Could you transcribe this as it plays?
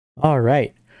All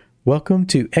right. Welcome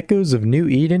to Echoes of New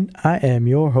Eden. I am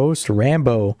your host,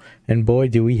 Rambo, and boy,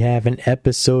 do we have an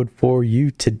episode for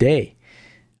you today.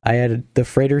 I had the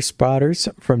Freighter Spotters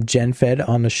from GenFed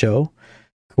on the show.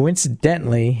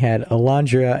 Coincidentally, had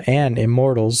Alondra and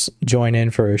Immortals join in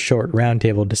for a short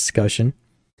roundtable discussion.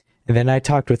 And then I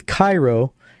talked with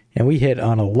Cairo, and we hit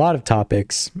on a lot of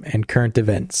topics and current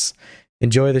events.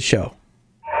 Enjoy the show.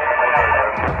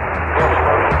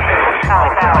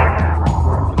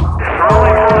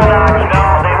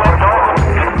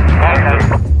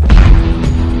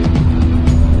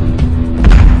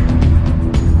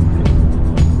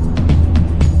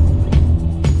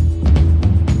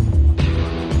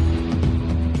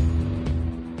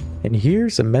 And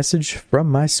here's a message from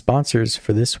my sponsors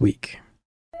for this week.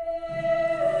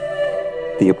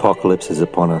 The apocalypse is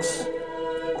upon us.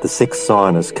 The sixth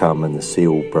sign has come and the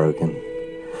seal broken.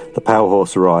 The power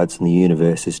horse rides and the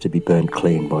universe is to be burned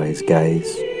clean by his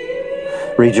gaze.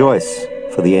 Rejoice,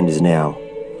 for the end is now.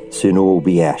 Soon all will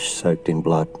be ash soaked in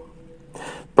blood.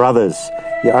 Brothers,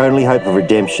 your only hope of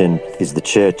redemption is the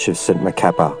Church of St.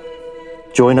 Macapa.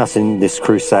 Join us in this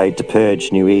crusade to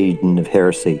purge New Eden of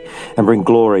heresy and bring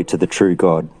glory to the true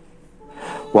God.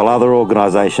 While other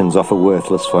organisations offer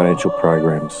worthless financial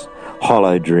programs,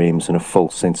 hollow dreams and a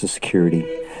false sense of security,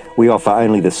 we offer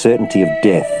only the certainty of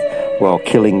death while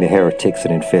killing the heretics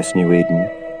that infest New Eden.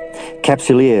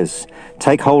 Capsuleers,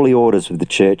 take holy orders with the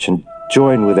Church and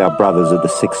join with our brothers of the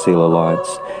Sixth Seal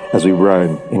Alliance as we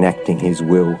roam enacting his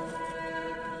will.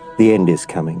 The end is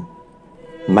coming.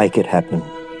 Make it happen.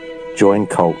 Join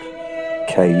Cult,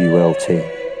 K-U-L-T,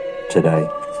 today.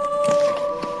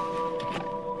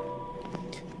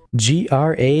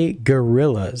 GRA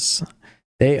Guerrillas.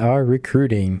 They are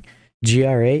recruiting.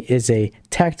 GRA is a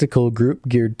tactical group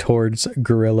geared towards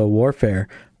guerrilla warfare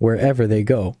wherever they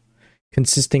go,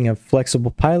 consisting of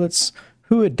flexible pilots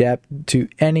who adapt to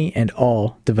any and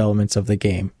all developments of the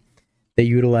game. They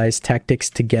utilize tactics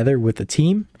together with a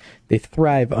team. They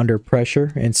thrive under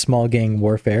pressure in small gang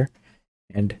warfare,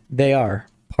 and they are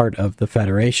part of the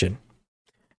Federation.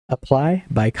 Apply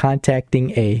by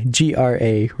contacting a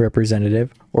GRA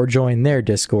representative or join their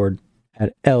Discord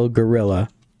at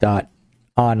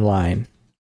elguerrilla.online.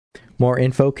 More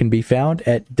info can be found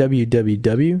at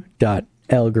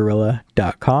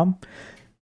www.elguerrilla.com.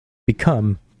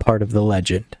 Become part of the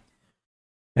legend.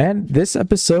 And this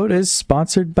episode is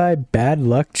sponsored by Bad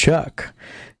Luck Chuck.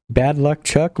 Bad Luck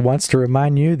Chuck wants to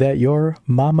remind you that your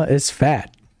mama is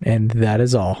fat. And that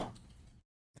is all.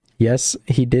 Yes,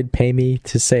 he did pay me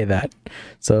to say that.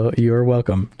 So you're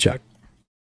welcome, Chuck.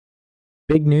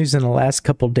 Big news in the last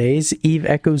couple days. Eve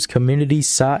Echoes community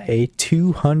saw a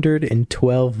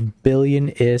 212 billion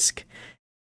ISK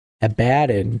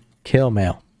Abaddon kill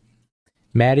mail.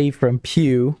 Maddie from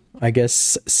Pew, I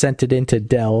guess, sent it into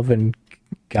Delve and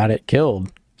got it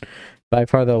killed. By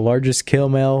far the largest kill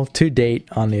mail to date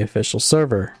on the official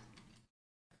server.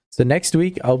 So next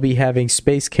week, I'll be having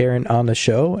Space Karen on the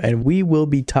show, and we will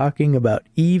be talking about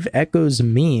Eve Echoes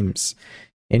memes.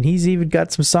 And he's even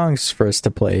got some songs for us to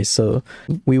play, so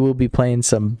we will be playing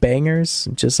some bangers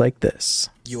just like this.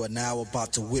 You are now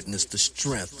about to witness the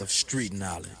strength of street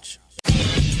knowledge.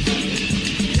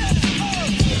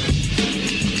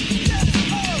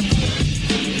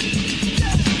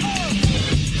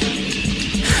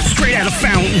 Straight out of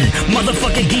fountain,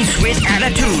 motherfucking geese with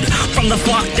attitude. From the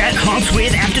flock that honks with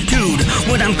aptitude.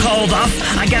 When I'm called off,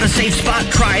 I got a safe spot.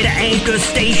 Try to anchor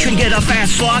station, get a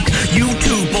fast lock. You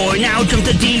too, boy, now jump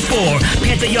to D4.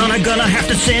 Pantheon are gonna have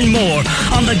to send more.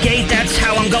 On the gate, that's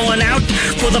how I'm going out.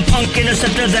 For the punk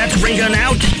interceptor that's ringing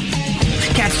out.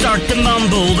 Cats start to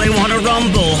mumble, they wanna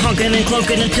rumble. Hunking and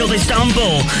cloaking until they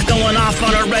stumble. Going off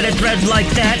on a Reddit thread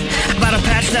like that. About a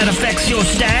patch that affects your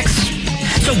stacks.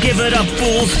 So give it up,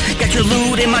 fools. Got your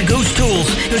loot in my goose tools.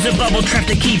 Here's a bubble trap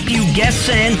to keep you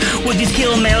guessing. With these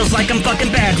kill mails like I'm fucking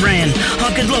Badran.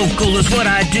 Hunkin' local is what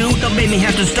I do. Don't make me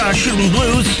have to start shooting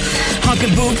blues.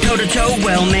 Hunkin' boot toe to toe,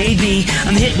 well maybe.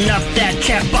 I'm hitting up that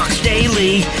chat box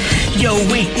daily. Yo,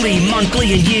 weekly,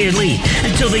 monthly, and yearly.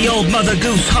 Until the old mother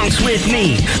goose honks with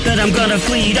me. Then I'm gonna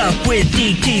fleet up with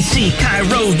DTC.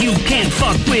 Cairo, you can't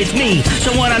fuck with me.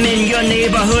 So when I'm in your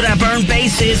neighborhood, I burn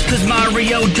bases. Cause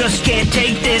Mario just can't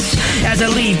take this. As I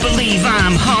leave, believe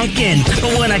I'm honking.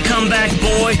 But when I come back,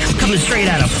 boy, I'm coming straight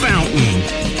out of fountain.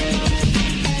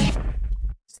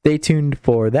 Stay tuned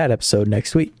for that episode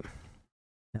next week.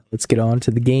 Now let's get on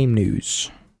to the game news.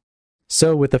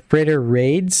 So with the freighter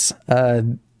raids,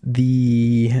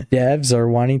 the devs are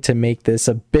wanting to make this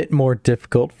a bit more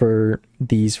difficult for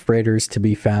these freighters to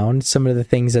be found. Some of the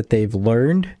things that they've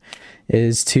learned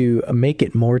is to make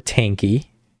it more tanky,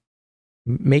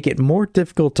 make it more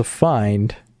difficult to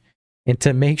find, and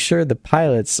to make sure the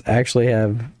pilots actually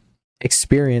have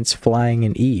experience flying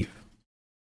in EVE,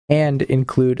 and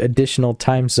include additional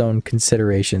time zone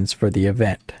considerations for the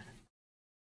event.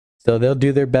 So they'll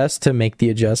do their best to make the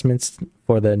adjustments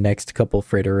for the next couple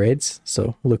freighter raids,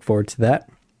 so look forward to that.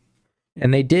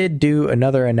 And they did do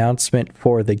another announcement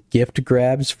for the gift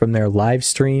grabs from their live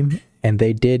stream, and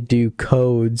they did do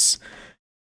codes,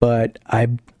 but I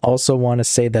also want to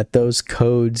say that those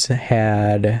codes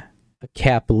had a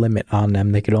cap limit on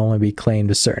them. They could only be claimed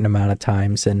a certain amount of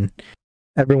times, and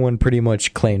everyone pretty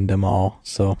much claimed them all,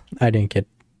 so I didn't get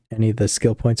any of the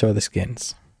skill points or the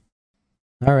skins.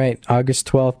 All right, August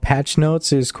 12th patch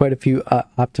notes. There's quite a few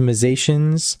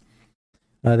optimizations.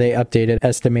 They updated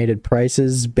estimated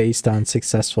prices based on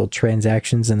successful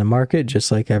transactions in the market,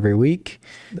 just like every week.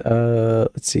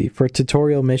 Let's see. For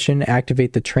tutorial mission,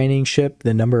 activate the training ship.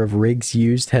 The number of rigs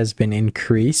used has been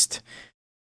increased.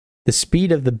 The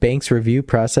speed of the bank's review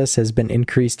process has been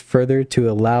increased further to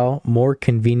allow more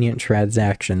convenient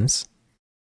transactions.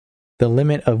 The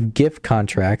limit of gift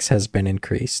contracts has been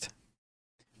increased.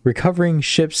 Recovering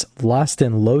ships lost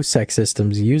in low-sec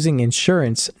systems using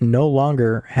insurance no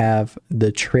longer have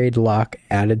the trade lock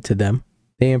added to them.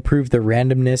 They improved the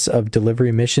randomness of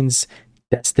delivery missions,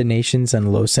 destinations,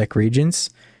 and low-sec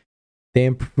regions. They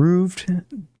improved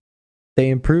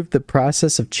the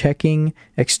process of checking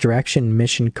extraction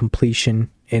mission completion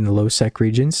in low-sec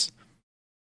regions.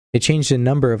 They changed the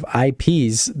number of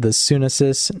IPs, the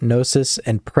Sunesis, Gnosis,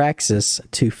 and Praxis,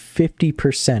 to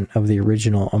 50% of the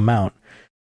original amount.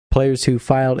 Players who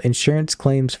filed insurance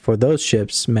claims for those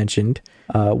ships mentioned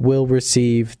will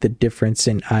receive the difference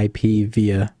in IP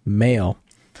via mail.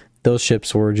 Those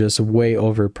ships were just way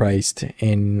overpriced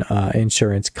in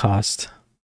insurance cost.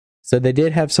 So they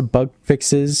did have some bug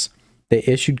fixes. They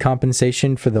issued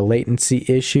compensation for the latency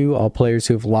issue. All players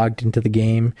who have logged into the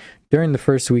game during the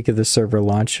first week of the server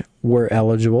launch were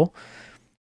eligible.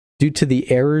 Due to the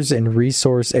errors in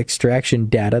resource extraction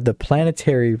data, the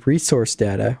planetary resource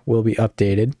data will be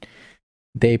updated.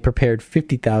 They prepared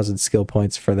 50,000 skill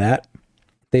points for that.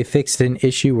 They fixed an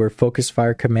issue where Focus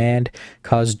Fire Command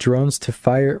caused drones to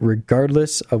fire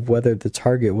regardless of whether the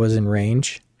target was in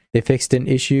range. They fixed an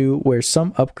issue where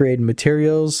some upgrade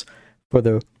materials for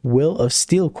the Will of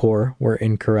Steel core were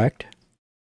incorrect.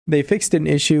 They fixed an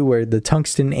issue where the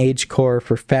Tungsten Age core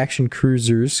for faction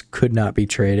cruisers could not be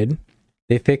traded.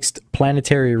 They fixed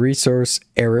planetary resource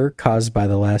error caused by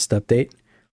the last update.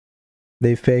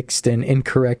 They fixed an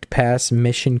incorrect pass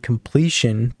mission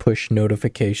completion push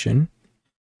notification.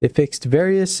 They fixed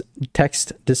various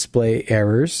text display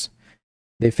errors.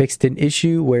 They fixed an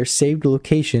issue where saved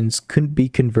locations couldn't be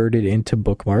converted into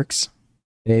bookmarks.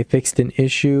 They fixed an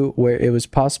issue where it was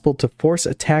possible to force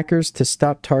attackers to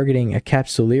stop targeting a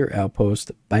Capsuleer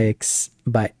outpost by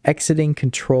exiting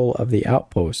control of the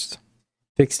outpost.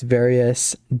 Fixed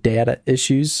various data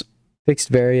issues with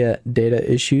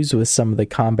some of the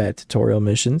combat tutorial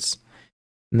missions.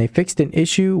 And they fixed an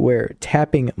issue where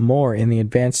tapping more in the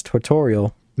advanced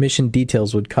tutorial mission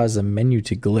details would cause the menu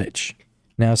to glitch.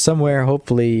 Now, somewhere,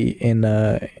 hopefully in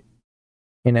an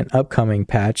upcoming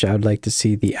patch, I would like to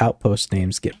see the outpost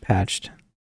names get patched,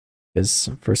 because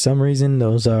for some reason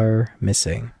those are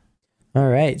missing. All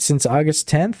right, since August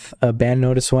 10th, a ban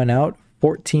notice went out.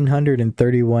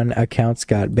 1,431 accounts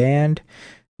got banned.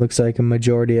 Looks like a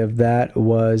majority of that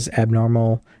was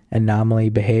abnormal anomaly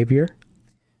behavior.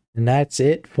 And that's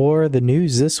it for the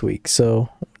news this week. So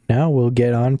now we'll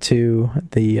get on to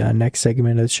the next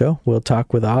segment of the show. We'll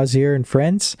talk with Oz here and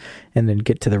friends, and then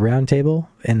get to the roundtable,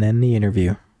 and then the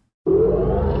interview.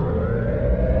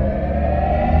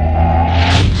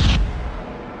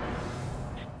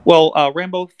 Well,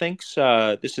 Rambo, thanks.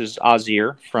 This is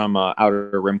Ozir from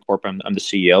Outer Rim Corp. I'm the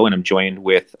CEO, and I'm joined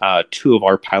with two of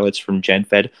our pilots from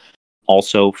GenFed,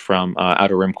 also from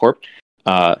Outer Rim Corp.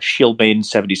 Shield Maiden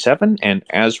 77 and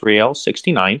Azrael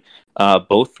 69.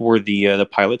 Both were the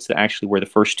pilots that actually were the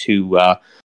first to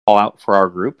call out for our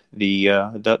group,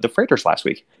 the freighters last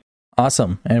week.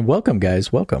 Awesome, and welcome,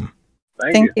 guys. Welcome.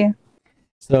 Thank you.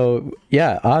 So,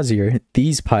 yeah, Ozir,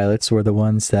 these pilots were the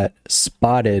ones that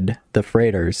spotted the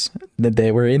freighters.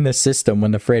 They were in the system when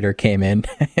the freighter came in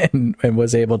and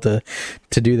was able to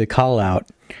do the call out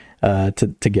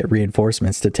to get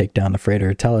reinforcements to take down the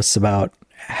freighter. Tell us about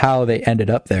how they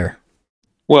ended up there.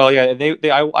 Well, yeah,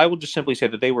 I will just simply say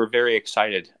that they were very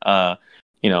excited.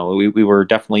 We were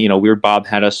definitely, Weird Bob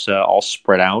had us all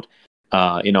spread out.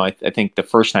 I think the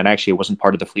first night, actually, it wasn't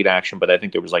part of the fleet action, but I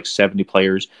think there was like 70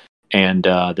 players. And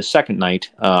the second night,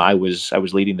 I was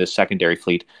leading the secondary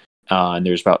fleet. And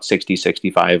there's about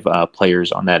 65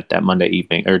 players on that Monday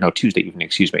evening, or no, Tuesday evening,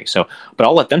 excuse me. So, but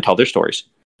I'll let them tell their stories.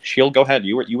 Shield, go ahead.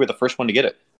 You were the first one to get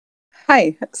it.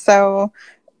 Hi. So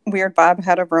Weird Bob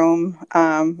had a room,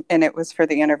 and it was for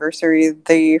the anniversary of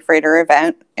the freighter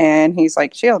event. And he's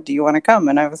like, Shield, do you want to come?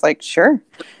 And I was like, sure.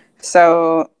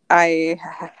 So I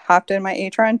hopped in my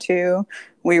Atron 2.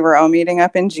 We were all meeting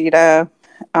up in Jita.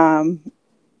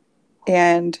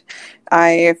 And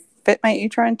I fit my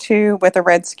Atron 2 with a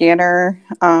red scanner.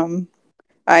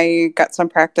 I got some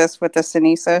practice with the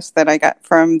Synesis that I got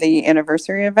from the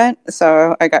anniversary event.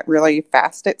 So I got really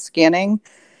fast at scanning.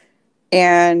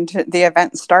 And the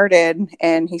event started,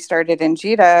 and he started in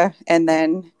Jita, and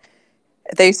then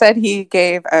they said he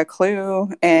gave a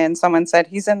clue, and someone said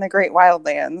he's in the Great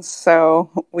Wildlands. So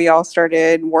we all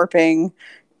started warping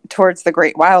towards the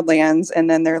Great Wildlands, and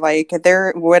then they're like,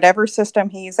 whatever system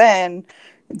he's in,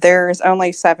 there's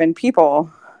only 7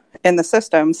 people in the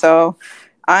system. So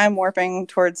I'm warping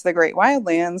towards the Great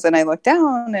Wildlands, and I look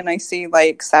down, and I see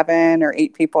like 7 or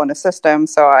 8 people in a system.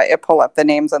 So I pull up the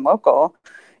names in local.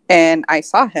 And I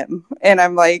saw him, and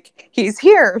I'm like, he's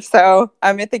here. So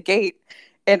I'm at the gate,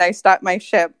 and I stop my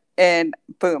ship, and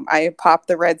boom, I popped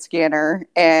the red scanner,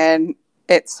 and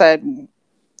it said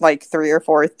like 3 or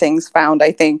 4 things found,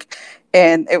 I think.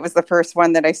 And it was the first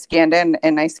one that I scanned in,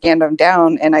 and I scanned him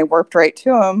down, and I warped right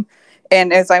to him.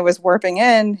 And as I was warping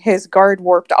in, his guard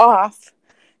warped off.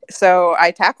 So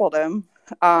I tackled him,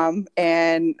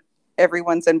 and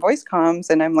everyone's in voice comms,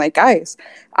 and I'm like, guys,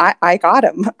 I got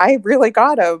him. I really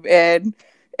got him. And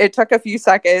it took a few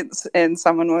seconds, and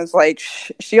someone was like,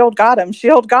 Shield got him.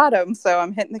 Shield got him. So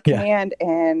I'm hitting the command,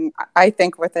 and I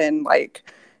think within like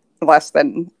less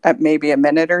than maybe a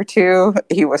minute or 2,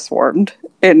 he was swarmed,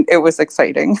 and it was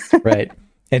exciting. Right.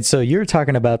 And so you're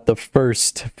talking about the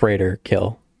first freighter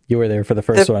kill. You were there for the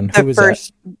first one. Who was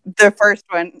that? The first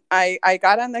one. I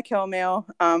got on the kill mail,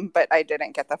 but I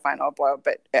didn't get the final blow.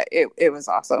 But it was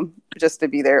awesome. Just to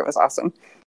be there, it was awesome.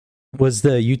 Was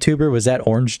the YouTuber, was that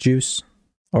Orange Juice?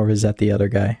 Or was that the other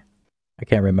guy? I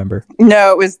can't remember.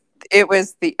 No, it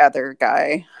was the other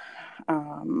guy.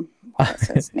 What's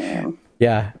his name?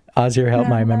 Yeah, Ozzy, help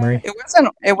my memory.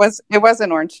 It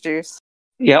wasn't Orange Juice.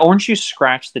 Yeah, Orange Juice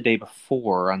scratched the day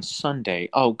before on Sunday.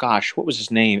 Oh gosh, what was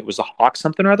his name? It was the Hawk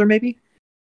something or other, maybe.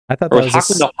 I thought that was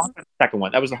the second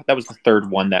one. That was the third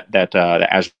one that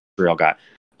Azrael got.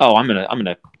 Oh, I'm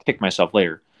gonna kick myself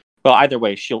later. Well, either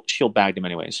way, she'll bagged him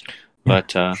anyways.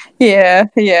 But yeah,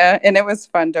 and it was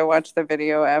fun to watch the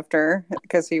video after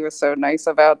because he was so nice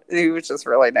he was just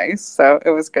really nice. So it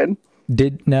was good.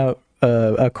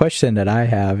 A question that I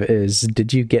have is,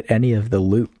 did you get any of the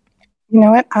loot? You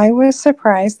know what? I was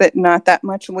surprised that not that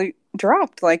much loot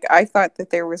dropped. Like, I thought that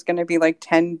there was going to be like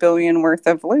 10 billion worth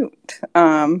of loot.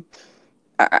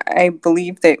 I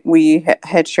believe that we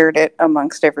had shared it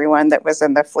amongst everyone that was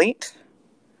in the fleet.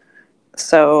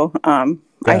 So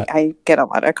I get a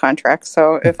lot of contracts.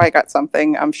 So if I got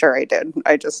something, I'm sure I did.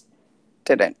 I just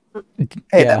didn't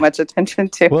pay that much attention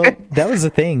to it. Well, that was the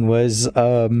thing was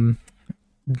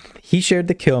he shared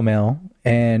the kill mail,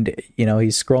 and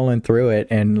he's scrolling through it,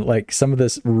 and like some of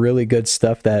this really good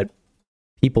stuff that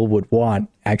people would want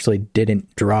actually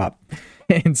didn't drop.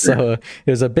 And so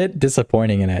it was a bit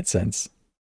disappointing in that sense.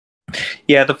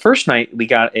 Yeah, the first night we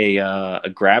got a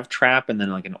grav trap and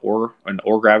then like an ore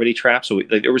gravity trap. So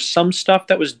there was some stuff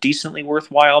that was decently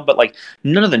worthwhile, but like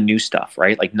none of the new stuff,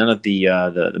 right? Like none of the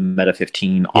Meta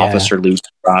 15 officer loot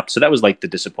dropped. So that was like the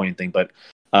disappointing thing. But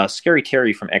Scary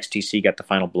Terry from XTC got the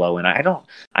final blow, and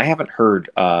I haven't heard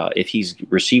if he's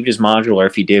received his module or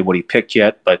if he did what he picked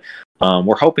yet. But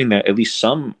we're hoping that at least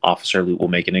some officer loot will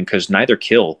make it in, because neither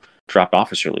kill dropped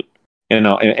officer loot.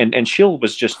 And Shield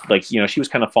was just like, she was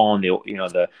kind of following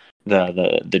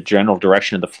the general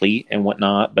direction of the fleet and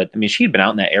whatnot. But I mean, she had been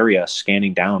out in that area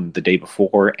scanning down the day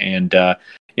before, and I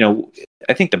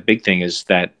think the big thing is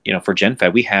that for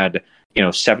GenFed we had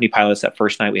 70 pilots that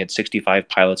first night. We had 65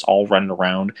 pilots all running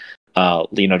around,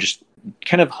 just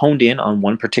kind of honed in on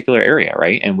one particular area,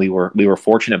 right? And we were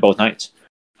fortunate both nights.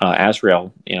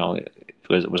 Azrael,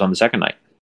 was on the second night.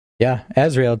 Yeah,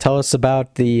 Azrael, tell us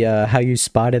about the how you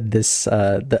spotted this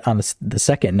on the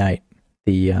second night,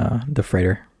 the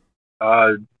freighter.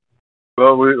 Well,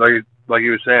 we like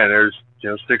you were saying, there's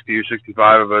 60 or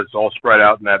 65 of us all spread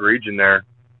out in that region there.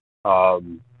 I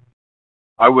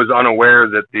was unaware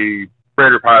that the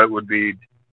freighter pilot would be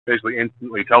basically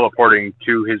instantly teleporting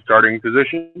to his starting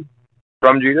position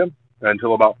from Jita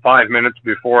until about 5 minutes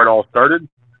before it all started.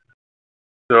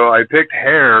 So I picked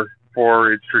Hare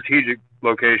for its strategic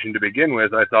location to begin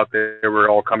with. I thought they were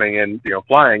all coming in,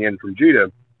 flying in from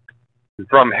Jita. And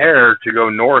from Hare to go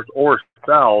north or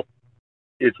south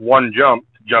it's one jump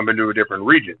to jump into a different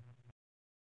region.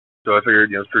 So I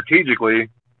figured, strategically,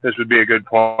 this would be a good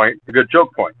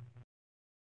choke point.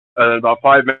 About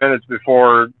 5 minutes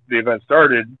before the event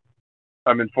started,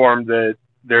 I'm informed that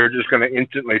they're just going to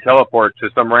instantly teleport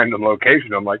to some random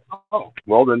location. I'm like, oh,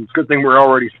 well, then it's a good thing we're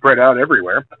already spread out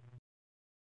everywhere.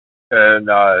 And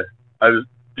I was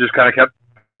just kind of kept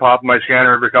popping my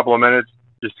scanner every couple of minutes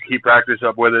just to keep practice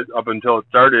up with it up until it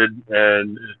started.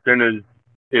 And as soon as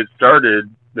it started,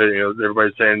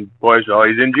 everybody's saying, boys, oh,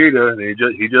 he's in Jita, and he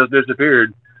just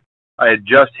disappeared. I had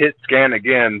just hit scan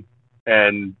again,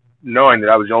 and knowing that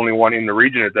I was the only one in the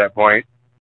region at that point,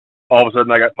 all of a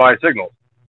sudden I got 5 signals.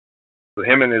 So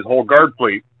him and his whole guard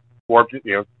fleet warped,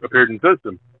 appeared in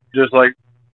system. Just like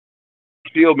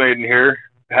Steel Maiden here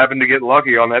happened to get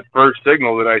lucky on that first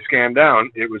signal that I scanned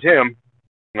down. It was him.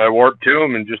 And I warped to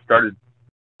him and just started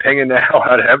pinging the hell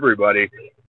out of everybody.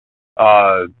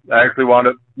 I actually wound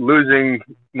up losing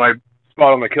my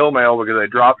spot on the kill mail because I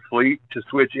dropped fleet to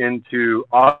switch into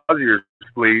Ozier's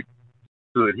fleet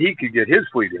so that he could get his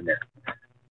fleet in there.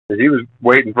 Because he was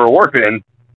waiting for a warp in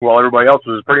while everybody else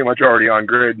was pretty much already on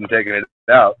grid and taking it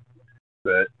out.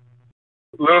 But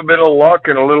a little bit of luck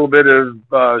and a little bit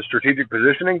of strategic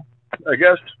positioning, I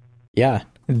guess. Yeah,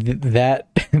 that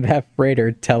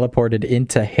freighter teleported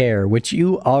into Hare, which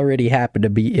you already happen to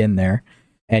be in there,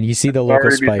 and you see the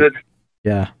local spike.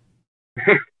 Yeah.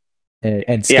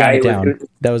 and scan it down.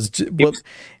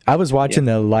 I was watching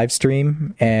the live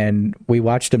stream, and we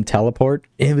watched him teleport.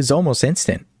 It was almost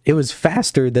instant. It was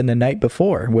faster than the night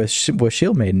before with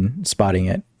Shield Maiden spotting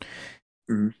it.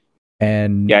 Mm-hmm.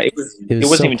 And it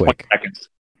wasn't so even quick. 20 seconds.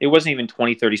 It wasn't even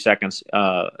 20, 30 seconds,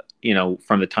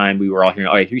 from the time we were all hearing,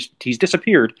 oh, he's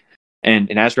disappeared. And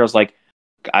Azrael's like,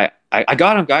 I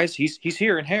got him, guys. He's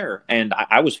here in Hare. And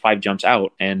I was 5 jumps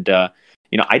out. And,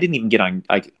 I didn't even get on,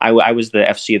 like, I was the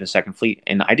FC of the second fleet,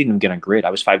 and I didn't even get on grid. I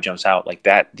was 5 jumps out like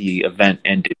that. The event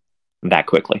ended that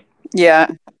quickly.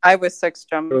 Yeah, I was 6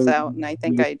 jumps out, and I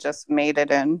think I just made it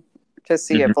in to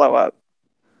see it blow up.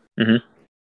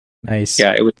 Mm-hmm. Nice.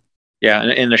 Yeah, it was. Yeah,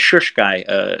 and the Shush guy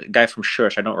from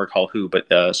Shush, I don't recall who, but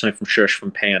somebody from Shush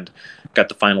from Pand got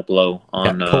the final blow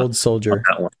on Cold Soldier. On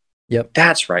that one. Yep,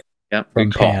 that's right. Yep,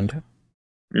 from Pand.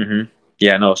 Mm-hmm.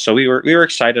 Yeah, no. So we were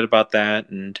excited about that,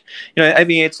 and I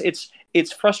mean,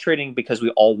 it's frustrating because we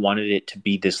all wanted it to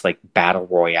be this like battle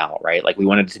royale, right? Like we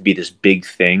wanted it to be this big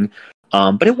thing.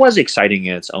 But it was exciting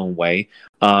in its own way.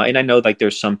 And I know like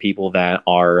there's some people that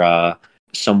are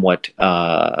somewhat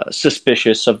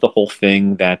suspicious of the whole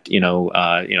thing, that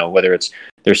whether it's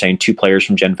they're saying 2 players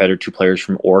from Gen Fed or 2 players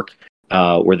from Orc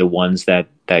were the ones that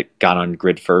got on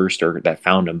grid first or that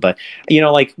found them. But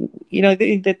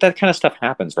that kind of stuff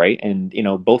happens, right? And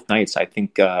both nights, I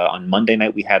think on Monday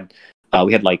night we had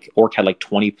like Orc had like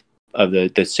 20 of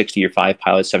the 60 or 5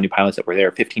 pilots, 70 pilots that were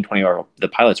there. 15, 20 of the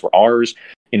pilots were ours.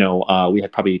 We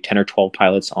had probably 10 or 12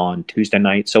 pilots on Tuesday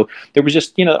night. So there was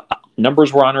just,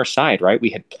 numbers were on our side, right? We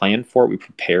had planned for it. We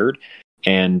prepared.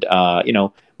 And,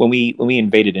 when we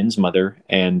invaded Innsmother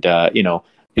and,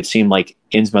 it seemed like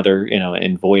Innsmother,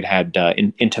 and Void had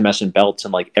intumescent belts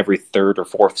in like every 3rd or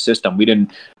 4th system.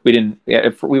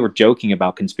 We were joking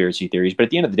about conspiracy theories, but at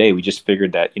the end of the day, we just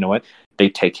figured that, they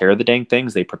take care of the dang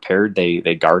things. They prepared,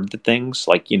 they guard the things.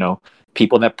 Like,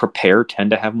 people that prepare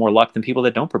tend to have more luck than people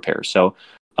that don't prepare. So,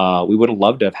 we would have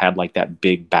loved to have had like that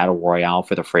big battle royale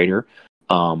for the freighter.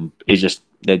 It just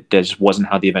that just wasn't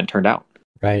how the event turned out.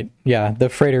 Right. Yeah. The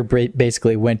freighter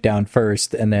basically went down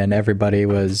first, and then everybody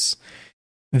was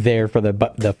there for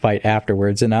the fight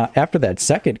afterwards. And after that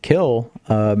second kill,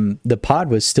 the pod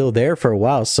was still there for a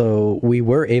while, so we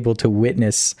were able to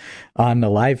witness on the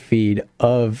live feed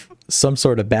of some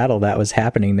sort of battle that was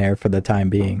happening there for the time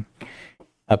being,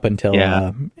 up until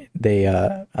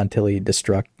until he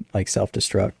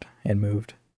self-destruct and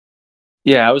moved.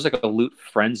 Yeah, it was like a loot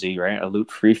frenzy, right? A loot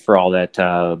free for all that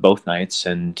both nights,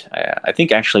 and I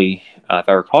think actually, if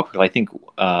I recall correctly, I think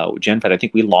Gen Fed, I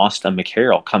think we lost a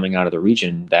McHarrell coming out of the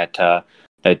region that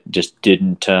just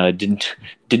didn't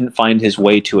find his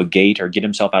way to a gate or get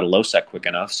himself out of LoSec quick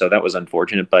enough. So that was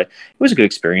unfortunate, but it was a good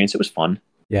experience. It was fun.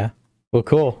 Yeah. Well,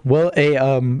 cool. Well,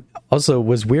 also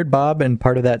was Weird Bob and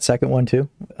part of that second one too?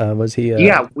 Was he?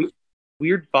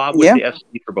 Weird Bob was the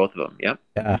FC for both of them. Yep.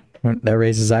 Yeah, that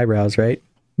raises eyebrows, right?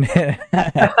 No,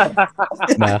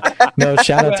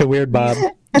 shout out to Weird Bob.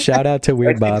 Shout out to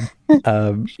Weird Bob. I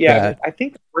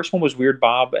think the first one was Weird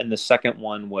Bob, and the second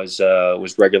one was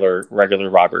regular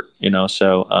Robert.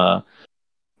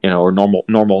 Or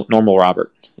normal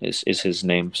Robert is his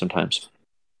name sometimes.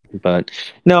 But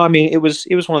no, I mean it was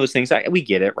one of those things. We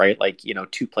get it, right? Like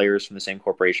 2 players from the same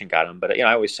corporation got him, but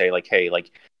I always say like, hey, like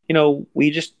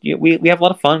we just we have a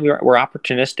lot of fun. We're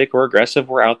opportunistic, we're aggressive,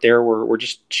 we're out there, we're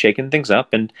just shaking things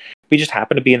up, and we just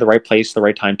happen to be in the right place, the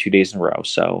right time, 2 days in a row.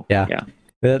 So yeah.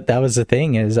 That was the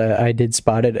thing is I did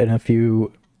spot it in a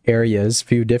few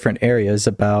different areas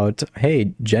about,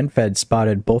 hey, GenFed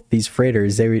spotted both these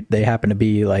freighters. They happen to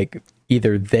be like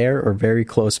either there or very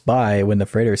close by when the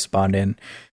freighters spawned in.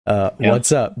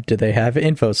 What's up? Do they have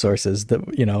info sources that,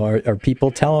 are people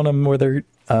telling them where they're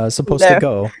supposed to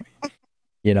go?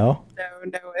 No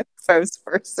info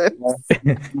sources.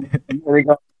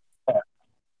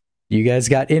 You guys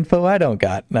got info I don't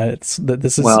got. This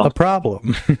is a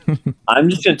problem. I'm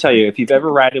just going to tell you, if you've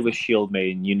ever ratted with Shield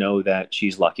Maiden, you know that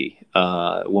she's lucky.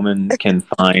 Woman can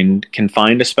find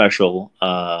a special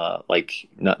like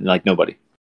nobody.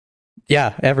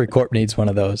 Yeah, every corp needs one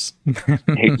of those.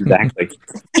 Exactly.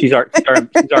 She's our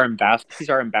ambassador. She's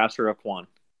our ambassador of Quan.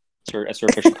 That's her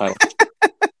official title.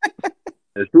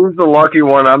 If who's the lucky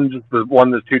one, I'm just the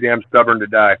one that's too damn stubborn to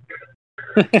die.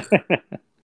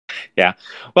 Yeah.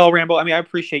 Well, Rambo, I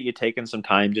appreciate you taking some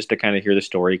time just to kind of hear the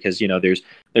story, because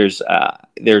there's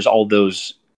all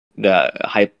those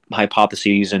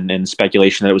hypotheses and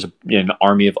speculation that it was an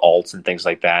army of alts and things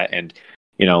like that, and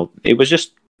it was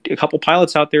just a couple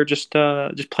pilots out there just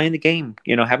playing the game,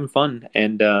 having fun,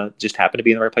 and just happened to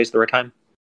be in the right place at the right time.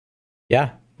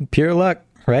 Yeah, pure luck,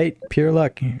 right? Pure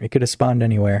luck. It could have spawned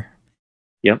anywhere.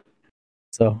 Yep.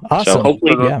 So awesome. So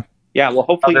hopefully, Well,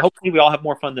 hopefully we all have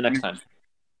more fun the next time.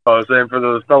 I was saying, for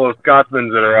those fellow Scotsmen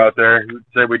that are out there who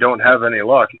say we don't have any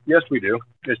luck, yes, we do.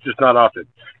 It's just not often.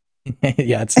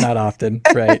 Yeah, it's not often,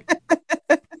 right?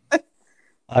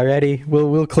 Alrighty,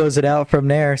 we'll close it out from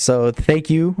there. So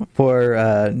thank you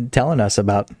for telling us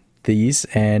about these,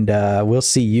 and we'll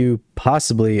see you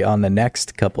possibly on the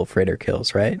next couple freighter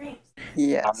kills, right?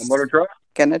 Yes. I'm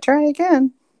gonna try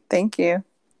again. Thank you.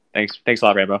 Thanks a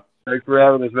lot, Rambo. Thanks for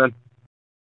having us, man.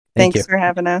 Thanks for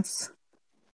having us.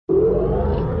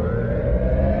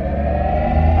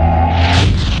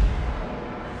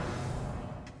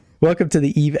 Welcome to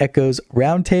the Eve Echoes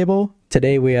Roundtable.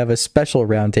 Today we have a special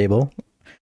roundtable.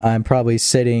 I'm probably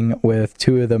sitting with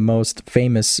two of the most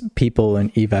famous people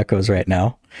in Eve Echoes right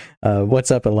now. What's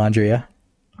up, Alondria?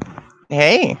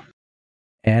 Hey.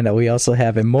 And we also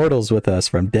have Immortals with us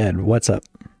from Dead. What's up?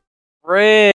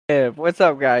 Riv. What's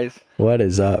up, guys? What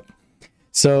is up?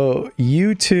 So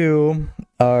you two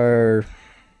are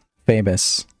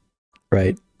famous,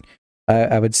 right?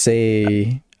 I would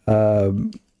say,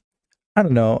 I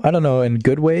don't know, in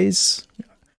good ways.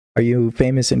 Are you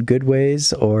famous in good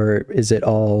ways, or does it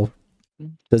all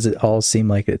seem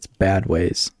like it's bad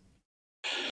ways?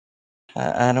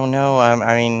 I don't know.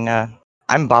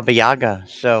 I'm Baba Yaga,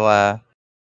 so I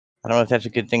don't know if that's a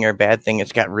good thing or a bad thing.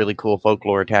 It's got really cool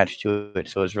folklore attached to it,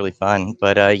 so it's really fun.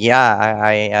 But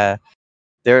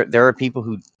there are people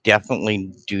who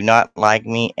definitely do not like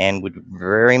me and would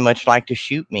very much like to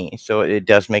shoot me. So it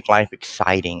does make life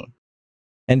exciting.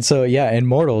 And so, yeah,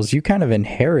 Immortals, you kind of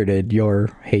inherited your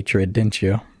hatred, didn't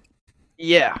you?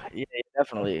 Yeah,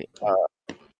 definitely.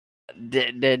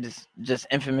 Dead's just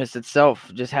infamous itself.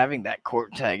 Just having that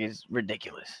corp tag is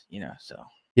ridiculous, so.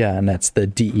 Yeah, and that's the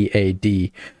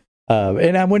DEAD.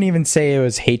 And I wouldn't even say it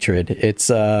was hatred. It's,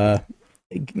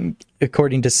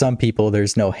 according to some people,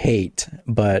 there's no hate,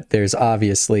 but there's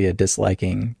obviously a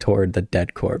disliking toward the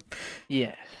Dead Corp.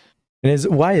 Yeah. And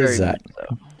why is that?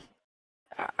 So.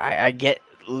 I get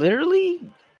literally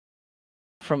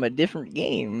from a different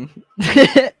game.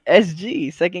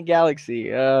 SG, Second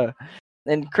Galaxy.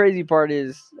 And crazy part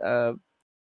is I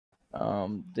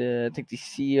think the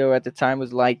CEO at the time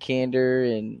was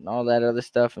Lycander and all that other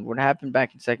stuff. And what happened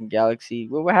back in Second Galaxy,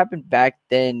 what happened back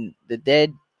then, the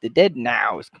dead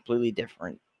now is completely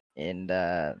different. And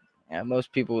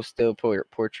most people still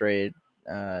portray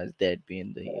as Dead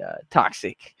being the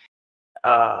toxic,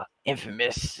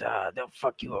 infamous, they'll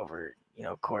fuck you over,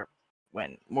 corp,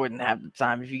 when more than half the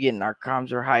time, if you get in our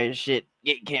comms or high as shit,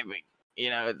 it can't be,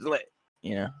 it's lit,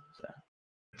 so.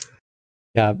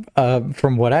 Yeah,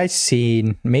 from what I've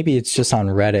seen, maybe it's just on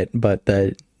Reddit, but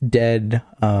the Dead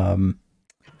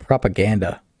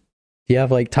propaganda. Do you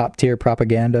have like top tier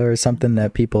propaganda or something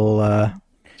that people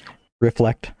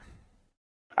reflect?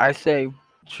 I say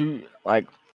true, like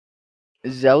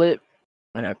Zealot,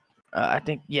 and I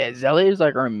think Zealot is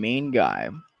like our main guy.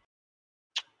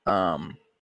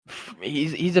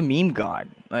 He's a meme god.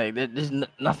 Like there's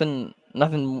nothing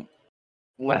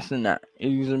less than that.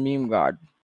 He's a meme god.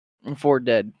 For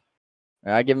Dead,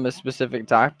 I give him a specific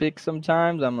topic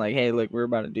sometimes. I'm like, hey, look, we're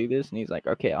about to do this, and he's like,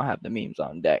 okay, I'll have the memes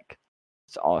on deck.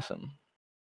 It's awesome.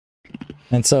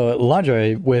 And so,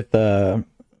 Landre, with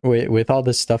with all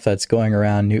this stuff that's going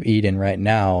around New Eden right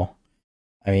now,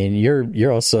 I mean,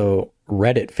 you're also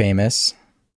Reddit famous.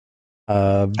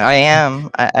 I am.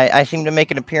 I seem to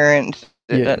make an appearance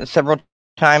several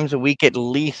times a week at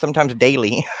least, sometimes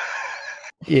daily.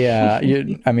 Yeah,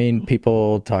 I mean,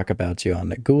 people talk about you on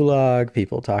the Gulag.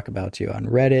 People talk about you on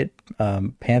Reddit.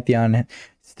 Pantheon,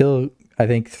 still, I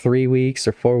think 3 weeks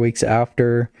or 4 weeks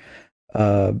after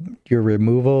your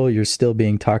removal, you're still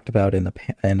being talked about in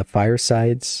the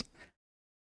firesides.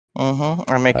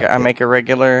 I make a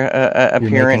regular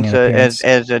appearance,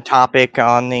 as a topic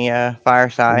on the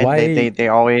fireside. They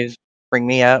always bring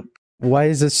me up. Why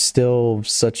is this still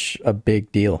such a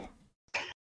big deal?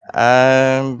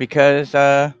 Because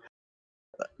kind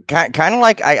of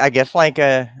like I guess like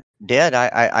Dead.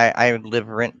 I live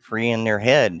rent free in their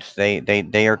heads.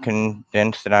 They are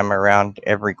convinced that I'm around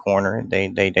every corner.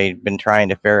 They've been trying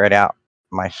to ferret out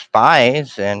my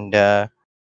spies, and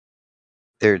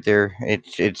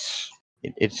it's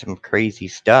some crazy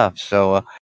stuff. So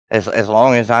as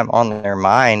long as I'm on their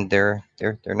mind, they're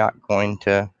not going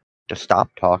to stop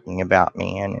talking about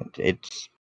me, and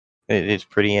it's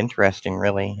pretty interesting,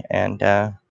 really. And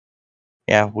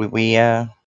yeah, we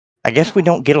I guess we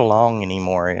don't get along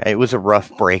anymore. It was a rough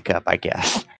breakup, I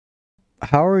guess.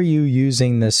 How are you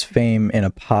using this fame in a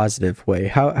positive way?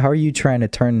 How are you trying to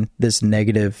turn this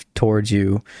negative towards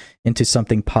you into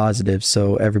something positive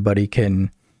so everybody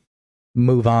can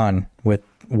move on with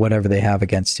whatever they have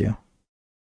against you?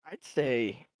 I'd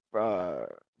say for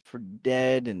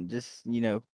Dead and just,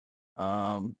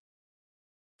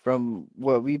 from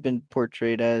what we've been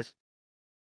portrayed as,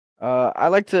 I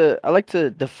like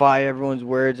to defy everyone's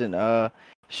words and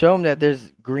show them that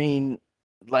there's green,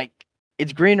 like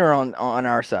it's greener on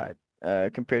our side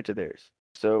compared to theirs.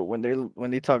 So when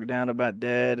they talk down about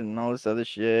Dead and all this other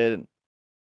shit, and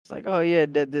it's like, oh yeah,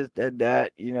 Dead this, Dead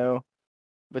that,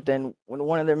 But then when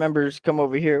one of their members come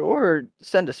over here or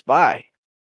send a spy,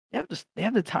 they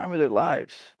have the time of their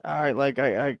lives. All right, like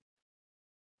I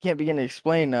can't begin to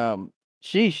explain.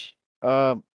 Sheesh,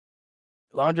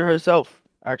 Laundra herself,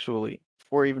 actually,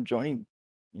 before even joining,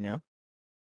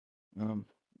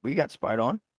 we got spied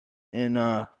on,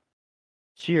 and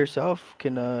she herself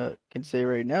can say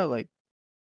right now, like,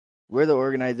 we're the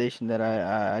organization that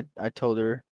I told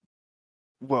her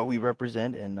what we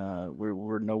represent, and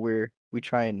we're nowhere. We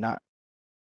try not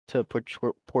to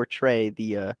portray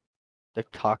the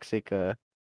toxic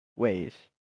ways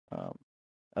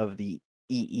of the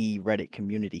EE Reddit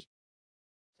community.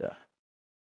 So.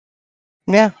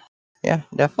 Yeah,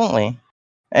 definitely,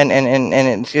 and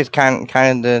it's just kind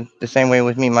of the same way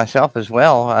with me myself as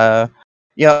well.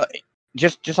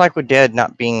 Just like with Dead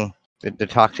not being the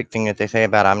toxic thing that they say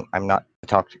about I'm not the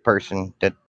toxic person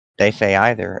that they say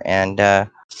either, and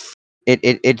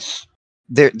it's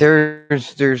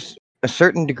there's a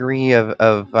certain degree of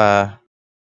I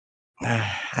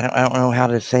don't know how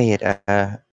to say it,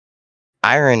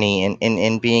 irony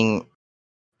in being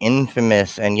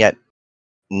infamous and yet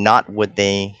not what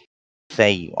they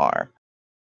say you are.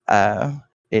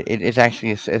 It's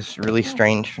actually a really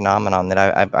strange phenomenon that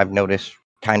I've noticed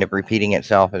kind of repeating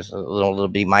itself as a little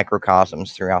bitty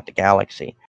microcosms throughout the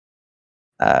galaxy.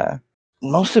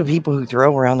 Most of the people who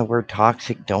throw around the word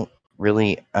toxic don't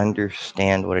really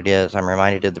understand what it is. I'm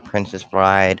reminded of The Princess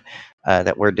Bride.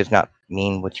 That word does not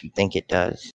mean what you think it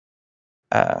does.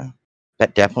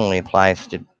 That definitely applies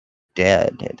to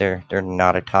Dead. They're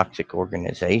not a toxic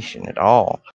organization at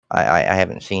all. I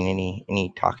haven't seen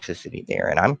any toxicity there,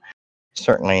 and I'm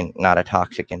certainly not a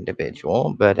toxic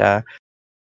individual. But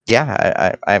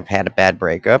yeah, I've had a bad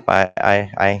breakup.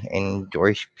 I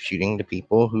enjoy shooting the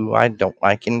people who I don't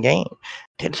like in game.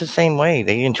 It's the same way.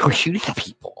 They enjoy shooting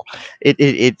people.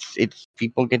 It's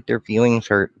people get their feelings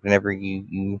hurt whenever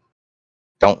you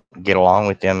don't get along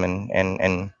with them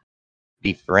and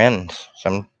be friends.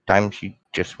 Sometimes you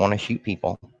just want to shoot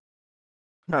people.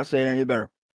 Not saying any better.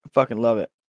 I fucking love it.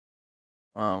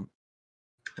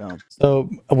 So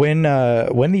when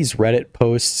these Reddit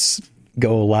posts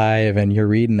go live and you're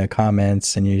reading the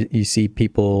comments and you see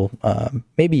people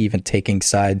maybe even taking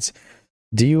sides,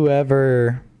 do you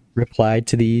ever reply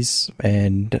to these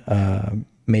and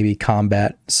maybe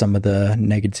combat some of the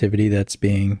negativity that's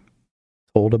being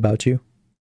told about you?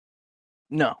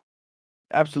 No,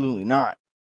 absolutely not.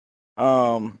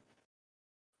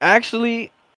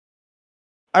 Actually,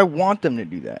 I want them to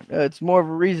do that. It's more of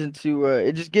a reason to.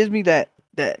 It just gives me that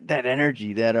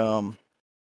energy, that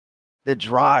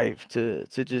drive to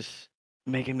just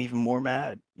make him even more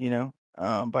mad.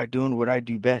 By doing what I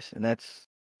do best, and that's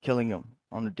killing him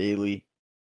on the daily.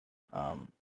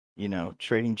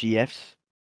 Trading GFs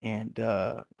and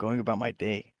going about my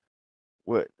day.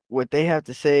 what they have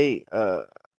to say,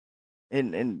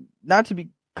 and not to be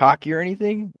cocky or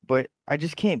anything, but I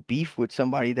just can't beef with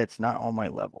somebody that's not on my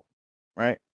level,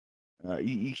 right?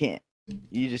 You can't.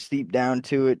 You just steep down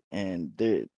to it, and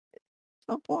there's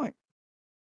no point.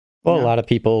 Well, Yeah. a lot of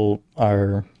people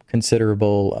are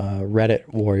considerable Reddit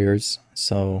warriors,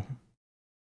 so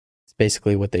it's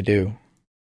basically what they do.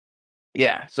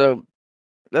 Yeah, so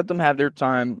let them have their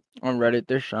time on Reddit,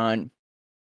 their shine.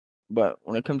 But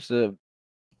when it comes to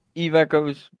Eve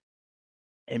Echoes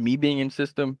and me being in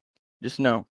system, just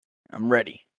know I'm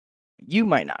ready. You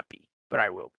might not be, but I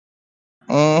will.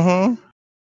 Mm-hmm.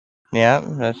 Yeah,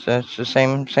 that's the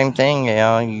same thing. You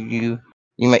know, you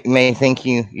may think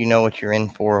you know what you're in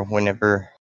for whenever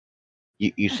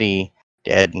you see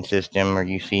Dead in system, or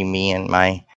you see me and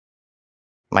my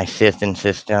Sith in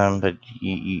system, but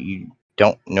you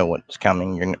don't know what's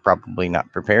coming. You're probably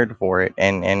not prepared for it,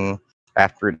 and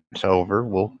after it's over,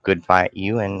 we'll good fight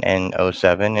you and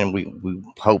 07, and we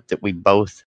hope that we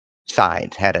both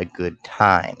sides had a good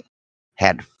time,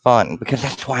 had fun, because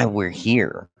that's why we're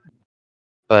here.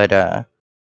 But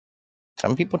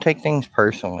some people take things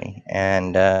personally,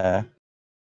 and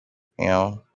you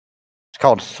know, it's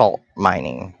called salt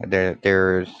mining.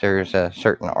 There's a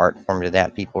certain art form to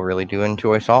that. People really do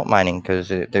enjoy salt mining because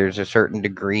there's a certain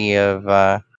degree of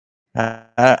I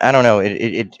don't know.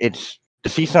 It's to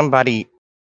see somebody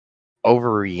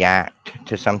overreact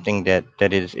to something that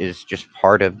is just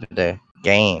part of the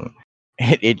game.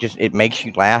 It makes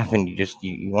you laugh, and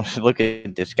you want to look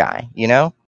at this guy, you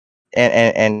know,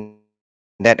 and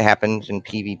that happens in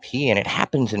PvP, and it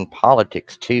happens in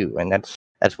politics too, and that's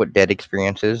what Dead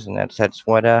experiences, and that's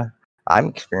what I'm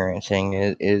experiencing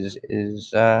is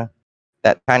that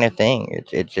kind of thing.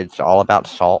 It's all about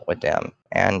salt with them,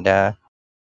 and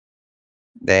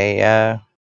they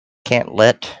can't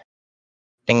let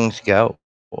things go.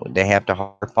 They have to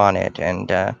harp on it,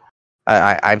 and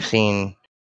I've seen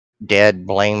Dead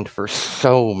blamed for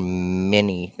so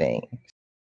many things,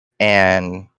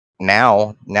 and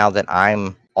now that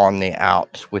I'm on the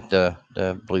outs with the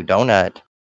blue donut,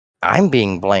 I'm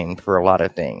being blamed for a lot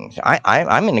of things.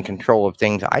 I'm in control of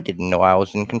things I didn't know I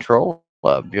was in control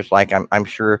of. Just like I'm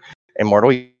sure,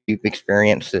 Immortal, you've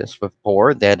experienced this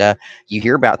before, that you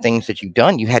hear about things that you've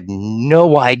done you had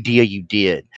no idea you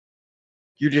did.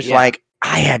 You're just like,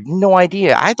 I had no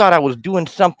idea. I thought I was doing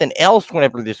something else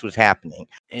whenever this was happening.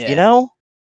 Yeah. You know?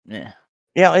 Yeah.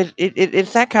 Yeah,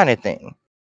 it's that kind of thing.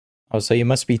 Oh, so you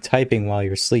must be typing while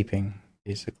you're sleeping,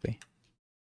 basically.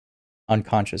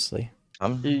 Unconsciously.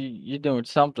 You're doing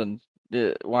something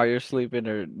while you're sleeping,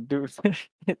 or do.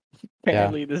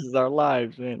 Apparently, this is our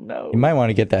lives, man. No. You might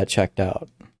want to get that checked out.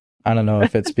 I don't know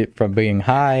if it's from being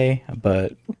high,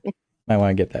 but might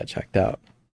want to get that checked out.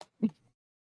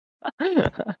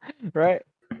 Right.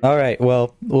 All right.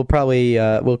 Well, we'll probably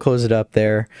we'll close it up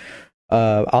there.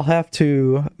 I'll have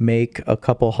to make a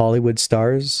couple Hollywood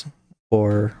stars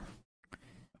or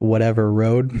whatever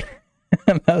road.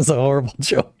 That was a horrible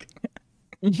joke.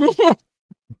 that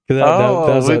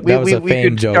was a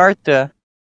fame joke. Start the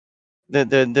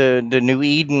New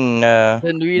Eden,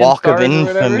 New Eden Walk of Stars or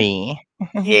whatever? Infamy.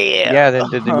 Yeah.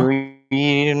 The New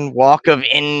Eden Walk of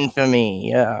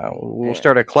Infamy. Yeah, we'll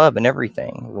start a club and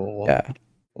everything. We'll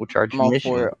charge I'm all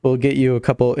commission. for it. We'll get you a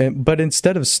couple, but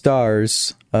instead of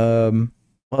stars, well,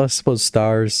 I suppose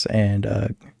stars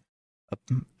and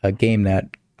a game that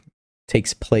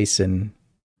takes place in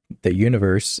the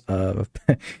universe. I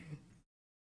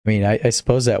mean, I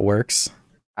suppose that works.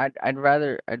 I'd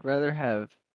rather have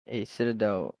a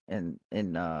Citadel in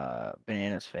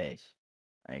Banana's face,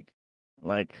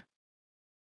 like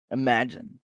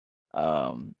imagine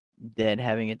Dead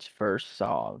having its first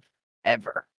solve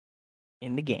ever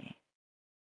in the game,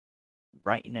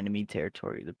 right in enemy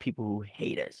territory. The people who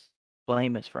hate us,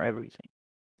 blame us for everything.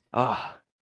 Oh,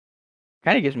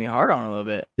 kind of gives me a hard on a little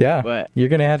bit. Yeah, but you're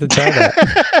gonna have to try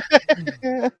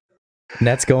that. And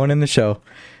that's going in the show.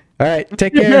 All right,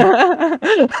 take care.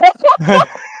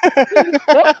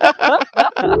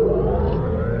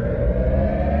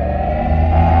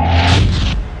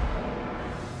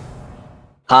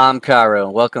 Hi, I'm Cairo,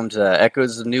 and welcome to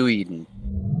Echoes of New Eden.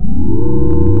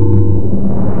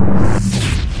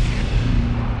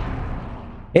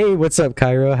 Hey, what's up,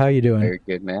 Cairo? How you doing? Very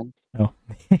good, man. Oh.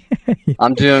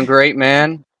 I'm doing great,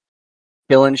 man.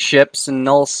 Killing ships in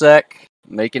nullsec,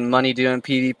 making money doing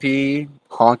PvP,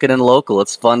 honking and local.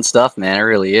 It's fun stuff, man. It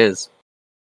really is.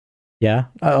 Yeah.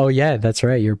 Oh, yeah. That's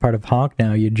right. You're part of Honk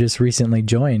now. You just recently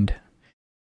joined.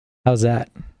 How's that?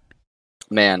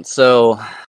 Man, so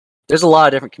there's a lot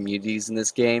of different communities in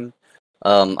this game.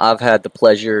 I've had the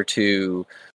pleasure to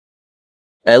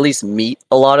at least meet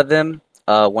a lot of them.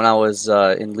 when I was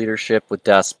in leadership with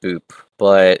Das Boop,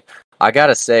 but I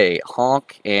gotta say,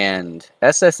 Honk and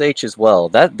SSH as well.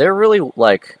 That they're really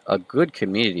like a good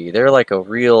community. They're like a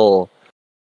real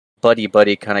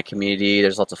buddy kind of community.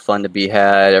 There's lots of fun to be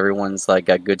had. Everyone's like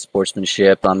got good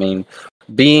sportsmanship. I mean,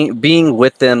 being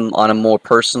with them on a more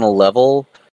personal level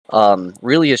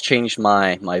really has changed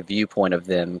my viewpoint of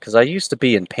them, because I used to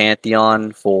be in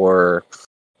Pantheon for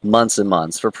months and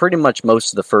months, for pretty much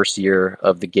most of the first year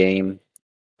of the game.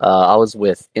 I was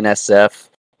with NSF,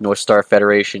 North Star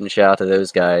Federation. Shout out to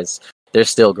those guys. They're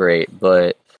still great,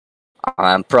 but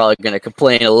I'm probably going to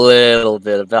complain a little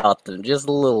bit about them, just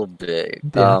a little bit.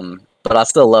 Yeah. But I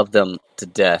still love them to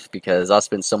death, because I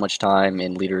spend so much time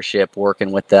in leadership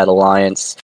working with that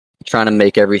alliance, trying to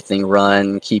make everything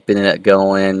run, keeping it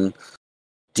going,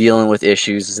 dealing with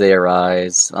issues as they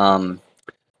arise.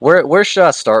 Where should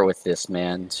I start with this,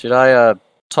 man? Should I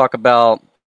talk about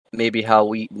maybe how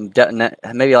like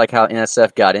how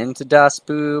NSF got into Das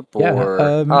Boop,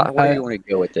 or where do you want to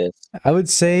go with this? I would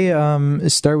say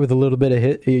start with a little bit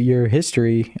of your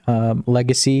history,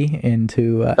 legacy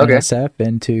into NSF,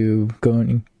 into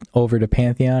going over to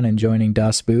Pantheon and joining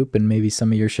Das Boop, and maybe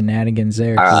some of your shenanigans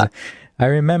there. I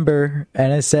remember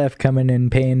NSF coming and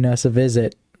paying us a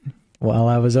visit while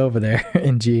I was over there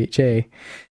in GHA,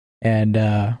 and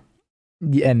how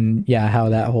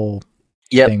that whole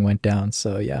thing went down.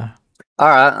 So yeah. All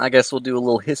right, I guess we'll do a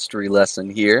little history lesson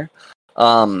here.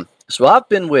 So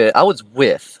I was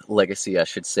with Legacy, I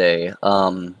should say,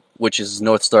 which is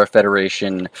North Star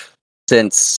Federation,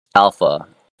 since Alpha.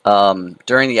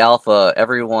 During the Alpha,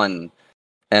 everyone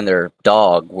and their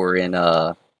dog were in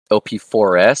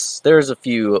OP4S. There's a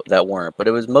few that weren't, but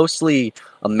it was mostly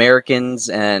Americans,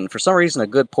 and for some reason a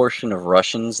good portion of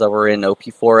Russians that were in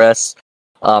OP4S.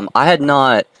 I had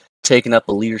not taken up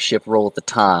a leadership role at the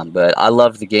time, but I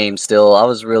loved the game still. I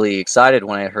was really excited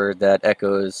when I heard that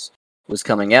Echoes was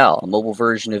coming out, a mobile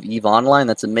version of EVE Online.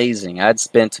 That's amazing. I'd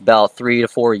spent about 3 to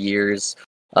 4 years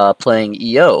playing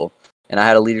EO, and I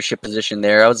had a leadership position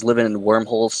there. I was living in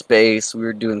wormhole space. We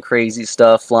were doing crazy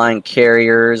stuff, flying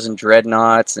carriers and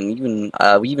dreadnoughts, and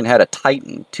we even had a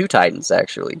Titan, 2 Titans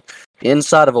actually,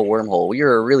 inside of a wormhole. We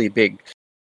were a really big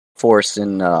force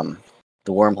in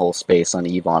the wormhole space on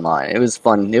EVE Online. It was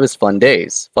fun. It was fun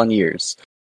days, fun years.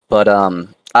 But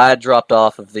I dropped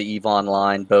off of the EVE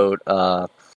Online boat when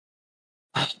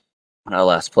I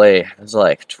last played. It was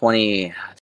like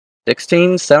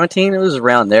 2016, 17. It was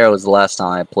around there. It was the last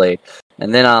time I played.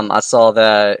 And then I saw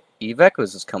that EVE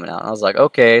Echoes was coming out. And I was like,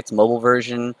 okay, it's a mobile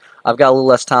version. I've got a little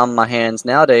less time on my hands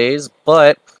nowadays,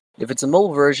 but if it's a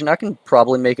mobile version, I can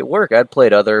probably make it work. I'd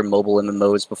played other mobile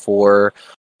MMOs before.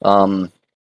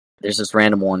 There's this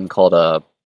random one called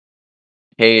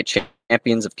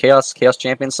Champions of Chaos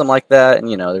Champions, something like that. And,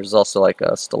 there's also like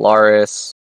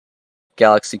Stellaris,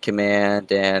 Galaxy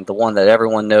Command, and the one that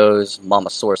everyone knows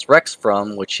Mamasaurus Rex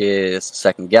from, which is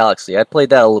Second Galaxy. I played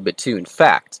that a little bit too. In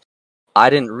fact, I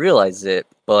didn't realize it,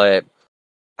 but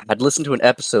I'd listened to an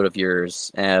episode of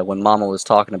yours when Mama was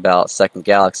talking about Second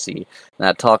Galaxy, and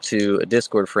I talked to a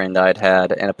Discord friend I'd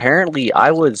had, and apparently I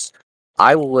was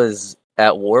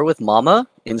at war with Mama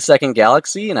in Second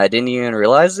Galaxy, and I didn't even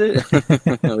realize it,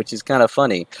 which is kind of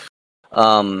funny.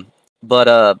 But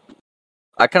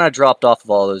I kind of dropped off of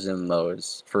all those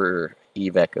MMOs for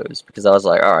EVE Echoes, because I was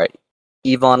like, all right,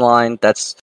 EVE Online,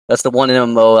 that's the one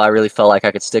MMO I really felt like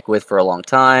I could stick with for a long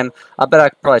time. I bet I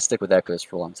could probably stick with Echoes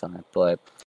for a long time, but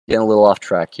getting a little off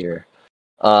track here.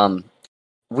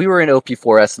 We were in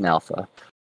OP4S and Alpha.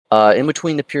 In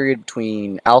between the period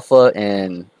between Alpha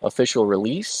and official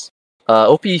release,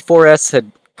 OP4S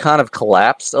had kind of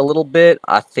collapsed a little bit.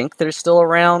 I think they're still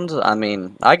around. I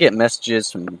mean, I get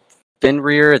messages from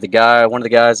Fenrir, one of the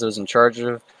guys that was in charge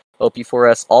of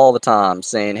OP4S, all the time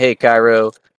saying, hey,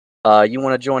 Cairo, you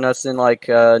want to join us in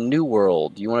New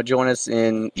World? You want to join us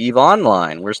in EVE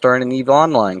Online? We're starting an EVE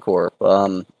Online Corp.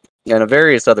 And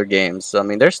various other games. I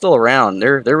mean, they're still around.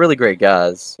 They're really great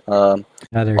guys. All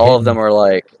of them are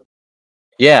like,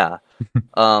 yeah.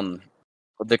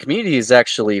 The community is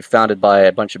actually founded by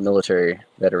a bunch of military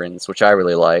veterans, which I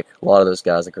really like. A lot of those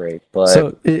guys are great. But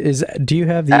so, do you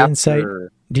have the insight?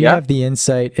 Do you have the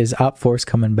insight? Is OpForce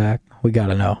coming back? We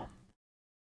gotta know.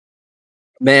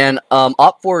 Man,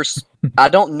 OpForce, I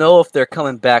don't know if they're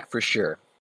coming back for sure.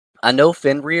 I know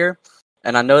Fenrir,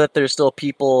 and I know that there's still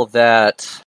people that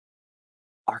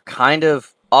are kind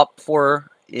of up for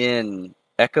in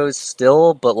Echoes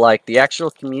still, but the actual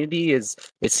community it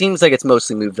seems like it's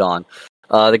mostly moved on.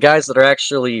 The guys that are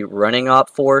actually running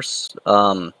OpForce,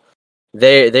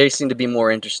 they seem to be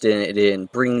more interested in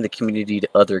bringing the community to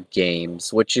other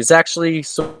games, which is actually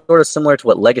sort of similar to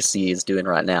what Legacy is doing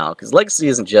right now. Because Legacy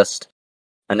isn't just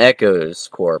an Echoes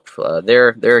Corp;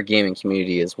 they're a gaming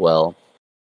community as well.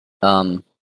 But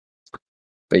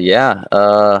yeah,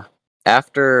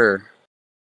 after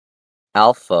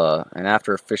alpha and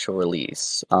after official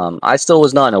release, I still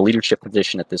was not in a leadership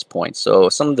position at this point, so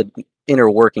some of the inner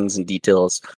workings and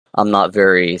details I'm not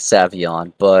very savvy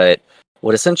on. But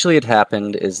what essentially had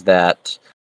happened is that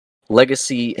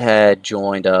Legacy had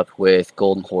joined up with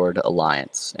Golden Horde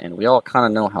Alliance, and we all kind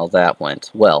of know how that went.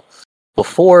 Well,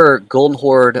 before Golden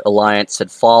Horde Alliance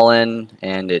had fallen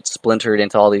and it splintered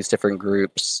into all these different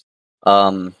groups,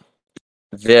 I'm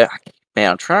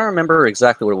trying to remember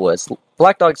exactly what it was.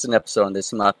 Black Dog's an episode on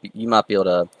this. You might be able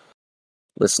to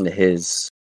listen to his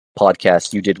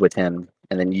podcast you did with him,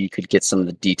 and then you could get some of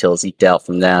the details eked out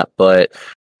from that. But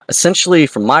essentially,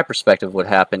 from my perspective, what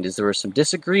happened is there were some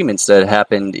disagreements that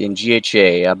happened in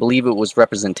GHA. I believe it was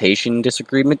representation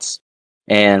disagreements.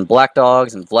 And Black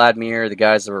Dogs and Vladimir, the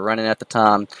guys that were running at the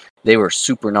time, they were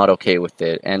super not okay with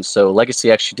it. And so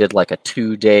Legacy actually did like a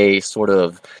 2-day sort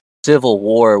of civil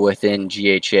war within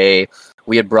GHA.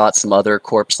 We had brought some other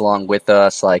corps along with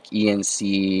us, like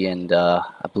ENC and I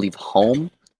believe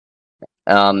Home.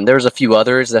 There was a few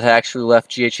others that had actually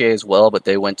left GHA as well, but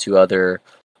they went to other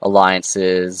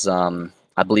alliances.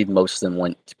 I believe most of them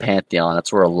went to Pantheon.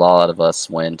 That's where a lot of us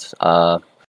went.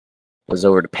 Was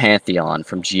over to Pantheon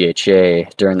from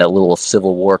GHA during that little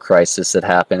civil war crisis that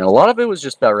happened. And a lot of it was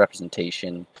just about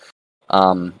representation.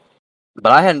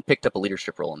 But I hadn't picked up a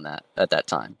leadership role in that at that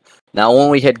time. Now, when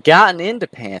we had gotten into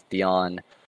Pantheon,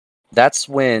 that's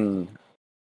when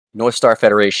North Star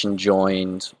Federation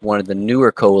joined one of the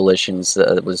newer coalitions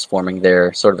that was forming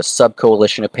there, sort of a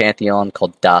sub-coalition of Pantheon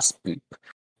called Das Boop.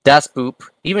 Das Boop,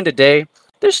 even today,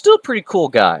 they're still pretty cool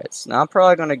guys. Now, I'm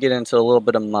probably going to get into a little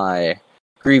bit of my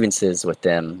grievances with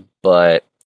them, but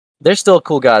they're still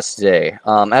cool guys today.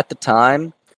 At the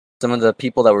time, some of the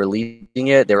people that were leading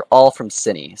it, they were all from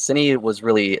Cine. Cine was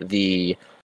really the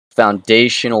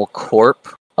foundational corp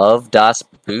of Das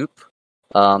Boop.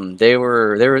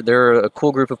 They're a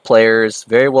cool group of players,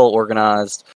 very well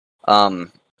organized.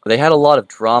 They had a lot of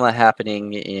drama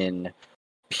happening in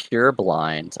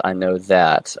Pureblind, I know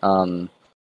that.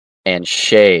 And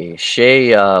Shay,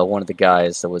 one of the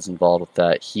guys that was involved with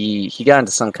that, he got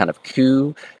into some kind of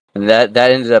coup, and that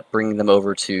ended up bringing them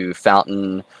over to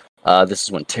Fountain. This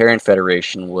is when Terran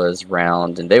Federation was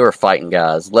around, and they were fighting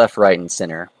guys left, right, and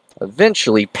center.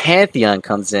 Eventually, Pantheon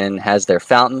comes in, has their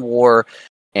Fountain War,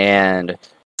 and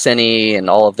Cine and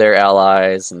all of their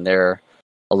allies and their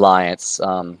alliance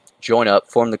join up,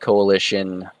 form the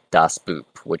coalition Das Boop,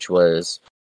 which was,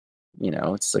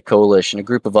 it's a coalition, a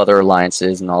group of other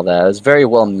alliances and all that. It was very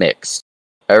well mixed.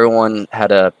 Everyone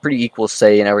had a pretty equal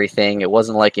say in everything. It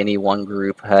wasn't like any one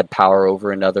group had power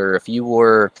over another. If you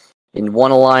were in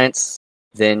one alliance,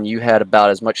 then you had about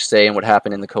as much say in what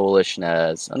happened in the coalition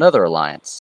as another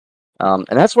alliance. And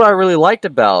that's what I really liked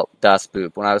about Das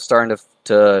Boop. When I was starting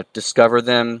to discover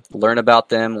them, learn about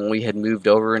them, when we had moved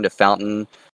over into Fountain,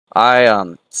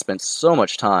 I spent so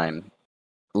much time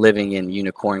living in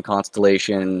Unicorn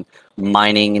Constellation,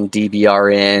 mining in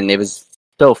DBRN. It was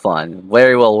so fun,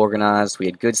 very well organized. We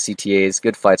had good CTAs,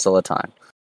 good fights all the time.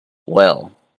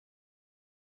 Well,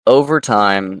 over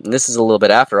time, and this is a little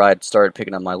bit after I had started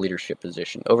picking up my leadership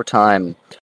position, over time,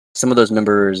 some of those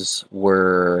members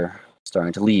were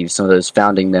starting to leave. Some of those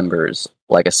founding members,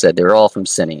 like I said, they were all from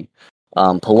Cine.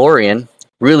 Pelorian,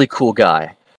 really cool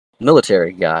guy,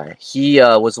 military guy. He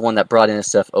was the one that brought in his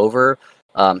stuff over.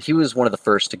 He was one of the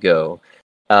first to go.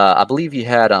 I believe he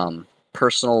had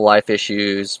personal life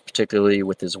issues, particularly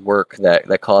with his work,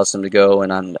 that caused him to go.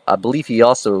 And I believe he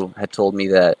also had told me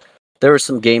that there was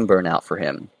some game burnout for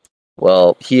him.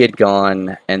 Well, he had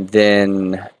gone, and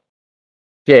then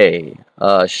Shay.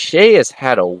 Shay has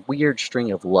had a weird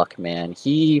string of luck, man.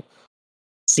 He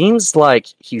seems like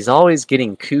he's always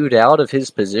getting cooed out of his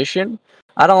position.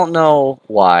 I don't know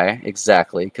why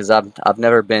exactly, because I've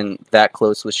never been that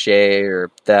close with Shay or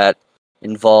that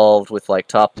involved with like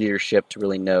top leadership to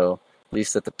really know, at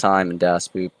least at the time in Das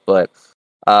Boop. But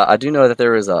I do know that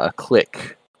there was a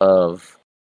clique of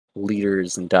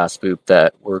leaders in Das Boop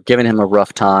that were giving him a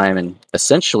rough time and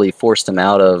essentially forced him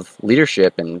out of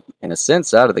leadership and, in a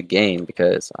sense, out of the game,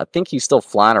 because I think he's still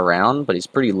flying around, but he's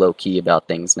pretty low key about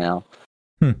things now.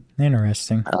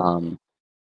 Interesting.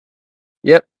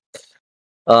 Yep.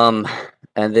 And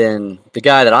then the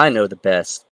guy that I know the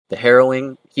best, the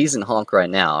Harrowing, he's in Honk right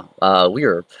now. We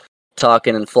were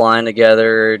talking and flying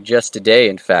together just today.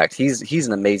 In fact, he's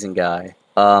an amazing guy.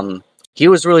 He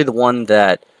was really the one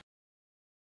that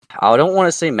I don't want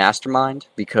to say mastermind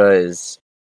because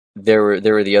there were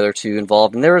the other two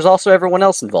involved, and there was also everyone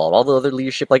else involved, all the other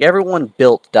leadership. Like, everyone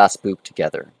built Das Boop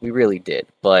together. We really did.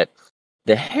 But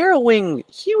the Harrowing,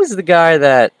 he was the guy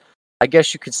that I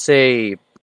guess you could say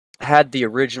had the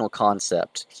original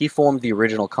concept. He formed the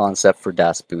original concept for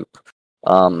Das Boop.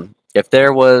 If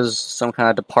there was some kind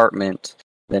of department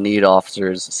that needed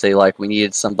officers, say like we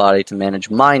needed somebody to manage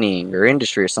mining or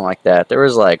industry or something like that, there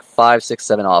was like 5, 6,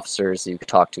 7 officers that you could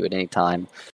talk to at any time,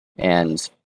 and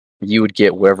you would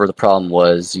get wherever the problem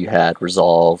was you had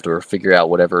resolved, or figure out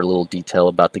whatever little detail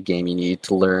about the game you need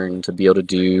to learn to be able to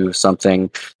do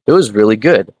something. It was really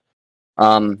good.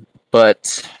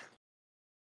 But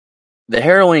the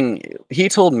Harrowing, he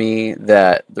told me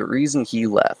that the reason he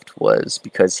left was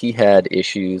because he had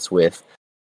issues with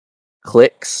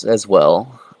cliques as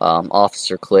well,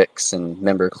 officer cliques and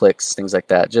member cliques, things like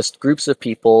that. Just groups of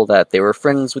people that they were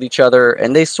friends with each other,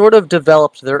 and they sort of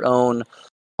developed their own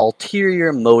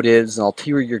ulterior motives and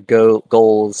ulterior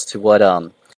goals to what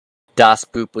Das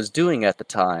Boop was doing at the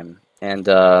time. And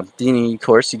then, of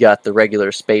course, you got the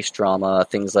regular space drama,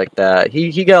 things like that.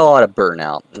 He got a lot of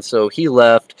burnout, and so he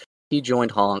left. He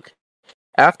joined Honk.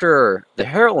 After the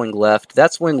Harrowing left,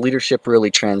 that's when leadership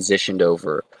really transitioned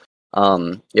over.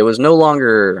 It was no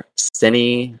longer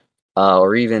Cine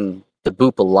or even the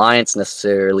Boop Alliance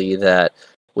necessarily that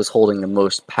was holding the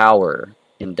most power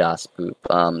in Das Boop.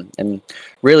 And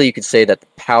really, you could say that the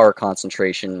power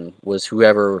concentration was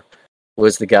whoever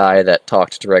was the guy that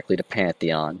talked directly to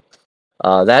Pantheon.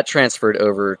 That transferred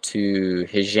over to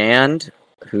Hijand,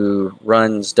 who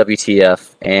runs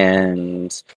WTF,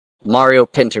 and Mario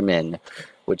Pinterman.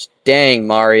 Which, dang,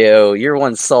 Mario, you're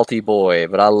one salty boy,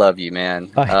 but I love you,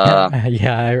 man. Yeah,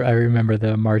 I remember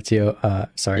the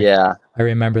Yeah, I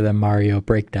remember the Mario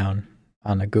breakdown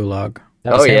on the Gulag.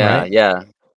 That was him, right? Yeah.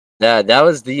 That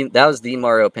was the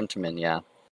Mario Pinterman. Yeah.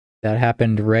 That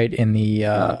happened right in the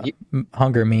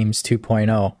Hunger Memes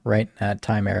 2.0, right in that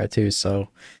time era too. So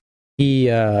he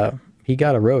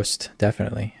got a roast,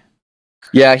 definitely.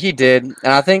 Yeah, he did, and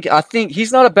I think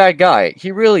he's not a bad guy.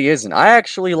 He really isn't. I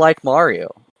actually like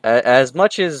Mario. As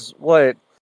much as I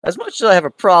have a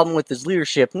problem with his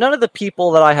leadership, none of the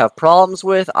people that I have problems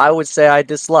with, I would say I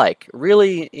dislike.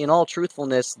 Really, in all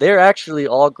truthfulness, they're actually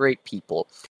all great people.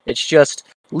 It's just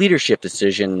leadership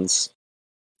decisions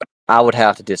I would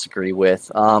have to disagree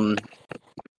with.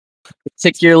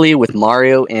 Particularly with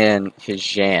Mario and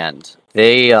Hijand.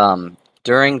 They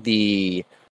during the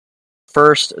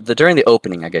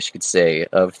opening, I guess you could say,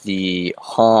 of the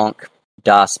Honk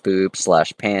Das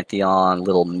Boop / Pantheon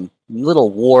little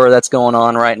war that's going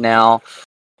on right now.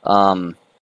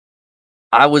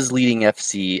 I was leading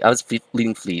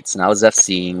leading fleets, and I was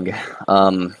FCing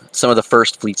some of the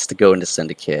first fleets to go into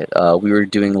Syndicate. We were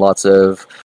doing lots of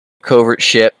covert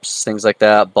ships, things like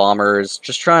that, bombers,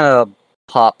 just trying to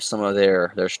pop some of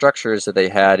their structures that they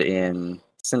had in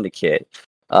Syndicate.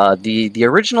 The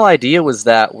original idea was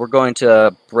that we're going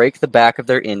to break the back of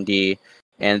their Indy,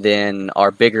 and then our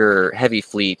bigger heavy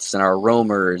fleets and our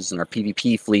roamers and our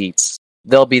PvP fleets,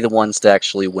 they'll be the ones to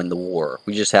actually win the war.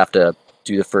 We just have to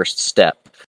do the first step.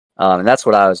 And that's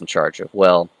what I was in charge of.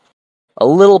 Well, a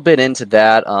little bit into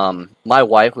that, my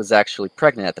wife was actually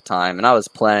pregnant at the time, and I was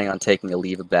planning on taking a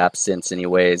leave of absence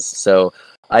anyways, so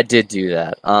I did do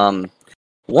that.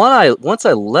 Once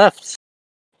I left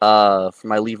for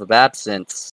my leave of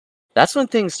absence, that's when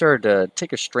things started to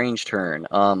take a strange turn.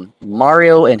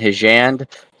 Mario and Hijand,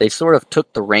 they sort of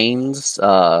took the reins,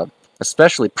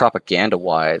 especially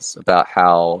propaganda-wise, about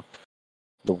how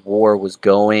the war was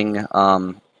going.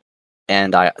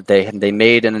 And they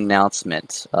made an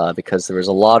announcement because there was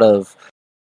a lot of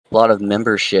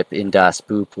membership in Das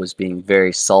Boop was being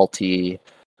very salty,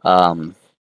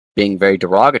 being very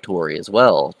derogatory as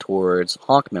well towards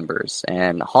Honk members,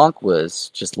 and Honk was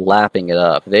just lapping it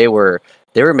up. They were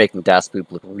making Das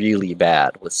Boop look really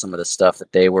bad with some of the stuff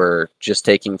that they were just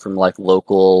taking from like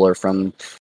local or from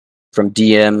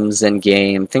DMs in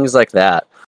game, things like that.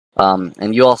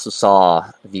 And you also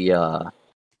saw the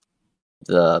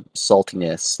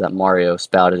saltiness that Mario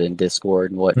spouted in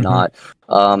Discord and whatnot.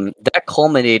 That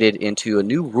culminated into a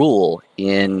new rule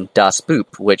in Das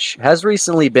Boop, which has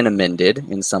recently been amended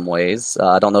in some ways.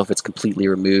 I don't know if it's completely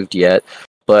removed yet,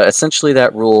 but essentially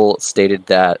that rule stated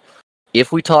that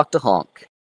if we talk to Honk,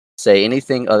 say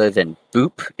anything other than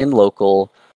boop in local,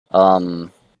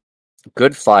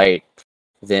 good fight,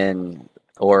 then,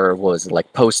 or what was it,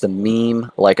 like post a meme,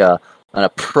 like an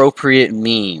appropriate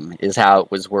meme is how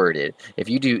it was worded. If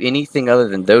you do anything other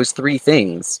than those three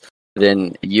things,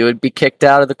 then you would be kicked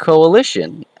out of the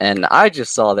coalition. And I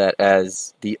just saw that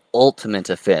as the ultimate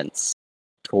offense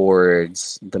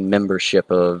towards the membership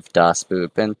of Das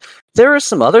Boop. And there are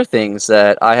some other things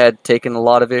that I had taken a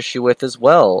lot of issue with as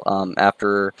well.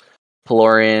 After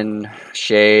Pelorian,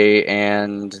 Shea,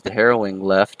 and the Harrowing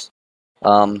left,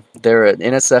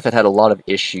 NSF had a lot of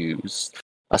issues,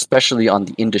 especially on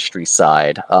the industry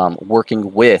side,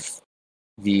 working with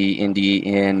the indie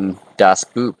in Das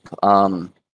Boop.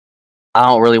 I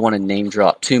don't really want to name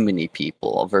drop too many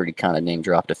people. I've already kind of name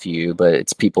dropped a few, but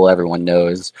it's people everyone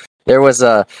knows. There's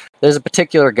a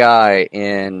particular guy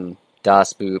in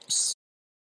Das Boop's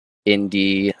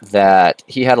indie that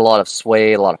he had a lot of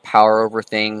sway, a lot of power over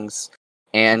things,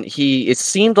 and it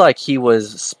seemed like he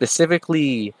was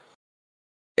specifically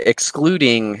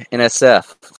excluding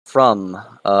NSF from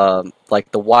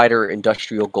like the wider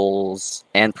industrial goals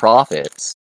and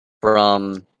profits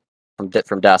from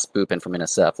Das Boop and from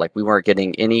NSF. Like, we weren't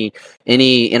getting any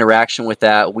interaction with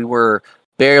that. We were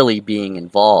barely being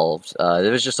involved.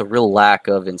 There was just a real lack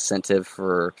of incentive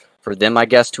for them, I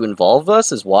guess, to involve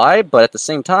us is why. But at the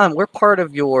same time, we're part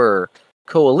of your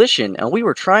coalition, and we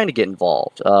were trying to get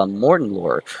involved. Morton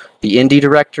Lore, the indie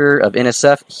director of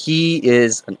NSF, he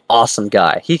is an awesome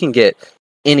guy. He can get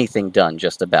anything done,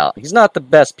 just about. He's not the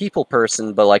best people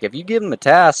person, but like, if you give him a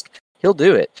task, he'll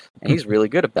do it, and he's really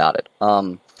good about it.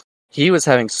 He was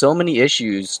having so many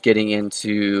issues getting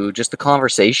into just the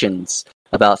conversations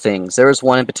about things. There was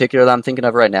one in particular that I'm thinking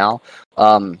of right now.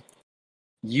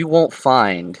 You won't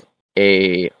find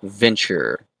a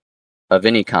venture of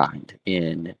any kind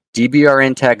in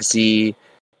DBRN Tech Z,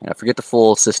 and I forget the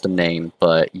full system name,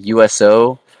 but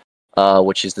USO,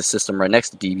 which is the system right next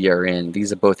to DBRN.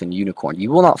 These are both in Unicorn.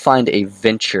 You will not find a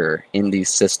venture in these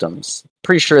systems.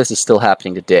 Pretty sure this is still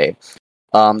happening today.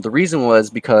 The reason was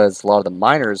because a lot of the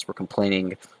miners were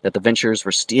complaining that the ventures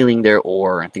were stealing their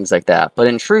ore and things like that. But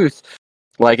in truth,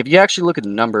 like, if you actually look at the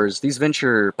numbers, these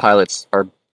venture pilots are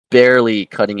barely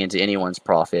cutting into anyone's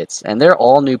profits, and they're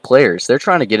all new players. They're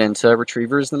trying to get into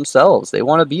retrievers themselves. They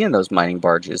want to be in those mining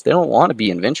barges. They don't want to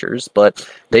be in ventures, but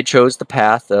they chose the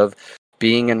path of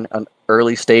being an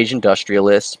early stage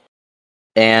industrialist.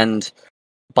 And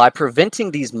by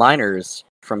preventing these miners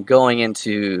from going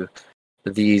into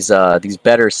these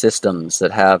better systems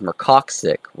that have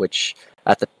Mercoxic, which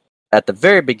at the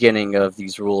very beginning of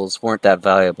these rules weren't that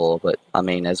valuable, but I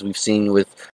mean, as we've seen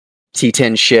with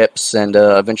T10 ships, and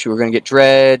eventually we're going to get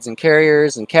dreads and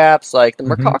carriers and caps, like, the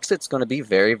Mercoxic's going to be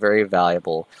very, very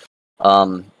valuable.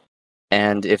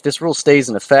 And if this rule stays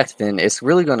in effect, then it's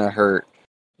really going to hurt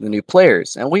the new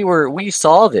players. And we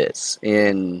saw this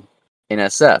in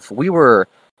SF. We were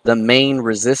the main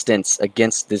resistance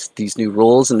against these new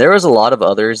rules, and there was a lot of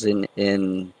others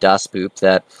in Das Boop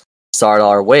that started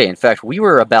our way. In fact, we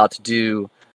were about to do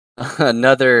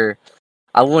another,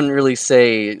 I wouldn't really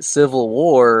say civil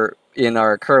war in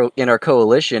our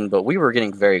coalition, but we were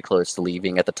getting very close to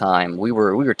leaving at the time. We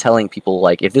were telling people,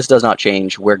 like, if this does not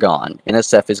change, we're gone.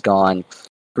 NSF is gone.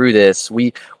 Through this,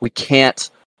 we can't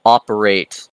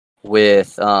operate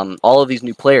with all of these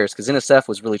new players, because NSF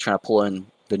was really trying to pull in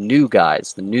the new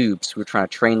guys, the noobs. We were trying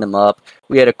to train them up.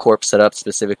 We had a corp set up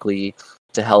specifically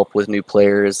to help with new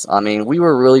players. I mean, we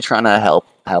were really trying to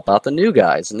help out the new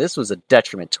guys, and this was a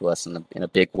detriment to us in a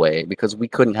big way, because we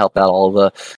couldn't help out all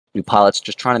the new pilots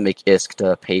just trying to make ISK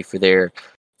to pay for their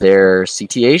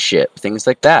CTA ship, things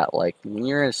like that. Like, when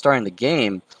you're starting the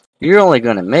game, you're only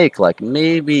going to make like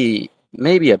maybe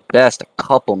at best a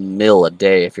couple mil a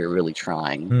day if you're really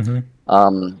trying.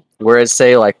 Whereas,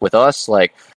 say, like with us,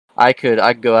 like, I could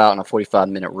go out on a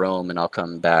 45-minute roam and I'll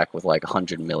come back with like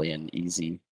 100 million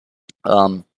easy.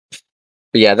 But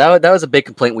yeah, that was a big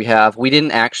complaint we have. We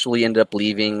didn't actually end up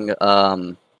leaving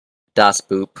Das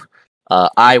Boop.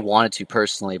 I wanted to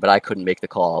personally, but I couldn't make the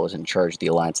call. I was in charge of the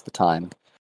Alliance at the time.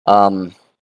 But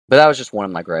that was just one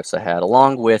of my gripes I had,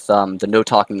 along with the no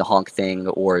talking the honk thing,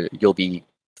 or you'll be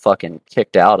fucking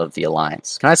kicked out of the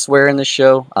Alliance. Can I swear in this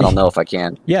show? I don't know if I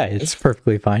can. Yeah, it's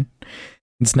perfectly fine.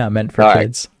 It's not meant for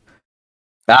kids.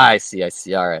 I see.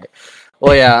 All right.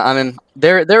 Well, yeah, I mean,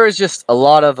 there was just a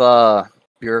lot of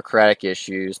bureaucratic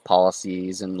issues,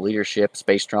 policies, and leadership,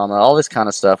 space drama. All this kind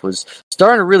of stuff was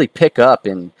starting to really pick up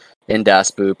in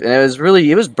Das Boop, and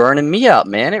it was burning me out,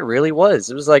 man. It really was.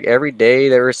 It was like every day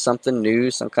there was something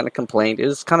new, some kind of complaint. It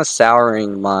was kind of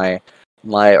souring my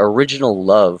original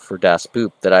love for Das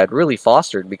Boop that I had really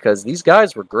fostered, because these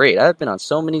guys were great. I had been on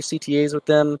so many CTAs with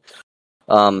them.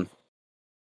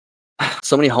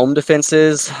 So many home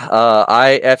defenses.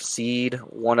 I FC'd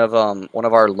one of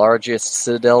our largest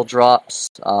Citadel drops.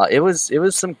 It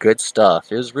was some good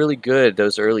stuff. It was really good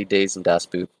those early days in Das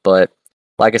Boop. But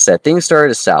like I said, things started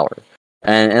to sour.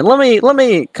 And let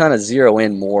me kind of zero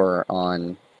in more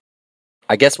on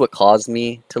I guess what caused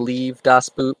me to leave Das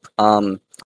Boop.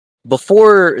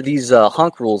 Before these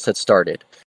hunk rules had started.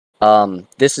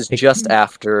 This is just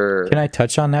after. Can I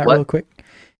touch on that What? real quick?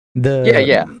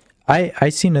 Yeah. I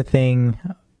seen a thing.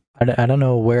 I don't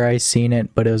know where I seen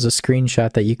it, but it was a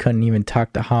screenshot that you couldn't even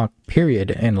talk to honk,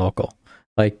 period, in local.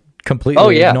 Like,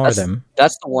 completely ignore them.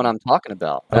 That's the one I'm talking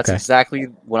about. That's Okay. exactly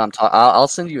what I'm talking. I'll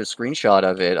send you a screenshot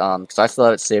of it because I still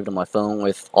have it saved on my phone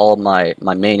with all my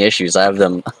main issues. I have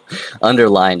them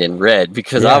underlined in red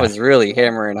because I Yeah. was really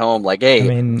hammering home like, hey, I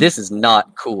mean- this is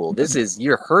not cool.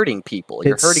 You're hurting people.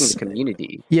 You're hurting It's- the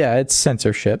community. Yeah, it's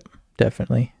censorship,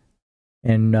 definitely.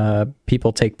 And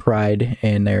people take pride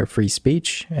in their free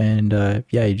speech, and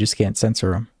you just can't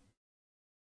censor them.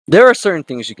 There are certain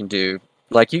things you can do.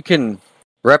 Like you can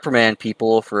reprimand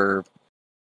people for,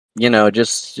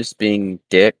 just being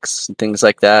dicks and things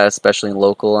like that, especially in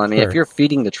local. I mean, Sure. if you're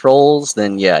feeding the trolls,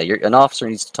 then an officer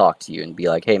needs to talk to you and be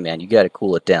like, "Hey, man, you got to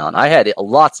cool it down." I had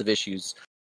lots of issues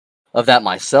of that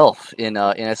myself in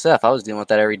SF. I was dealing with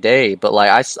that every day, but like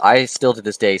I still to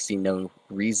this day see no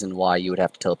reason why you would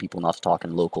have to tell people not to talk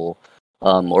in local,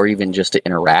 or even just to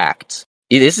interact.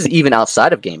 This is even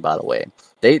outside of game, by the way.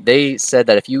 They said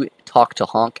that if you talk to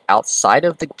honk outside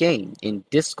of the game in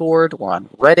Discord or on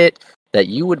Reddit, that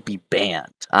you would be banned.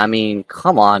 I mean,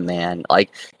 come on, man. Like,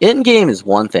 in-game is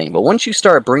one thing, but once you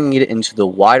start bringing it into the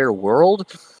wider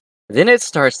world, then it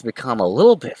starts to become a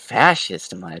little bit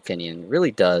fascist, in my opinion. It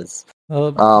really does.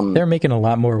 Well, they're making a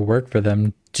lot more work for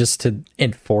them just to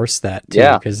enforce that, too,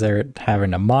 Yeah. because they're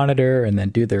having to monitor and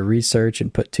then do their research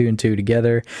and put two and two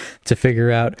together to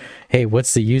figure out, hey,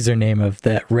 what's the username of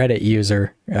that Reddit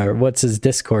user? Or what's his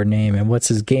Discord name? And what's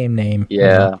his game name?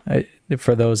 Yeah.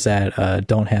 For those that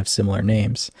don't have similar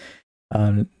names.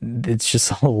 It's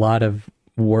just a lot of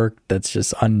work that's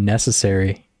just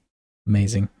unnecessary.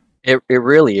 Amazing. It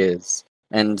really is.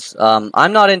 And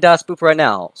I'm not in Das Boop right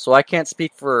now, so I can't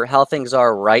speak for how things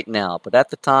are right now. But at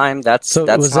the time, that's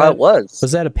how it was.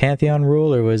 Was that a Pantheon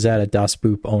rule or was that a Das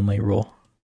Boop only rule?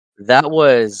 That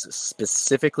was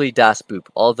specifically Das Boop.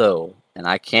 Although, and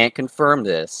I can't confirm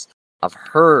this, I've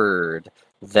heard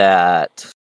that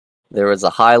there was a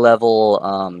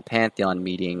high-level Pantheon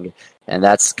meeting, and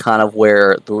that's kind of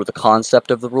where the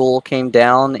concept of the rule came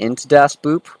down into Das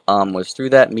Boop, was through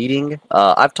that meeting.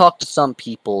 I've talked to some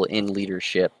people in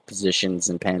leadership positions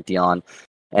in Pantheon,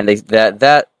 and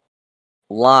that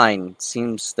line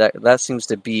seems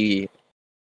to be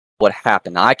what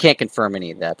happened. I can't confirm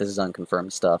any of that. This is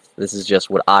unconfirmed stuff. This is just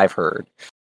what I've heard.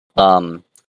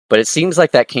 But it seems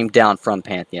like that came down from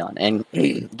Pantheon. And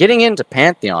getting into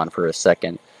Pantheon for a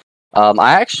second,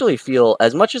 I actually feel,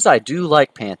 as much as I do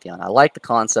like Pantheon, I like the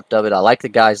concept of it, I like the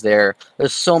guys there.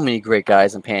 There's so many great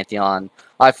guys in Pantheon.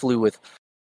 I flew with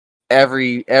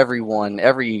everyone,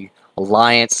 every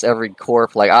alliance, every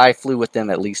corp. Like, I flew with them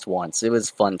at least once. It was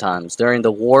fun times. During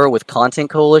the war with Content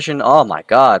Coalition, oh my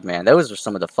god, man, those are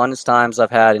some of the funnest times I've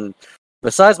had. And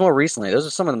besides more recently, those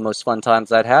are some of the most fun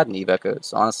times I'd had in EVE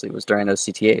Echoes, honestly, was during those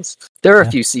CTAs. There are a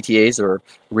few CTAs that are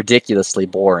ridiculously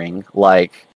boring,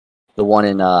 like the one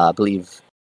in, I believe,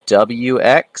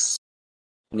 WX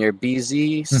near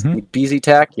BZ, BZ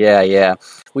Tech. Yeah.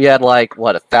 We had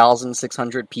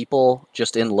 1,600 people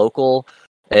just in local,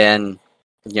 and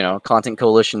Content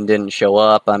Coalition didn't show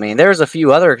up. I mean, there's a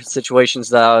few other situations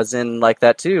that I was in like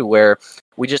that too, where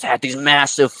we just had these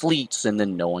massive fleets and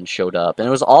then no one showed up, and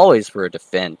it was always for a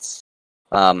defense.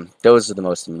 Those are the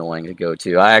most annoying to go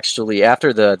to. I actually,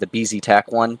 after the BZ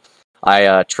Tech one,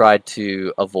 I tried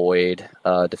to avoid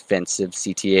defensive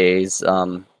CTAs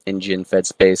in Gen Fed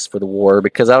space for the war,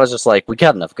 because I was just like, we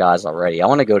got enough guys already. I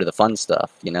want to go to the fun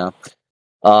stuff,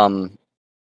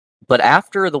 But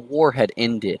after the war had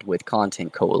ended with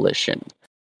Content Coalition,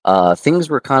 things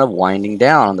were kind of winding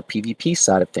down on the PvP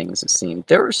side of things, it seemed.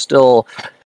 There were still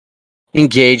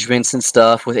engagements and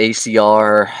stuff with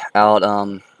ACR out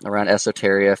around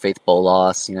Esoteria, Faith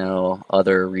Bolas,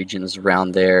 other regions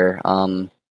around there.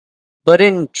 But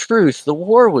in truth, the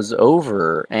war was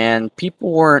over, and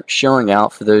people weren't showing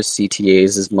out for those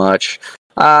CTAs as much.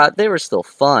 They were still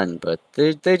fun, but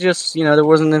they just, there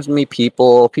wasn't as many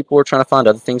people. People were trying to find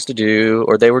other things to do,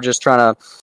 or they were just trying to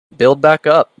build back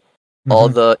up all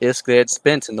the ISK they had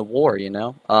spent in the war,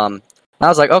 I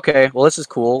was like, okay, well, this is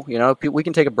cool. We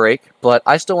can take a break, but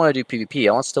I still want to do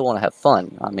PvP. I still want to have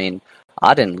fun. I mean,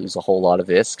 I didn't lose a whole lot of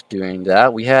ISK doing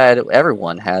that.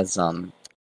 Everyone has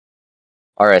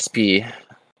RSP.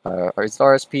 Or is it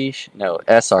RSP? No,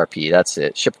 SRP, that's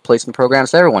it. Ship replacement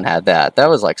programs, everyone had that. That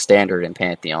was standard in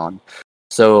Pantheon.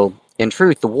 So, in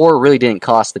truth, the war really didn't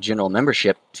cost the general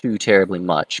membership too terribly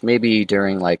much. Maybe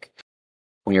during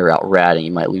when you're out ratting,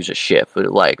 you might lose a ship. But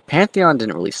like Pantheon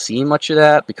didn't really see much of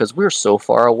that because we were so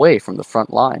far away from the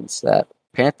front lines that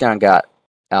Pantheon got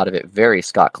out of it very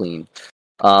scot clean.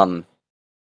 I'm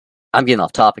getting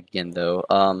off topic again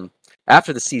though.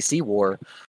 After the CC war,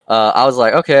 I was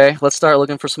like, okay, let's start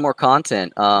looking for some more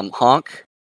content. Honk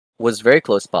was very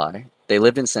close by. They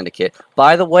lived in Syndicate.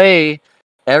 By the way,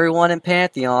 everyone in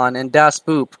Pantheon and Das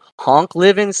Boop, Honk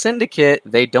live in Syndicate.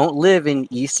 They don't live in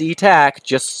EC TAC,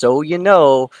 just so you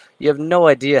know. You have no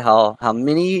idea how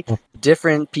many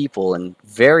different people and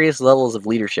various levels of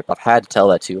leadership I've had to tell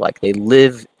that to. Like, they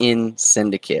live in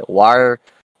Syndicate. Why are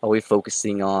we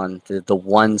focusing on the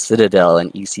one Citadel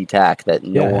in EC TAC that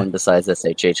no one besides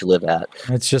SHH live at?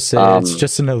 It's just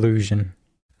an illusion.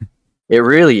 It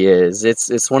really is.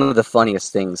 It's one of the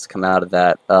funniest things to come out of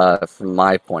that, from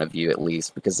my point of view, at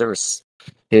least, because it was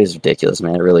ridiculous,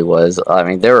 man. It really was. I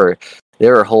mean, there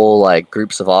were whole like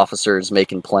groups of officers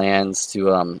making plans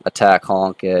to attack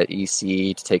Honk at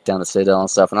EC to take down the Citadel and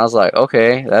stuff, and I was like,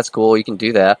 okay, that's cool, you can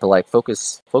do that, but like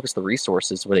focus the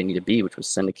resources where they need to be, which was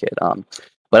Syndicate.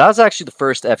 But I was actually the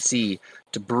first FC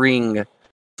to bring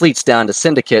fleets down to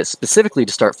Syndicate specifically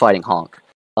to start fighting Honk.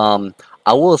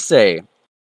 I will say,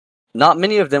 not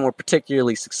many of them were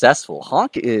particularly successful.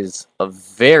 Honk is a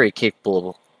very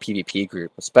capable PvP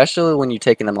group, especially when you're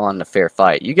taking them on in a fair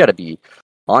fight. You got to be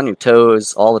on your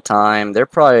toes all the time. They're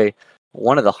probably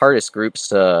one of the hardest groups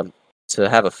to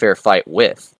have a fair fight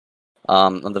with.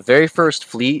 On the very first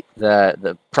fleet,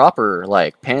 the proper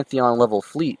like Pantheon level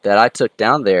fleet that I took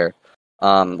down there,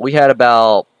 we had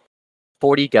about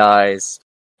 40 guys.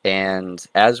 And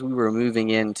as we were moving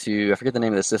into, I forget the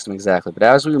name of the system exactly, but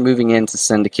as we were moving into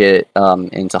Syndicate,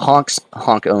 into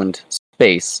Honk-owned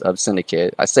space of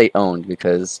Syndicate, I say owned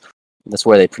because that's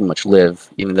where they pretty much live,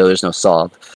 even though there's no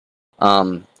SOB.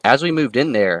 As we moved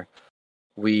in there,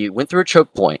 we went through a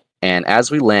choke point, and as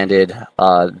we landed,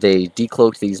 they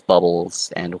decloaked these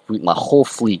bubbles, and my whole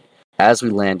fleet, as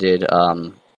we landed,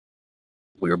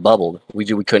 we were bubbled. We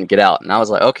couldn't get out, and I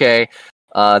was like, okay.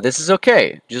 This is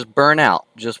okay. Just burn out.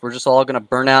 We're just all gonna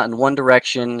burn out in one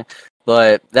direction.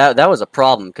 But that was a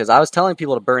problem because I was telling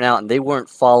people to burn out and they weren't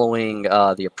following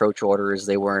the approach orders.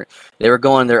 They were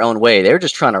going their own way. They were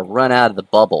just trying to run out of the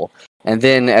bubble. And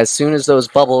then as soon as those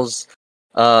bubbles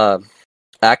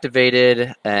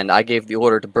activated and I gave the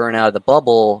order to burn out of the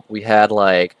bubble, we had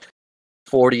like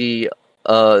 40,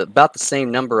 about the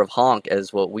same number of Honk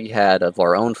as what we had of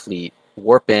our own fleet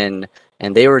warp in.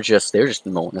 And they were just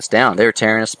mowing us down. They were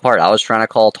tearing us apart. I was trying to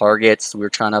call targets. We were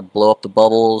trying to blow up the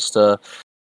bubbles to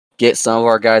get some of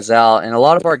our guys out. And a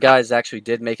lot of our guys actually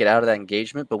did make it out of that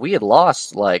engagement, but we had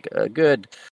lost like a good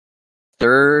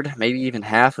third, maybe even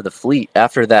half of the fleet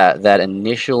after that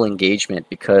initial engagement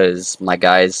because my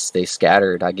guys, they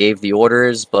scattered. I gave the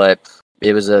orders, but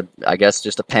it was I guess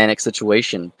just a panic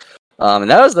situation.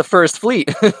 And that was the first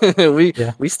fleet.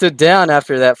 We stood down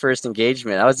after that first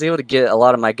engagement. I was able to get a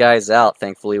lot of my guys out,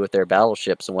 thankfully, with their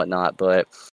battleships and whatnot. But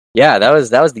yeah, that was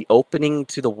the opening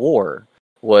to the war.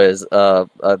 Was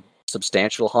a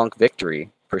substantial Honk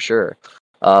victory for sure.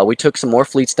 We took some more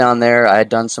fleets down there. I had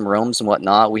done some roams and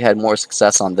whatnot. We had more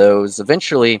success on those.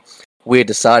 Eventually, we had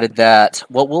decided that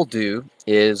what we'll do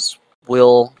is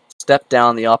we'll step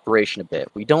down the operation a bit.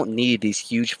 We don't need these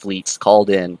huge fleets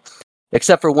called in.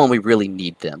 Except for when we really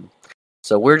need them.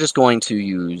 So we're just going to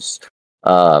use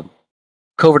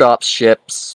covert ops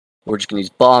ships, we're just going to use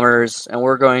bombers, and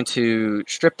we're going to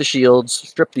strip the shields,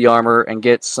 strip the armor, and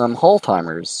get some hull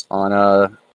timers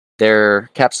on their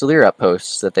Capsuleer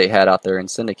outposts that they had out there in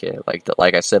Syndicate.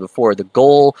 Like I said before, the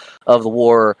goal of the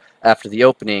war after the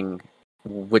opening,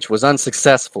 which was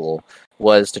unsuccessful,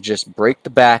 was to just break the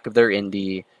back of their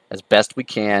Indy as best we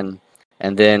can.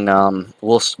 And then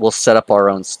we'll set up our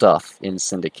own stuff in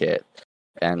Syndicate,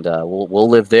 and we'll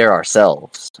live there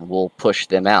ourselves. We'll push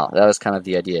them out. That was kind of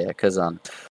the idea, because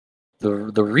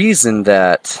the reason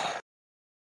that,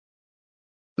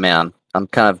 man, I'm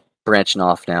kind of branching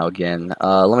off now again.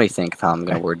 Let me think of how I'm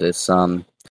going to word this. How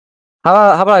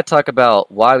about I talk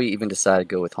about why we even decided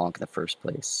to go with Honk in the first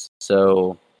place?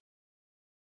 So,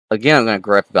 again, I'm going to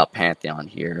gripe about Pantheon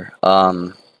here.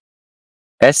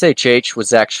 SHH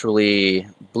was actually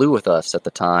blue with us at the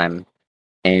time,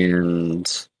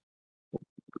 and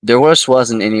there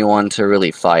wasn't anyone to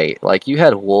really fight. Like, you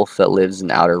had Wolf that lives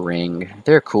in Outer Ring.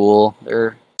 They're cool.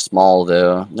 They're small,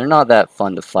 though. They're not that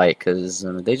fun to fight, because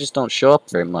they just don't show up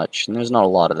very much, and there's not a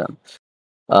lot of them.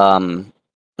 And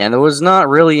there was not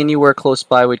really anywhere close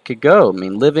by we could go. I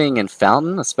mean, living in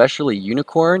Fountain, especially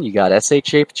Unicorn, you got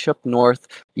SHH up north.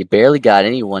 You barely got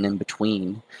anyone in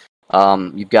between.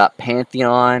 You've got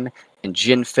Pantheon and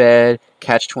GenFed,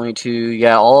 Catch-22. You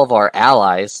got all of our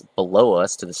allies below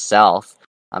us to the south.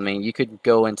 I mean, you could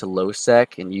go into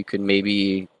Lowsec and you could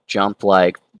maybe jump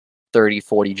like 30,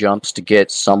 40 jumps to get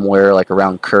somewhere like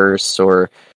around Curse, or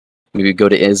maybe go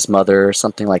to Ismother or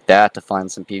something like that to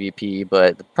find some PvP.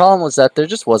 But the problem was that there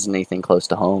just wasn't anything close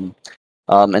to home.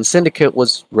 And Syndicate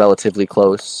was relatively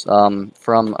close. From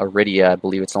Iridia, I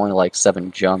believe it's only like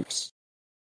 7 jumps.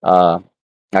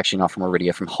 Actually, not from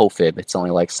Iridia, from Hofib. It's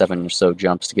only like 7 or so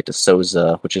jumps to get to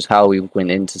Soza, which is how we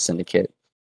went into Syndicate.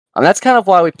 And that's kind of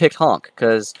why we picked Honk,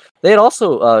 because they had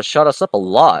also shot us up a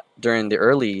lot during the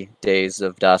early days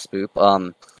of Das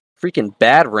Boop. Freaking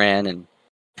Badran and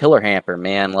Pillar Hamper,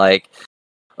 man. Like,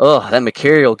 that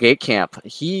Mercurial Gate Camp.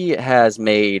 He has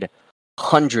made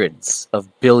hundreds of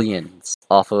billions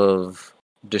off of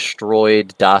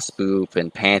destroyed Das Boop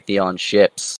and Pantheon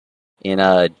ships in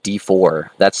D4.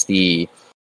 That's the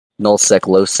Nullsec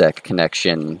Lowsec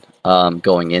connection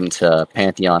going into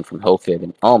Pantheon from Hofib,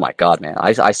 and oh my god, man,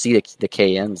 I see the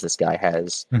KMs this guy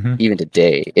has even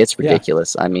today. It's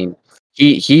ridiculous. I mean,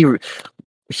 he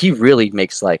really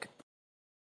makes like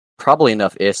probably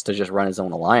enough IS to just run his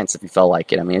own alliance if he felt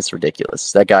like it. I mean, it's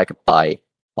ridiculous. That guy could buy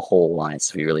a whole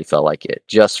alliance if he really felt like it,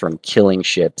 just from killing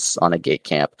ships on a gate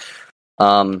camp.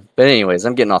 But anyways,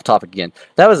 I'm getting off topic again.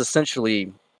 That was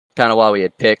essentially kind of why we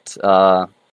had picked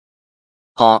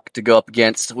Honk to go up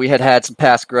against. We had some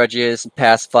past grudges, some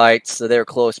past fights, so they were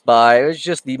close by. It was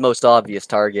just the most obvious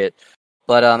target.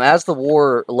 But as the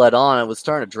war led on, it was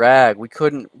starting to drag. We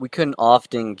couldn't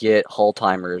often get hull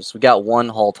timers. We got one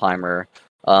hull timer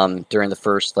during the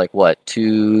first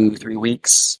 2-3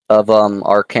 weeks of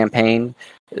our campaign.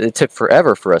 It took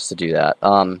forever for us to do that.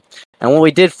 And when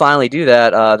we did finally do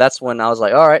that, that's when I was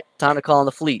like, all right, time to call in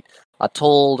the fleet.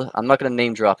 I'm not going to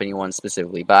name drop anyone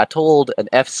specifically, but I told an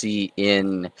FC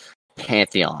in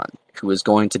Pantheon who was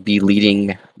going to be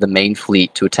leading the main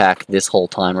fleet to attack this whole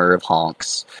timer of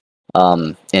Honks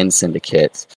in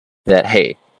Syndicate that,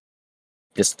 hey,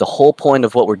 the whole point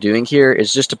of what we're doing here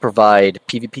is just to provide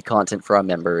PvP content for our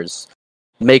members.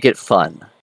 Make it fun.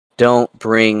 Don't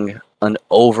bring an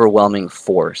overwhelming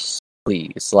force,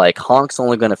 please. Like, Honk's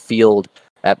only going to field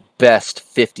at best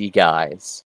 50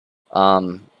 guys.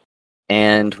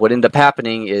 And what ended up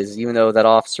happening is, even though that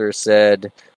officer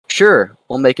said, sure,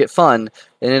 we'll make it fun,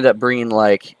 it ended up bringing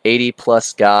like 80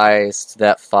 plus guys to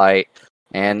that fight,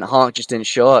 and Honk just didn't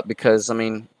show up because, I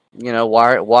mean,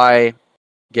 why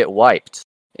get wiped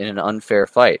in an unfair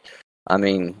fight? I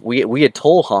mean, we had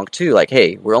told Honk too, like,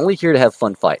 hey, we're only here to have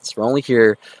fun fights. We're only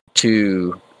here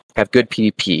to have good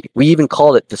PvP. We even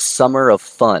called it the Summer of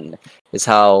Fun, is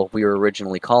how we were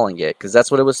originally calling it, because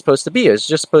that's what it was supposed to be. It was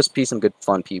just supposed to be some good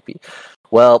fun PvP.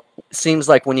 Well, it seems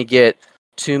like when you get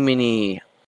too many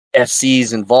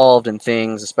FCs involved in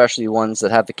things, especially ones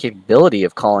that have the capability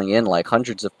of calling in like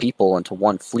hundreds of people into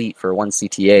one fleet for one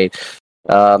CTA,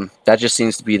 that just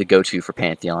seems to be the go-to for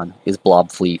Pantheon, is blob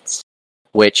fleets.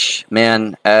 Which,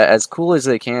 man, as cool as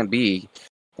they can be,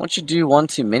 once you do one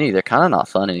too many, they're kind of not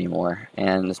fun anymore.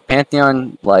 And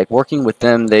Pantheon, like, working with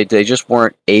them, they just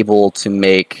weren't able to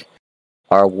make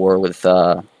our war with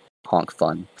Honk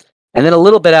fun. And then a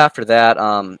little bit after that,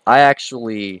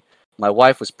 my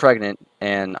wife was pregnant,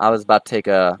 and I was about to take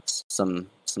some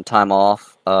time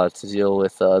off to deal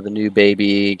with the new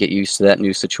baby, get used to that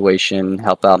new situation,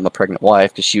 help out my pregnant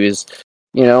wife, because she was,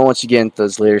 once you get into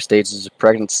those later stages of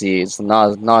pregnancy, it's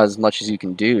not as much as you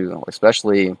can do,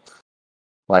 especially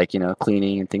like,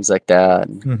 cleaning and things like that,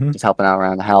 and just helping out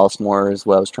around the house more is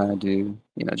what I was trying to do,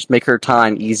 just make her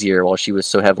time easier while she was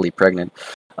so heavily pregnant.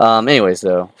 Anyways,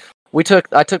 though,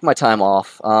 I took my time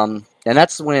off, and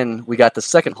that's when we got the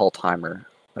second hull timer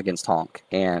against Honk,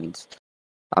 and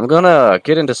I'm gonna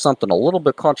get into something a little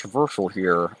bit controversial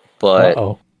here,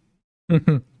 but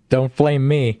don't blame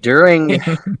me. During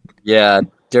that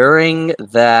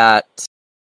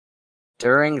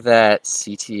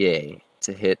CTA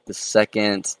to hit the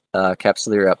second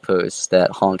Capsuleer outpost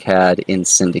that Honk had in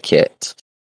Syndicate,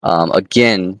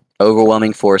 again,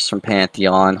 overwhelming force from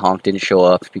Pantheon. Honk didn't show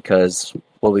up because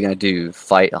what are we gonna do?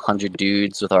 Fight 100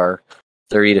 dudes with our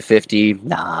 30 to 50?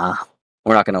 Nah.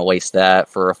 We're not going to waste that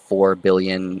for a 4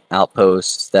 billion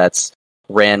outpost that's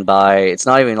ran by... It's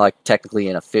not even like technically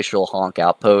an official Honk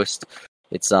outpost.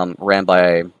 It's ran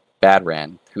by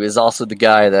Badran, who is also the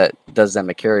guy that does that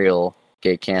Mercurial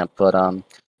Gate Camp. But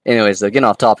anyways, getting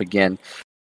off topic again.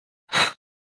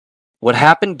 What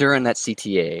happened during that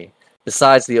CTA,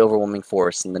 besides the overwhelming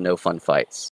force and the no fun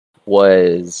fights,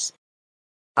 was...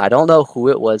 I don't know who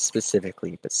it was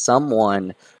specifically, but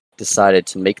someone decided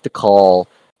to make the call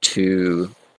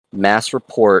to mass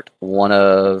report one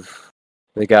of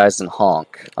the guys in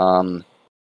Honk.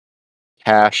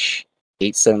 Cash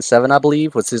 877, I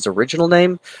believe, was his original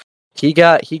name. He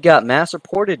got mass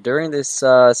reported during this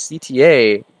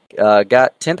CTA,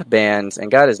 got temp bans,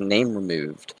 and got his name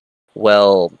removed.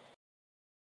 Well,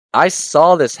 I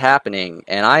saw this happening,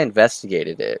 and I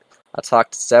investigated it. I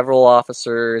talked to several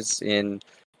officers in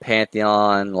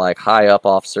Pantheon, like high-up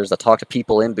officers. I talked to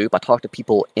people in Boop. I talked to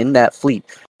people in that fleet.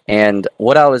 And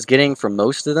what I was getting from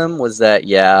most of them was that,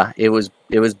 yeah, it was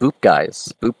Boop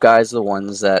guys. Boop guys are the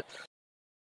ones that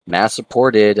mass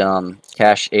reported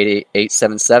Cash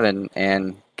 877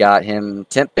 and got him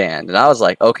temp banned. And I was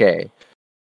like, okay,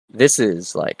 this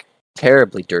is like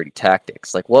terribly dirty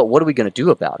tactics. Like, what are we going to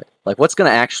do about it? Like, what's going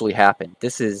to actually happen?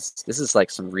 This is like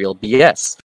some real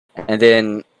BS. And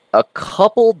then a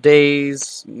couple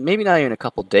days, maybe not even a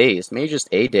couple days, maybe just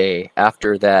a day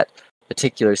after that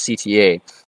particular CTA,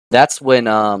 that's when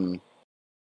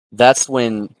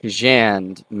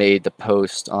Jand made the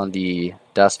post on the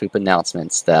Das Boop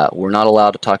announcements that we're not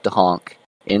allowed to talk to Honk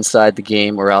inside the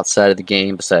game or outside of the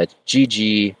game besides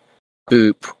GG,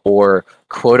 Boop, or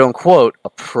quote-unquote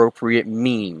appropriate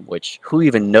meme, which who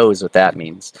even knows what that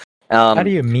means. How do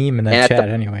you meme in that chat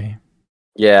anyway?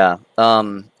 Yeah,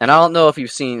 and I don't know if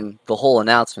you've seen the whole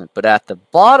announcement, but at the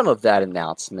bottom of that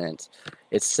announcement,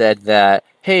 it said that,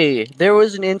 hey, there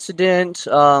was an incident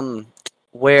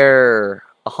where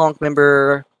a Honk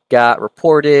member got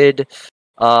reported.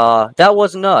 That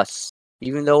wasn't us,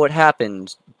 even though it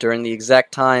happened during the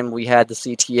exact time we had the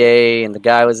CTA and the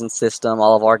guy was in system.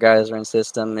 All of our guys were in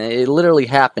system. It literally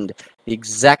happened the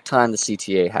exact time the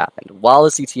CTA happened. While the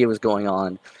CTA was going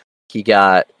on, he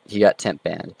got temp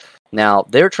banned. Now,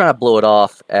 they were trying to blow it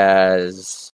off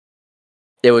as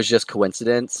it was just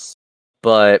coincidence,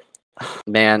 but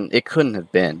man, it couldn't have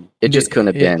been. It just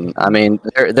couldn't have been. I mean,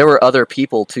 there were other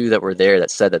people too that were there that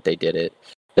said that they did it.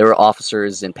 There were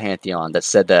officers in Pantheon that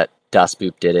said that Das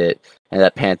Boop did it, and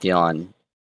that Pantheon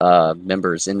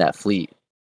members in that fleet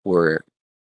were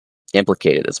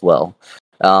implicated as well.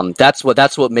 That's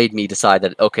what made me decide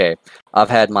that, okay, I've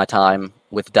had my time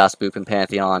with Das Boop and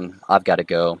Pantheon. I've got to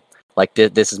go. Like,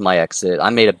 this is my exit. I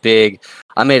made a big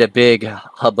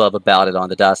hubbub about it on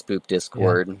the Das Boop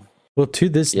Discord. Yeah. Well, to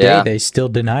this day, they still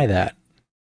deny that.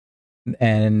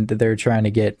 And they're trying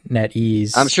to get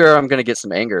NetEase. I'm sure I'm going to get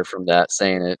some anger from that,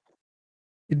 saying it.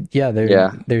 Yeah,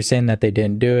 they're saying that they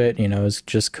didn't do it. You know, it's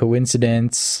just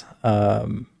coincidence.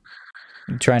 Trying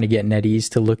to get NetEase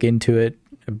to look into it.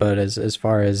 But as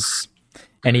far as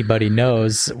anybody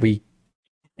knows,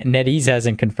 NetEase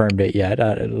hasn't confirmed it yet,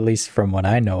 at least from what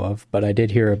I know of. But I did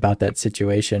hear about that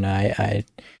situation. I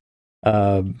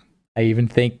even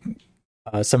think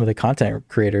some of the content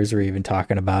creators were even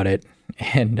talking about it.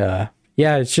 And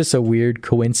yeah, it's just a weird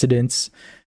coincidence.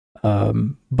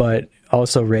 But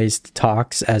also raised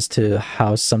talks as to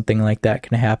how something like that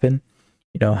can happen.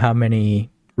 You know, how many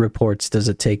reports does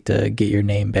it take to get your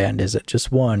name banned? Is it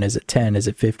just 1? Is it 10? Is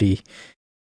it 50?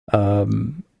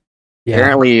 Yeah.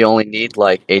 Apparently, you only need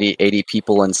like 80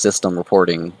 people in system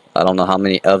reporting. I don't know how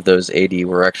many of those 80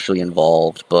 were actually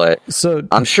involved, but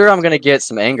I'm sure I'm going to get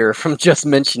some anger from just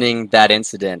mentioning that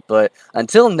incident. But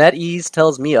until NetEase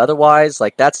tells me otherwise,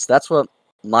 like that's what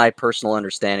my personal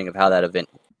understanding of how that event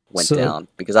went down,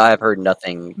 because I have heard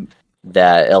nothing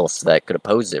else that could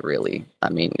oppose it, really. I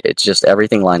mean, it's just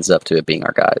everything lines up to it being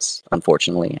our guys,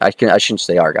 unfortunately. I shouldn't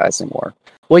say our guys anymore.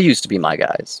 Well, it used to be my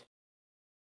guys.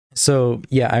 So,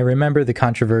 yeah, I remember the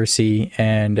controversy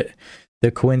and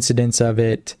the coincidence of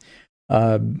it.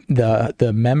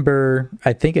 The member,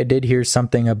 I think I did hear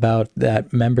something about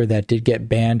that member that did get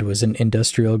banned was an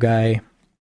industrial guy,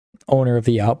 owner of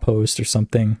the Outpost or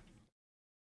something.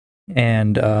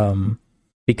 And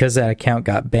because that account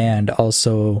got banned,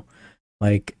 also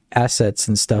like assets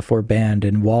and stuff were banned,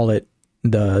 and wallet,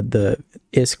 the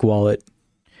ISK wallet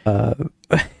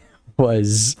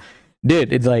was,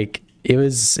 dude, it's like, it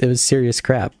was serious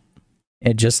crap.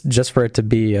 And just for it to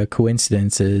be a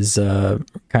coincidence is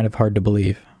kind of hard to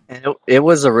believe. And it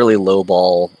was a really low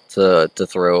ball to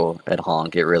throw at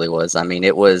Honk. It really was. I mean,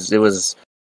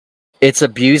 it's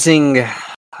abusing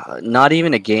not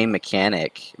even a game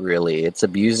mechanic, really. It's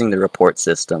abusing the report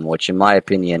system, which in my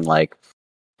opinion, like,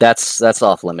 that's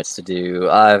off limits to do.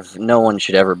 No one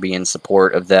should ever be in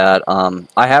support of that.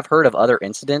 I have heard of other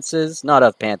incidences, not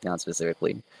of Pantheon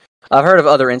specifically. I've heard of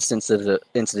other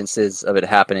incidences of it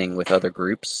happening with other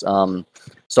groups.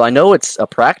 So I know it's a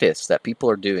practice that people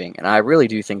are doing, and I really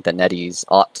do think that NetEase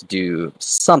ought to do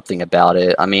something about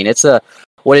it. I mean, it's an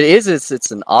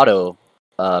auto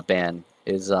ban.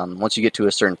 Once you get to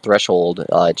a certain threshold,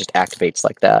 it just activates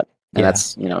like that, and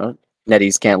that's, you know,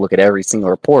 NetEase can't look at every single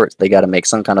report. They got to make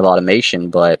some kind of automation.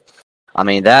 But I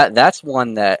mean, that's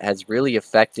one that has really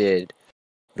affected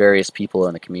various people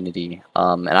in the community.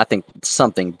 And I think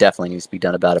something definitely needs to be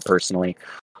done about it personally.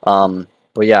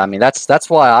 But yeah, I mean, that's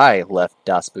why I left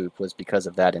Das Boop, was because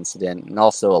of that incident, and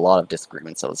also a lot of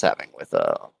disagreements I was having with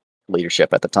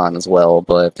leadership at the time as well.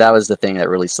 But that was the thing that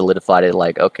really solidified it.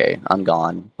 Like, okay, I'm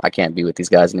gone. I can't be with these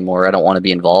guys anymore. I don't want to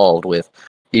be involved with,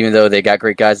 even though they got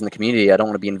great guys in the community, I don't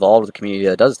want to be involved with the community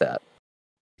that does that.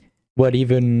 What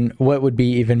would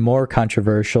be even more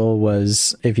controversial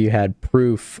was if you had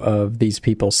proof of these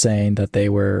people saying that they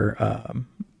were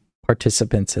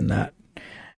participants in that.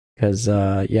 Because,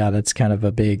 that's kind of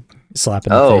a big slap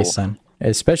in the face, then.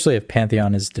 Especially if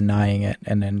Pantheon is denying it,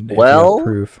 and then if you have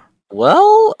proof.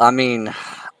 Well, I mean,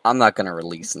 I'm not going to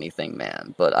release anything,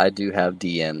 man, but I do have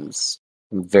DMs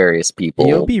from various people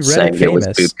You'll be saying Reddit it was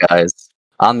famous. Boop guys.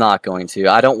 I'm not going to.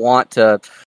 I don't want to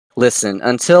listen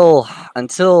until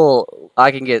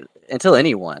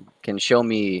anyone can show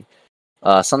me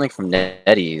something from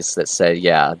NetEase that said,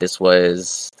 yeah, this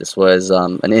was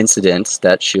an incident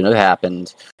that shouldn't have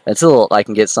happened. Until I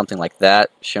can get something like that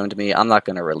shown to me, I'm not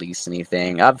going to release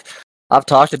anything. I've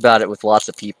talked about it with lots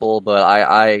of people, but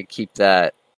I keep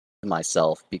that to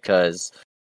myself because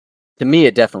to me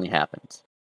it definitely happened.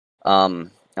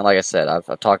 And like I said,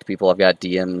 I've talked to people. I've got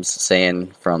DMs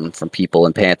saying from people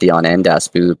in Pantheon and Das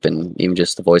Boop, and even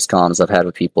just the voice comms I've had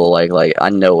with people. Like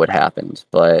I know what happened,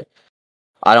 but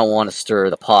I don't want to stir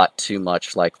the pot too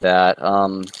much like that.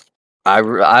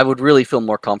 I would really feel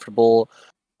more comfortable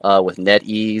with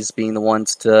NetEase being the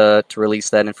ones to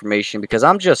release that information, because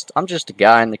I'm just a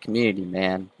guy in the community,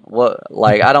 man.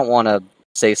 I don't want to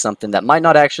say something that might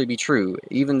not actually be true,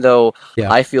 even though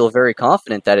I feel very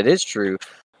confident that it is true.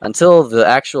 Until the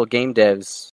actual game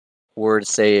devs were to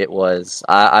say it was,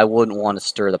 I wouldn't want to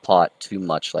stir the pot too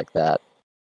much like that.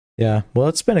 Yeah, well,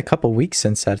 it's been a couple weeks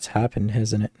since that's happened,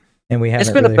 hasn't it? And we haven't.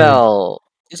 It's been really about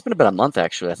a month,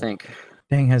 actually, I think.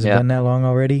 Dang, has it been that long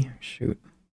already? Shoot.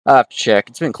 I have to check.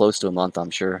 It's been close to a month, I'm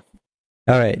sure.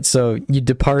 All right, so you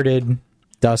departed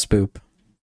Das Boop,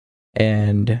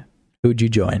 and who'd you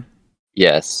join?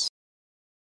 Yes.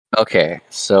 Okay,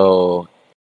 so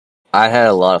I had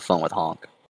a lot of fun with Honk,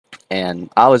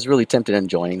 and I was really tempted in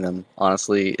joining them,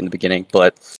 honestly, in the beginning,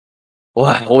 but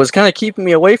what was kind of keeping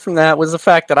me away from that was the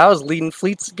fact that I was leading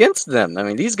fleets against them. I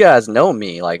mean, these guys know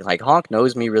me. Like Honk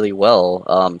knows me really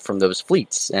well from those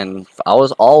fleets, and I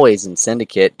was always in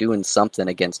Syndicate doing something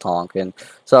against Honk. And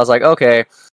so I was like, okay,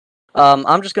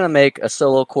 I'm just gonna make a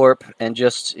solo corp and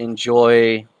just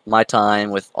enjoy my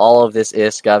time with all of this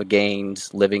ISK I've gained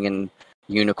living in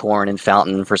Unicorn and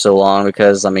Fountain for so long,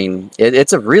 because I mean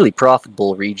it's a really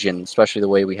profitable region, especially the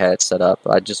way we had it set up.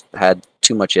 I just had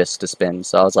too much ISK to spend,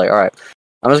 so I was like, all right,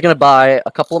 I'm just gonna buy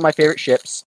a couple of my favorite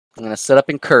ships. I'm gonna set up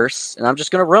in Curse, and I'm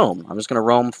just gonna roam. I'm just gonna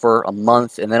roam for a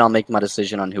month, and then I'll make my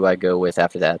decision on who I go with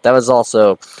after that. That was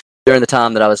also during the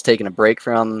time that I was taking a break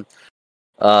from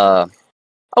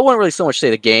I wouldn't really so much say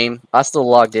the game. I still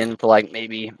logged in for like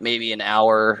maybe an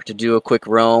hour to do a quick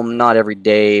roam, not every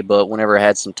day, but whenever I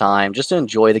had some time, just to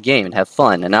enjoy the game and have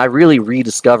fun. And I really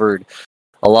rediscovered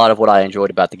a lot of what I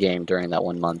enjoyed about the game during that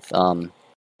 1 month.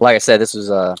 Like I said, this was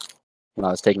when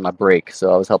I was taking my break,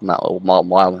 so I was helping out with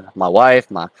my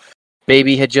wife. My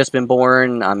baby had just been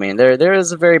born. I mean, there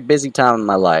is a very busy time in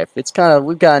my life. It's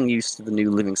we've gotten used to the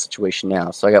new living situation now,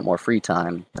 so I got more free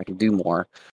time. I can do more,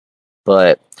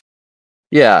 but.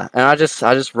 Yeah, and I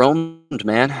just roamed,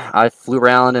 man. I flew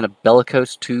around in a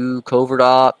Bellicose 2 covert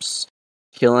ops,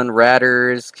 killing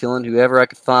ratters, killing whoever I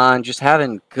could find, just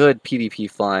having good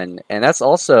PvP fun. And that's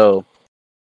also,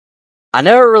 I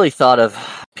never really thought of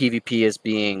PvP as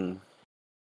being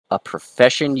a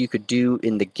profession you could do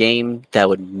in the game that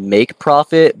would make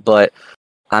profit, but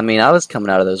I mean, I was coming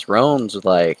out of those roams with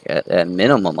like at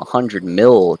minimum 100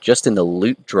 mil just in the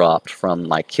loot dropped from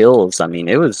my kills. I mean,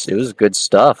 it was good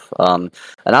stuff. And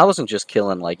I wasn't just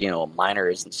killing like,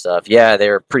 miners and stuff. Yeah,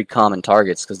 they're pretty common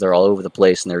targets because they're all over the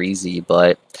place and they're easy.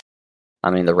 But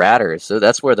I mean, the ratters, so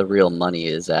that's where the real money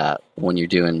is at when you're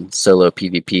doing solo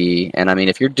PvP. And I mean,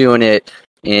 if you're doing it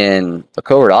in a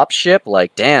covert ops ship,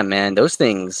 like, damn, man, those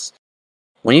things.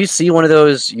 When you see one of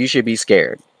those, you should be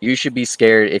scared. You should be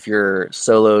scared if you're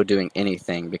solo doing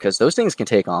anything, because those things can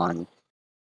take on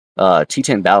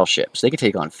T10 battleships. They can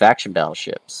take on faction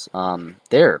battleships.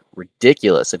 They're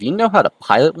ridiculous. If you know how to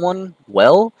pilot one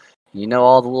well, you know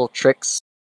all the little tricks,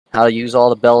 how to use all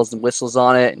the bells and whistles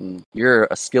on it, and you're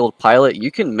a skilled pilot,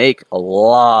 you can make a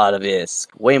lot of ISK.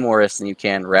 Way more ISK than you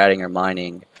can ratting or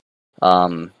mining.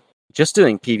 Just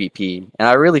doing PvP. And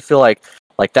I really feel like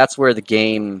that's where the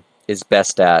game is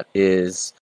best at,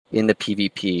 is in the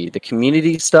PvP. The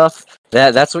community stuff,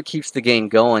 that's what keeps the game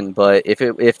going. But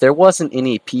if there wasn't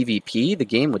any PvP, the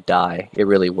game would die. It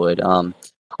really would. I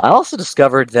also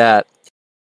discovered that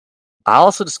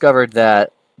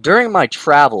during my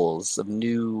travels of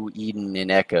New Eden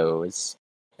and Echoes,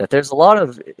 that there's a lot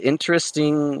of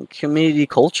interesting community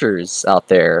cultures out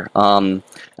there. And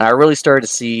I really started to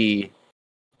see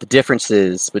the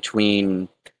differences between,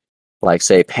 like,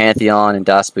 say, Pantheon and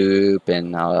Das Boop,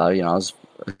 and I was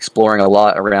exploring a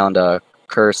lot around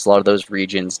Curse, a lot of those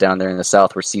regions down there in the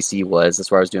south where CC was. That's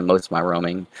where I was doing most of my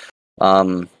roaming.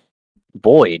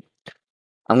 Void.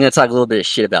 I'm going to talk a little bit of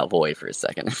shit about Void for a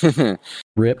second.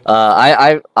 Rip.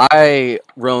 I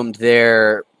roamed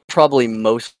there probably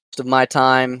most of my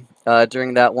time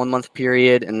during that 1 month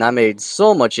period, and I made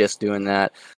so much just doing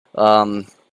that.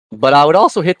 But I would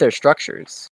also hit their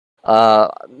structures.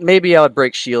 Maybe I would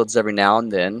break shields every now and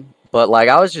then, but like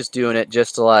I was just doing it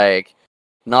just to like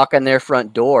knock on their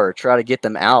front door, try to get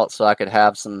them out so I could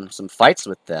have some fights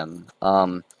with them.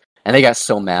 And they got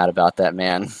so mad about that,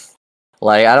 man.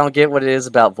 Like, I don't get what it is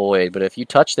about Void, but if you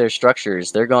touch their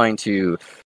structures, they're going to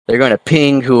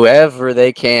ping whoever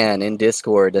they can in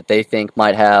Discord that they think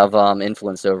might have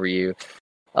influence over you.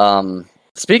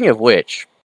 Speaking of which,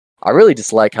 I really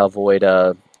dislike how Void.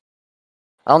 I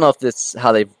don't know if this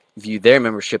how they view their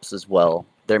membership as well,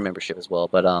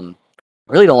 but I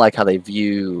really don't like how they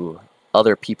view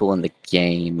other people in the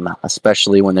game,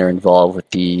 especially when they're involved with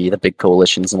the big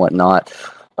coalitions and whatnot.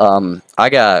 I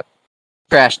got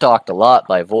trash talked a lot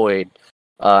by Void.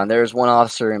 There's one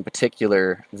officer in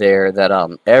particular there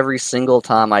that every single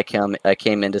time I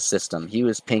came into system, he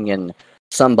was pinging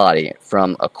somebody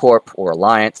from a corp or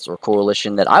alliance or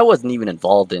coalition that I wasn't even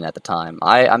involved in at the time.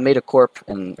 I made a corp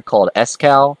and called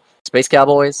SCOW, Space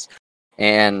Cowboys,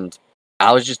 and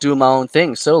I was just doing my own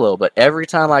thing solo. But every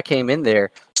time I came in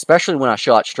there, especially when I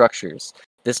shot structures,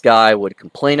 this guy would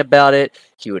complain about it.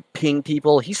 He would ping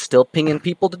people. He's still pinging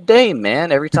people today,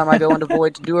 man. Every time I go into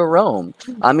Void to do a roam,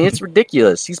 I mean, it's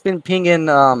ridiculous. He's been pinging,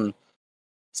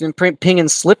 pinging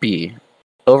Slippy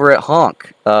over at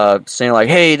Honk, saying like,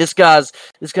 "Hey, this guy's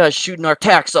shooting our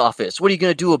tax office. What are you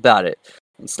gonna do about it?"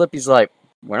 And Slippy's like,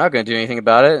 "We're not gonna do anything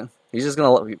about it. We're just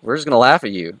gonna laugh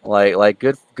at you. Like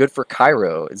good for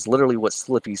Cairo." It's literally what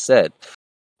Slippy said.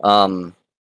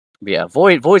 Yeah,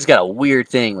 Void's got a weird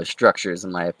thing with structures,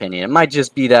 in my opinion. It might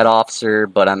just be that officer,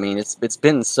 but I mean, it's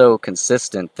been so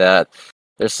consistent that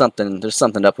there's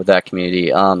something up with that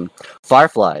community.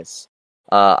 Fireflies.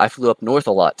 I flew up north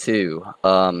a lot too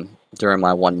during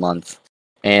my 1 month,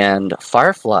 and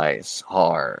Fireflies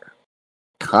are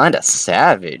kind of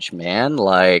savage, man.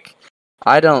 Like,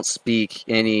 I don't speak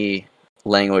any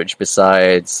language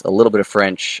besides a little bit of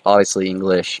French, obviously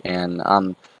English, and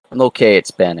I'm okay at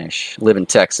Spanish. Live in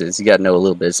Texas. You got to know a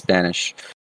little bit of Spanish.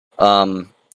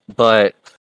 But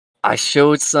I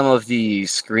showed some of the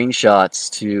screenshots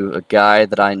to a guy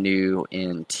that I knew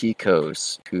in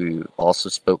Ticos who also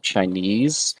spoke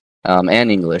Chinese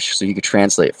and English, so he could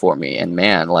translate for me. And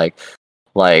man, like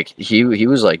he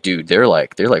was like, dude, they're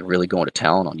like really going to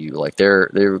town on you. Like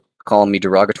they're calling me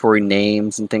derogatory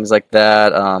names and things like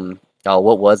that.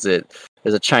 What was it?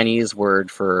 There's a Chinese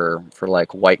word for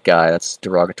like white guy that's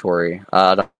derogatory.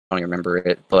 I don't even remember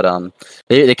it, but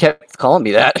they kept calling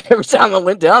me that every time I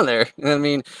went down there. I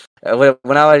mean,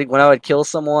 when I would kill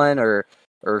someone or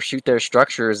shoot their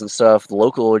structures and stuff, the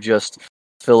local would just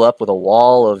fill up with a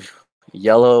wall of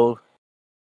yellow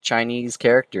Chinese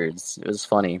characters. It was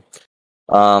funny.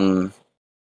 I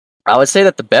would say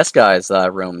that the best guys that I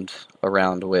roamed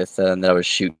around with and that I was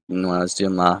shooting when I was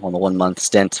doing on the 1 month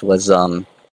stint was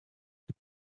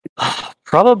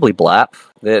probably Blap.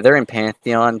 They're in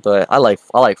Pantheon, but I like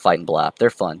fighting Blap. They're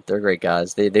fun. They're great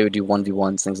guys. They would do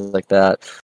 1v1s, things like that.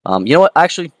 You know what?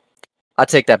 Actually, I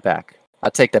take that back.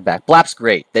 Blap's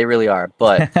great. They really are.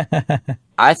 But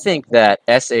I think that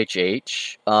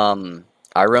SHH,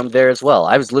 I roamed there as well.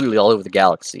 I was literally all over the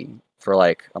galaxy for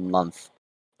like a month.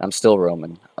 I'm still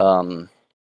roaming.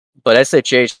 But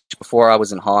SHH, before I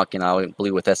was in Hawk and I went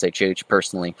blue with SHH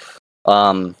personally,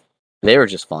 they were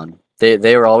just fun.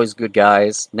 They were always good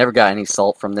guys. Never got any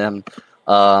salt from them.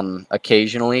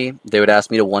 Occasionally, they would ask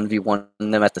me to 1v1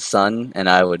 them at the Sun, and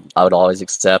I would always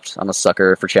accept. I'm a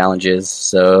sucker for challenges.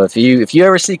 So if you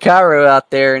ever see Cairo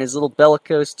out there in his little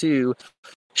Bellicose 2,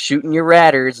 shooting your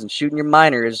ratters and shooting your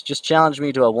miners, just challenge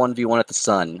me to a 1v1 at the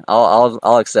Sun.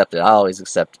 I'll accept it. I always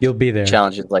accept. You'll be there.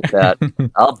 Challenges like that.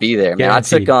 I'll be there, man.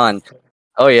 Guaranteed. I took on.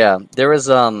 Oh yeah, there was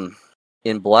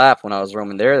in Blap when I was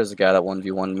roaming there's a guy that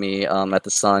 1v1'd me at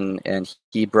the Sun, and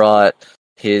he brought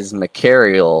his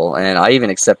Macarial, and I even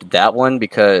accepted that one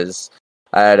because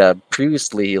I had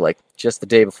previously like just the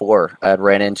day before, I had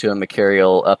ran into a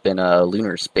Macarial up in a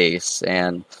lunar space,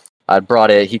 and I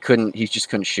brought it. He just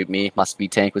couldn't shoot me. My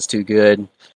speed tank was too good.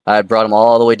 I brought him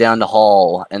all the way down to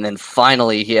Hall, and then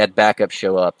finally he had backup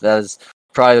show up. That was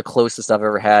probably the closest I've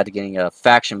ever had to getting a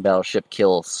faction battleship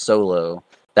kill solo.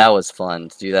 That was fun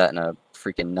to do that in a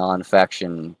freaking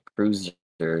non-faction cruiser,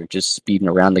 just speeding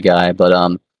around the guy.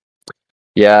 But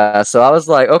yeah. So I was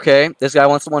like, okay, this guy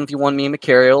wants 1v1 me and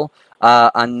Macarial.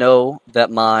 I know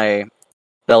that my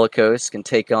Bellicose can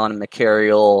take on a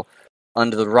Macarial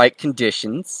under the right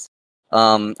conditions.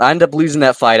 I ended up losing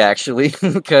that fight actually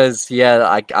because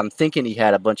I'm thinking he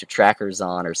had a bunch of trackers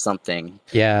on or something.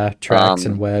 Yeah, tracks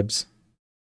and webs.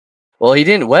 Well, he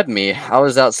didn't web me. I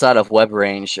was outside of web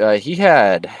range. He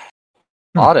had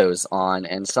autos on,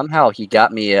 and somehow he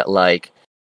got me at like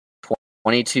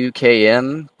 22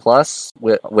 km plus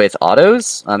with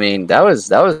autos. I mean, that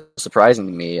was surprising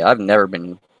to me. I've never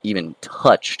been even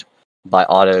touched by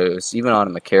autos, even on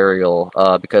a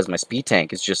Macarial, because my speed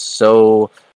tank is just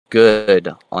so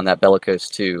good on that Bellicose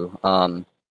too. And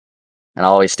I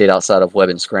always stayed outside of web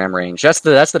and scram range. That's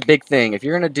the big thing. If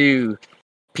you're gonna do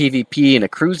PvP in a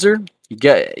cruiser, you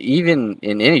get, even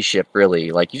in any ship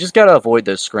really, like you just gotta avoid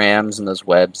those scrams and those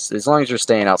webs. As long as you're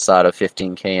staying outside of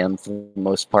 15 km for the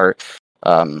most part,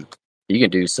 you can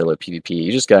do solo PvP.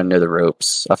 You just gotta know the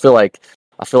ropes. I feel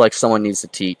like someone needs to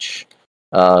teach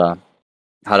how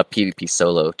to PvP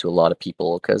solo to a lot of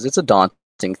people, because it's a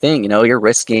daunting thing. You know, you're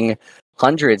risking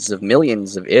hundreds of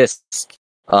millions of ISK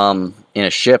in a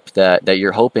ship that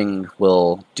you're hoping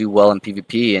will do well in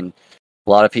PvP, and a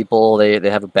lot of people they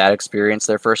have a bad experience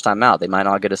their first time out. They might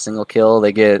not get a single kill.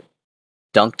 They get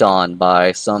dunked on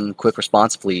by some quick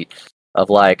response fleet of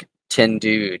like 10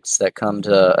 dudes that come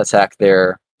to attack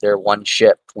their one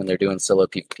ship when they're doing solo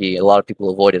PvP. A lot of people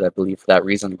avoid it, I believe, for that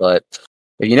reason. But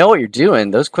if you know what you're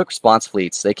doing, those quick response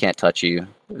fleets, they can't touch you.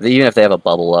 Even if they have a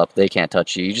bubble up, they can't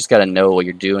touch you. You just got to know what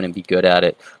you're doing and be good at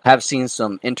it. I have seen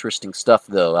some interesting stuff,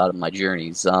 though, out of my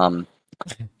journeys.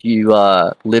 You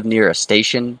live near a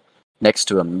station next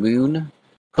to a moon,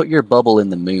 put your bubble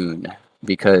in the moon,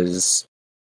 because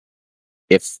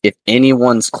if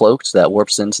anyone's cloaked that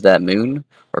warps into that moon,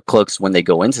 or cloaks when they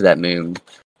go into that moon,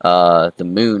 the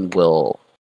moon will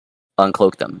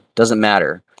uncloak them. Doesn't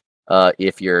matter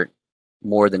if you're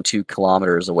more than 2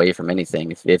 kilometers away from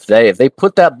anything. If they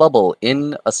put that bubble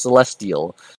in a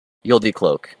celestial, you'll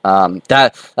decloak.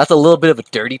 That's a little bit of a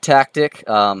dirty tactic.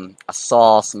 I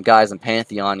saw some guys in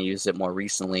Pantheon use it more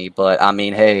recently, but I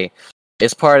mean, hey,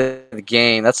 it's part of the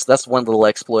game. That's one little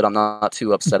exploit I'm not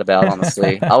too upset about,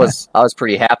 honestly. I was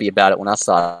pretty happy about it when I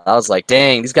saw it. I was like,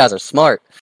 dang, these guys are smart.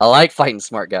 I like fighting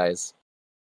smart guys.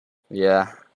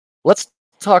 Yeah. Let's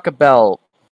talk about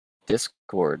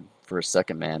Discord for a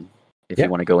second, man. If you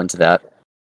want to go into that.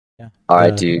 Yeah. All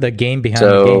right, dude. The game behind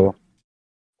the game.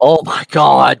 Oh my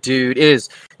god, dude. It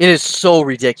is so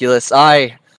ridiculous. I'll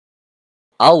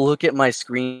look at my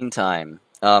screen time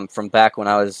from back when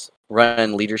I was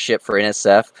running leadership for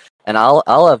NSF, and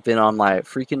I'll have been on my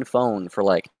freaking phone for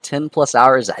like 10 plus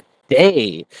hours a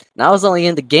day. And I was only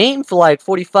in the game for like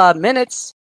 45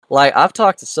 minutes. Like, I've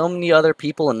talked to so many other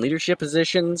people in leadership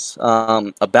positions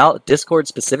about Discord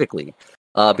specifically,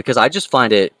 because I just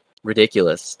find it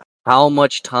ridiculous how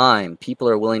much time people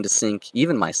are willing to sink,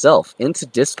 even myself, into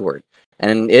Discord.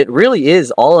 And it really is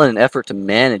all in an effort to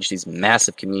manage these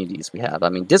massive communities we have. I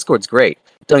mean, Discord's great.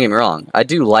 Don't get me wrong. I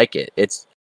do like it. It's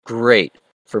great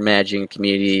for managing a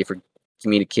community, for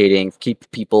communicating, keeping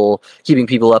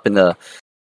people up in the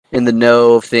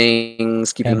know of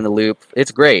things, keeping them in the loop.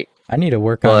 It's great. I need to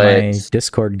work on my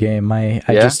Discord game. I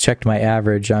just checked my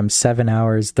average. I'm 7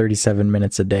 hours, 37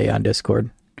 minutes a day on Discord.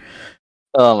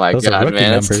 Oh my god,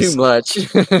 man, that's too much.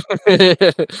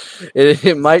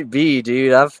 It might be,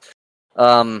 dude. I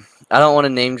don't want to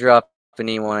name drop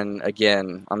anyone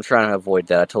again. I'm trying to avoid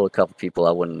that. I told a couple people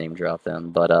I wouldn't name drop them,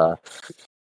 but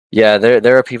yeah,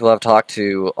 there are people I've talked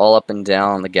to all up and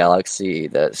down the galaxy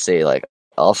that say like,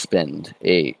 I'll spend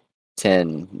 8,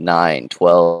 10, 9,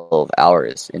 12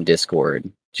 hours in Discord.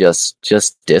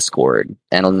 Just Discord,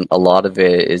 and a lot of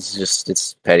it is just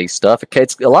it's petty stuff.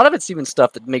 A lot of it's even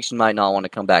stuff that makes you might not want to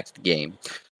come back to the game.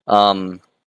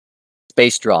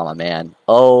 Space drama, man.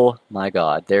 Oh my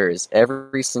god, there is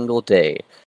every single day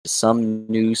some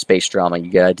new space drama you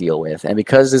gotta deal with, and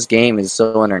because this game is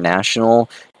so international,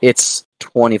 it's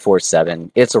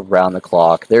 24/7. It's around the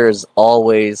clock. There is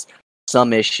always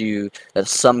some issue that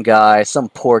some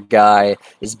poor guy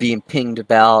is being pinged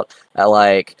about at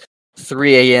like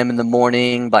 3 a.m. in the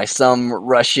morning by some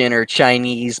Russian or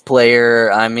Chinese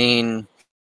player. I mean,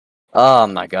 oh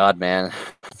my god, man.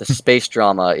 The space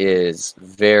drama is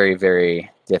very,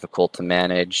 very difficult to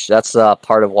manage. That's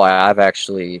part of why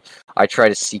I try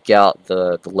to seek out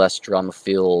the less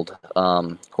drama-filled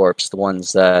corps, the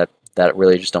ones that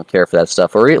really just don't care for that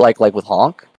stuff. Or like with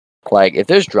Honk, like if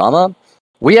there's drama,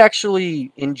 we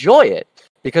actually enjoy it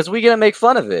because we get to make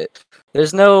fun of it.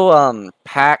 There's no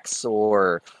pacts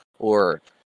or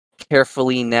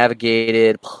carefully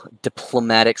navigated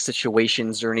diplomatic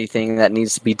situations or anything that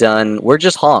needs to be done. We're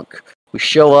just Honk. We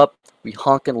show up, we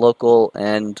honk in local,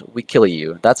 and we kill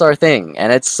you. That's our thing,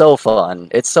 and it's so fun.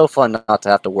 It's so fun not to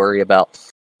have to worry about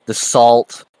the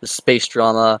salt, the space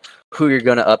drama, who you're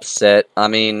going to upset. I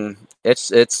mean,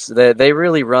 they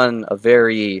really run a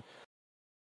very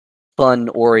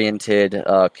fun-oriented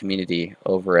community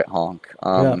over at Honk.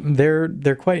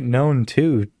 They're quite known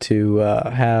too to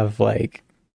have like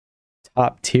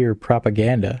top tier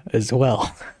propaganda as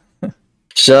well.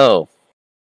 So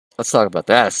let's talk about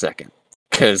that a second,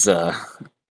 because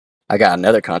I got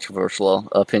another controversial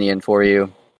opinion for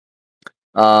you.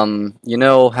 You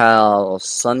know how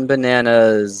Sun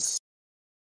Banana's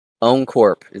own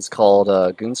corp is called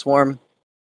Goonswarm?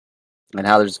 And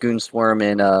how there's Goonswarm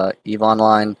in EVE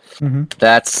Online? Mm-hmm.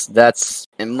 That's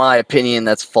in my opinion,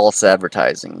 that's false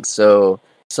advertising. So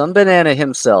Sun Banana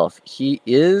himself, he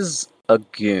is a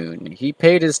goon. He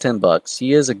paid his $10.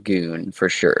 He is a goon for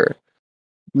sure.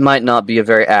 Might not be a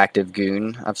very active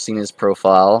goon. I've seen his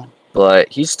profile, but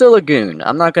he's still a goon.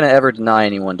 I'm not going to ever deny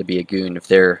anyone to be a goon if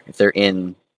they're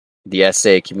in the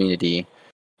SA community,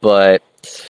 but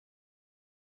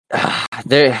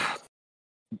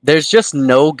there's just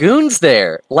no goons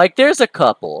there. Like there's a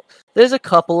couple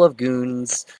of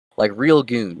goons, like real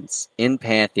goons in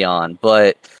Pantheon,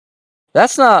 but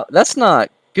that's not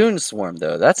Goonswarm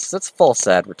though. That's false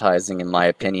advertising in my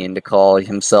opinion to call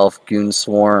himself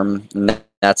Goonswarm.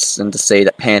 And to say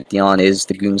that Pantheon is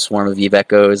the Goonswarm of Eve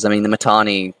Echoes. I mean, the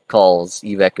Mittani calls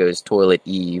Eve Echoes Toilet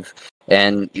Eve.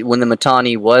 And when the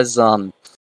Mittani was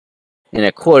in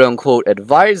a quote-unquote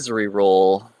advisory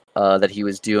role that he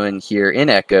was doing here in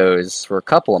Echoes for a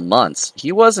couple of months,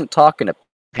 he wasn't talking to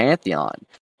Pantheon.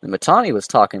 The Mittani was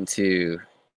talking to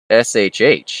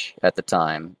SHH at the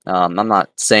time. I'm not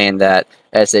saying that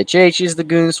SHH is the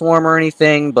Goonswarm or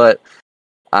anything, but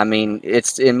I mean,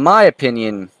 it's in my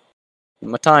opinion,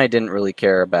 Mittani didn't really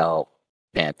care about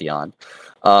Pantheon.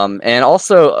 And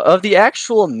also, of the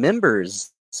actual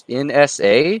members in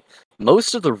SA,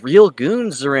 most of the real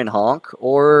goons are in Honk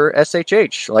or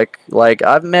SHH. Like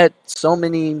I've met so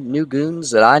many new goons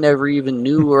that I never even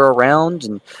knew were around,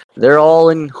 and they're all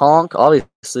in Honk.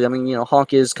 Obviously, I mean, you know,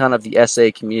 Honk is kind of the SA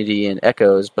community in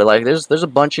Echoes, but like there's a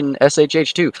bunch in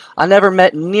SHH too. I never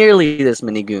met nearly this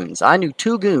many goons. I knew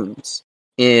 2 goons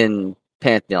in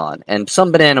Pantheon, and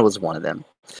Sun Banana was one of them.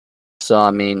 So,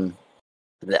 I mean,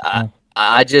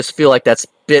 I just feel like that's a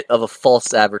bit of a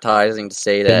false advertising to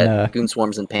say that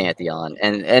Goonswarm's in Pantheon.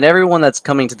 And everyone that's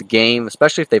coming to the game,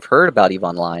 especially if they've heard about EVE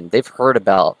Online, they've heard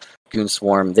about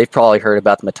Goonswarm, they've probably heard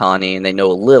about the Mittani, and they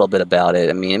know a little bit about it.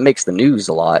 I mean, it makes the news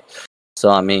a lot. So,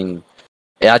 I mean,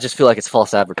 yeah, I just feel like it's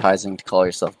false advertising to call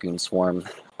yourself Goonswarm.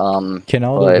 Can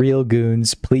all the real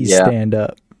goons please stand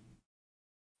up?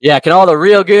 Yeah, can all the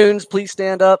real goons please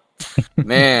stand up?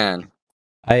 Man.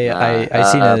 I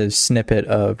seen a snippet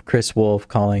of Chris Wolf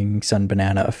calling Sun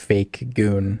Banana a fake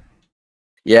goon.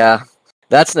 Yeah,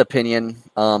 that's an opinion.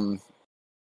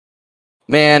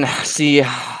 Man, see,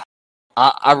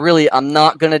 I'm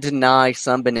not gonna deny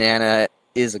Sun Banana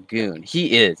is a goon.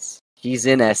 He is. He's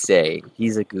in SA.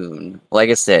 He's a goon.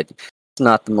 Like I said, he's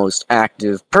not the most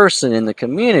active person in the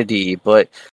community, but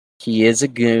he is a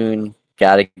goon.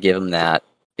 Gotta give him that.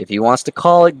 If he wants to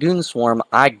call it Goonswarm,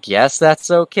 I guess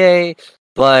that's okay,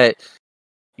 but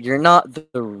you're not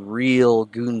the real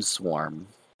Goonswarm.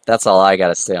 That's all I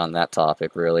gotta say on that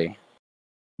topic, really.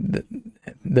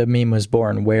 The meme was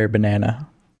born, Where Banana?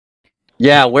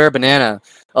 Yeah, Where Banana?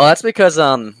 Oh, that's because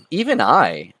even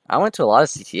I went to a lot of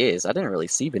CTAs. I didn't really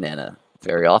see Banana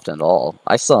very often at all.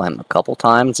 I saw him a couple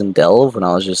times in Delve when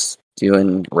I was just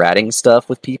doing ratting stuff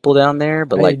with people down there,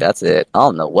 but like that's it. I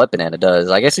don't know what Banana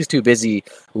does. I guess he's too busy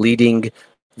leading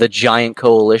the giant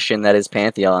coalition that is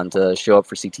Pantheon to show up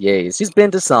for CTAs. He's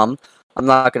been to some. I'm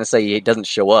not going to say he doesn't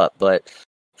show up, but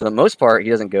for the most part, he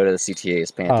doesn't go to the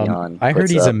CTAs. Pantheon. I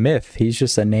heard he's a myth. He's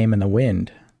just a name in the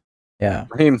wind. Yeah.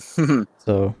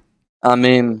 So, I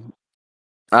mean,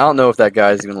 I don't know if that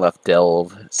guy's even left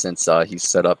Delve since he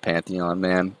set up Pantheon,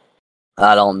 man.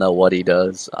 I don't know what he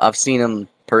does. I've seen him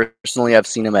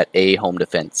at a home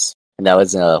defense, and that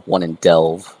was one in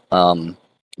Delve.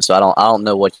 So I don't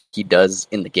know what he does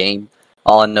in the game.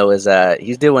 All I know is that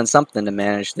he's doing something to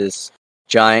manage this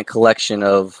giant collection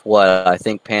of what I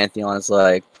think Pantheon is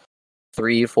like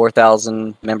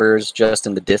 4,000 members just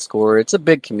in the Discord. It's a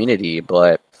big community,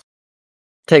 but it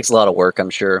takes a lot of work, I'm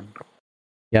sure.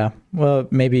 Yeah, well,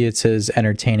 maybe it's his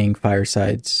entertaining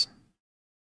firesides.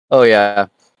 Oh yeah,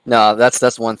 no,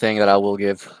 that's one thing that I will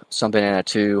give Sunbanana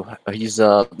too. He's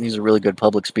a really good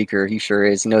public speaker. He sure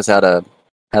is. He knows how to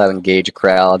engage a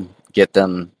crowd, get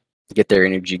their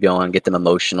energy going, get them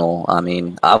emotional. I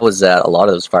mean, I was at a lot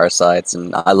of those firesides,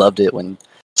 and I loved it when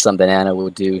Sunbanana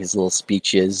would do his little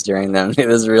speeches during them. It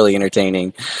was really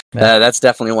entertaining. Yeah. That's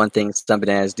definitely one thing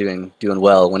Sunbanana is doing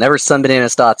well. Whenever Sunbanana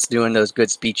starts doing those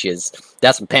good speeches,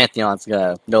 that's when Pantheon's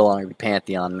gonna no longer be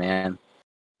Pantheon, man.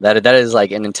 That is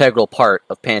like an integral part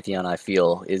of Pantheon. I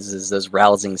feel is those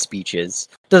rousing speeches.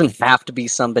 Doesn't have to be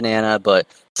Sunbanana, but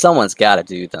someone's got to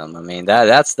do them. I mean,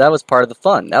 that was part of the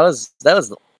fun. That was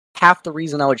half the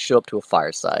reason I would show up to a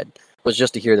fireside was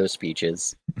just to hear those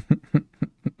speeches.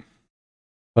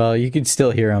 Well, you can still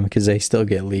hear them because they still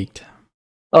get leaked.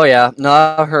 Oh yeah, no,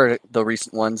 I've heard the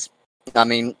recent ones. I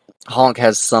mean, Honk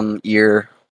has some ear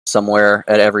somewhere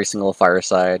at every single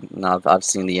fireside, and I've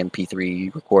seen the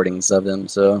MP3 recordings of them.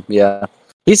 So yeah,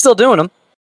 he's still doing them.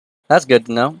 That's good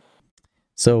to know.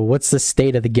 So what's the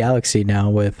state of the galaxy now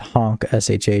with Honk,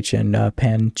 SHH, and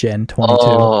Pan Gen 22?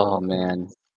 Oh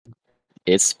man,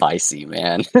 it's spicy,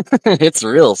 man. It's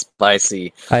real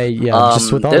spicy.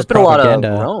 Just with all there's the been propaganda.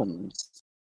 a lot of roams.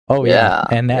 Oh yeah,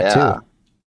 and that too.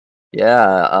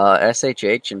 Yeah,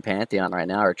 SHH and Pantheon right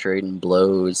now are trading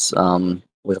blows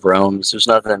with roams. There's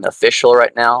nothing official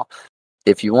right now.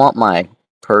 If you want my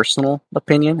personal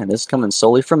opinion, and this is coming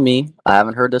solely from me, I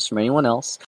haven't heard this from anyone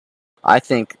else. I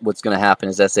think what's going to happen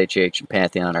is SHH and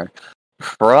Pantheon are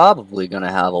probably going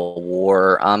to have a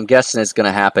war. I'm guessing it's going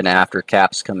to happen after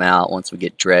caps come out, once we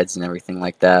get dreads and everything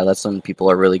like that. That's when people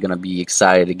are really going to be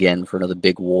excited again for another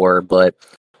big war. But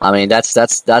I mean, that's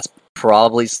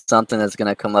probably something that's going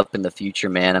to come up in the future,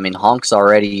 man. I mean, Honk's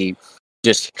already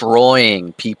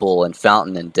destroying people in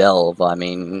Fountain and Delve. I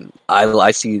mean, I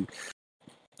see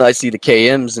the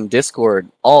KMs in Discord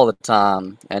all the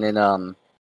time, and in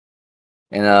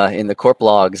the corp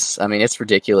logs. I mean, it's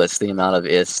ridiculous the amount of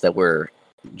IS that we're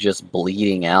just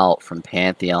bleeding out from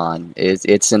Pantheon.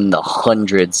 It's in the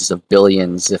hundreds of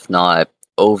billions, if not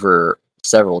over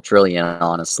several trillion,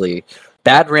 honestly.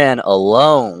 Badran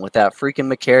alone with that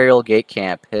freaking Macarial gate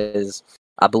camp has,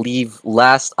 I believe,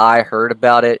 last I heard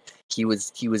about it, he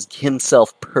was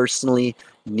himself personally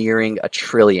nearing 1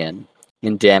 trillion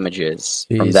in damages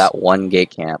from that one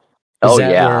gate camp.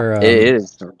 It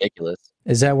is ridiculous.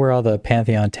 Is that where all the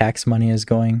Pantheon tax money is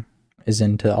going? Is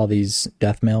into all these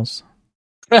death mails?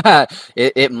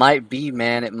 It might be,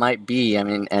 man. It might be. I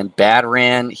mean, and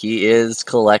Badran, he is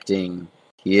collecting.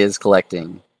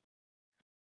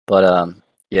 But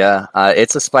yeah,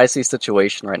 it's a spicy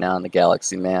situation right now in the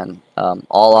galaxy, man.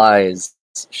 All eyes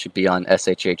should be on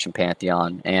SHH and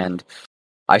Pantheon, and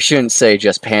I shouldn't say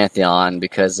just Pantheon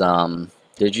because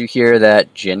did you hear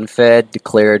that GenFed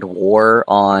declared war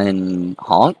on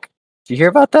Honk? Did you hear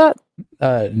about that?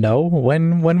 No.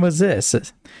 When was this?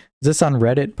 Is this on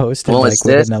Reddit posted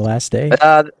within the last day?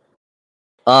 I'd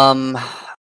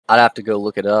have to go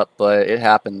look it up, but it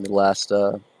happened the last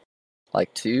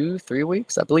 2-3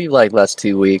 weeks, I believe. Last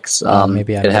 2 weeks.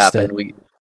 Maybe I it missed happened. it.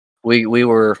 We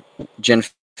were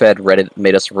GenFed Reddit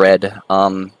made us red,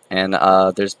 and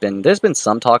there's been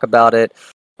some talk about it.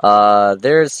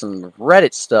 There's some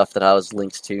Reddit stuff that I was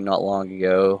linked to not long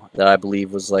ago that I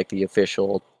believe was the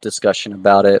official discussion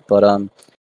about it. But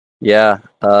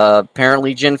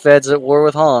apparently GenFed's at war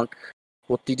with Honk.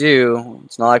 Whoop-de-doo.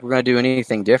 It's not like we're going to do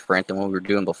anything different than what we were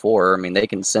doing before. I mean, they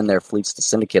can send their fleets to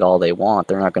Syndicate all they want.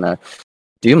 They're not going to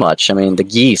do much. I mean, the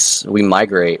geese, we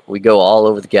migrate. We go all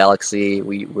over the galaxy.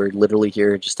 We're literally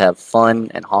here just to have fun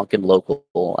and honk and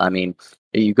local. I mean,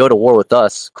 you go to war with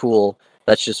us, cool.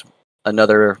 That's just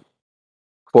another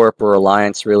corp or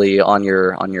alliance really on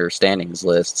your standings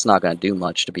list. It's not going to do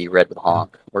much to be red with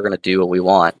Honk. We're going to do what we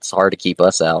want. It's hard to keep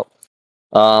us out.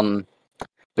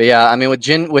 But yeah, I mean,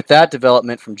 with that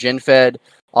development from GenFed,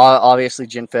 obviously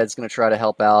GenFed's going to try to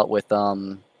help out with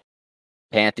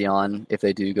Pantheon if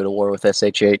they do go to war with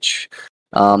SHH.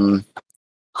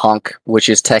 Honk, which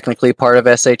is technically part of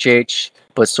SHH,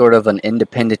 but sort of an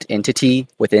independent entity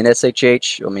within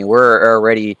SHH. I mean, we're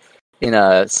already in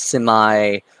a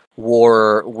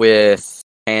semi-war with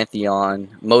Pantheon.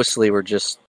 Mostly we're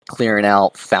just clearing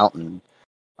out Fountain.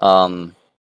 But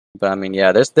I mean,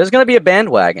 yeah, there's going to be a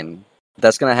bandwagon.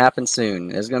 That's going to happen soon.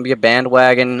 There's going to be a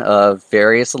bandwagon of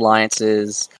various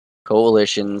alliances,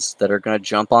 coalitions that are going to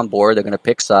jump on board. They're going to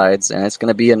pick sides, and it's going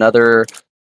to be another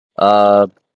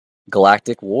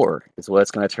galactic war is what it's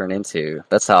going to turn into.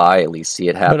 That's how I at least see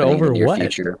it happening in the near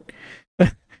future.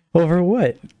 Over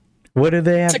what? What do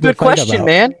they have That's a to good fight question, about?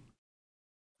 man.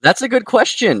 That's a good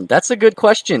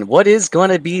question. What is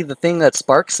going to be the thing that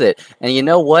sparks it? And you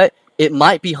know what? It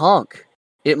might be Honk.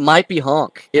 It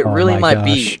Oh really my might gosh.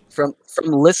 be. From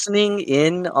listening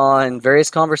in on various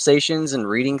conversations and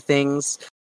reading things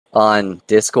on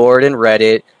Discord and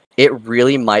Reddit, it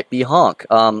really might be Honk.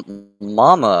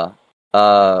 Mama,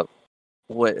 I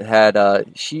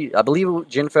believe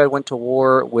Jinfed went to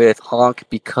war with Honk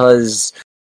because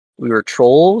we were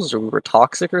trolls or we were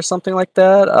toxic or something like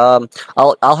that.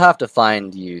 I'll have to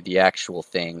find you the actual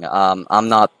thing.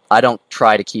 I don't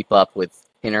try to keep up with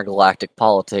intergalactic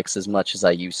politics as much as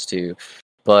I used to,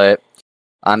 but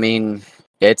I mean,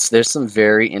 there's some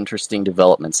very interesting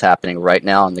developments happening right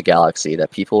now in the galaxy that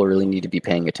people really need to be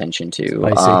paying attention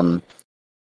to. Spicy.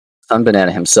 Sun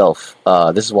Banana himself,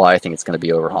 this is why I think it's going to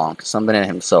be over Honk. Sun Banana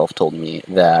himself told me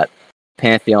that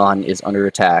Pantheon is under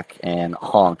attack and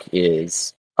Honk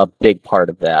is a big part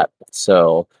of that.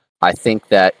 So I think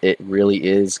that it really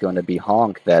is going to be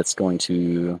Honk that's going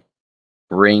to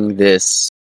bring this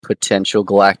potential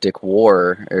galactic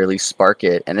war, or at least spark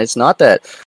it. And it's not that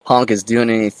Honk is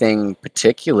doing anything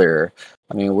particular.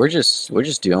 I mean, we're just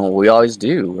doing what we always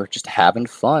do. We're just having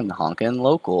fun, honking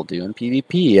local, doing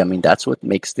PvP. I mean, that's what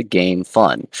makes the game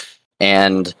fun.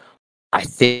 And I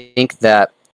think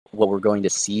that what we're going to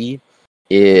see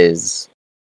is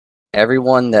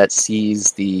everyone that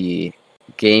sees the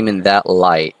game in that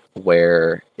light,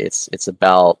 where it's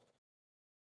about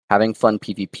having fun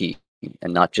PvP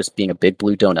and not just being a big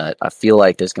blue donut. I feel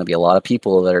like there's going to be a lot of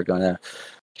people that are going to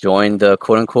join the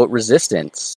quote-unquote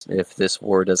resistance if this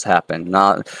war does happen.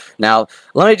 Now,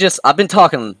 I've been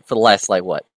talking for the last,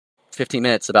 15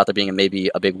 minutes about there being maybe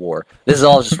a big war. This is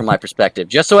all just from my perspective.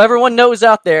 Just so everyone knows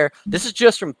out there, this is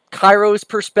just from Cairo's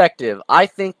perspective. I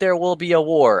think there will be a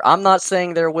war. I'm not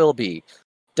saying there will be.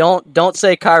 Don't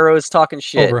say Cairo's talking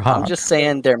shit. Over Honk. I'm just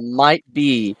saying there might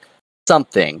be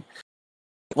something.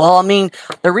 Well, I mean,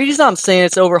 the reason I'm saying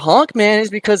it's over Honk, man, is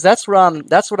because that's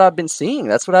what I've been seeing.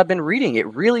 That's what I've been reading. It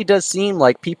really does seem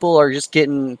like people are just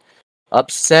getting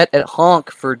upset at Honk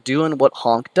for doing what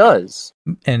Honk does.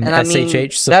 And I mean,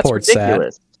 SHH supports that's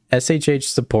ridiculous. that. SHH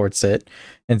supports it.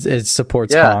 And it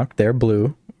supports Yeah. Honk. They're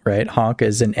blue, right? Honk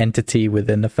is an entity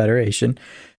within the Federation.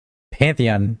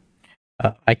 Pantheon,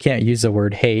 I can't use the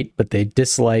word hate, but they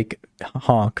dislike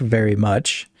Honk very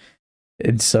much.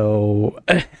 And so,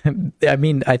 I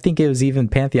mean, I think it was even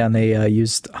Pantheon, they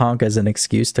used Honk as an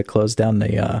excuse to close down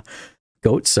the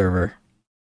GOAT server.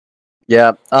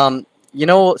 Yeah. You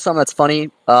know something that's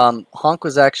funny? Honk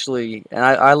was actually, and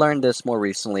I learned this more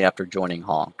recently after joining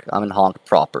Honk. I'm in Honk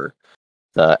proper,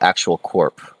 the actual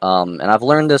corp. And I've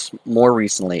learned this more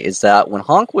recently, is that when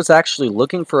Honk was actually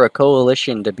looking for a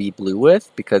coalition to be blue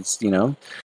with, because,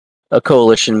 a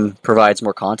coalition provides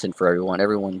more content for everyone.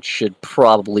 Everyone should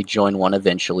probably join one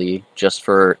eventually, just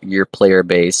for your player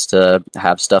base to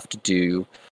have stuff to do.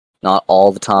 Not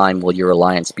all the time will your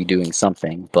alliance be doing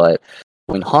something, but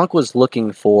when Honk was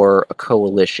looking for a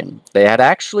coalition, they had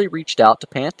actually reached out to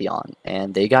Pantheon,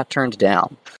 and they got turned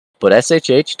down. But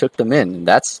SHH took them in,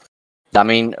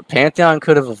 and Pantheon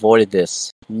could have avoided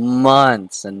this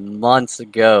months and months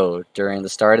ago during the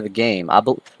start of the game.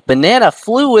 Banana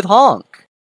flew with Honk.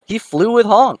 He flew with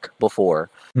Honk before.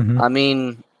 Mm-hmm. I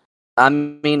mean,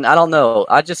 I don't know.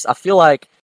 I feel like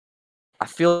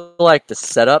the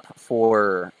setup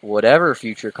for whatever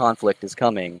future conflict is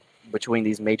coming between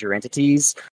these major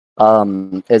entities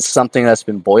is something that's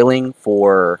been boiling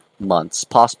for months,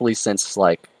 possibly since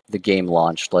the game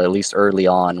launched, at least early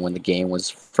on when the game was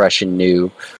fresh and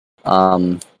new.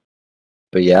 But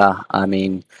yeah, I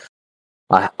mean,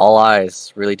 all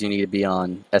eyes really do need to be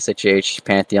on SHH,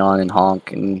 Pantheon, and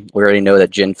Honk, and we already know that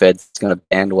GenFed's going to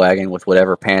bandwagon with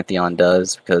whatever Pantheon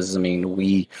does, because,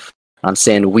 I'm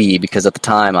saying we, because at the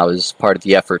time I was part of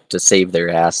the effort to save their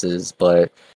asses,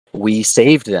 but we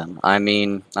saved them. I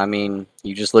mean,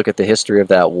 you just look at the history of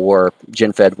that war.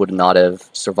 GenFed would not have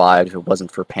survived if it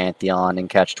wasn't for Pantheon and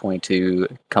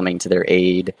Catch-22 coming to their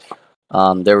aid.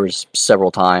 There was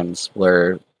several times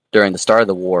where, during the start of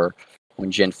the war, when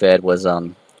GenFed was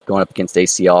going up against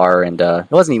ACR, and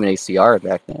it wasn't even ACR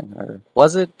back then, or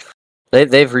was it?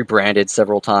 They've rebranded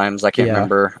several times. I can't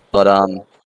remember, but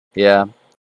yeah.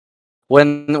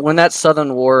 When that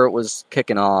Southern War was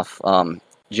kicking off,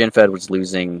 GenFed was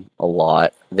losing a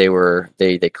lot. They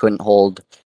couldn't hold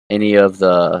any of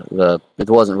the it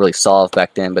wasn't really solved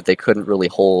back then, but they couldn't really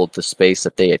hold the space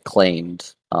that they had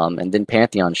claimed. And then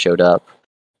Pantheon showed up,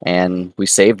 and we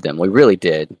saved them. We really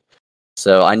did.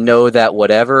 So I know that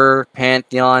whatever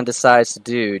Pantheon decides to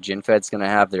do, GenFed's going to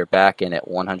have their back in at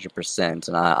 100%.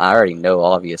 And I already know,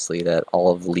 obviously, that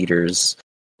all of the leaders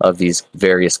of these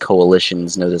various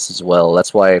coalitions know this as well.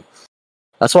 That's why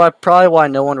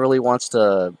no one really wants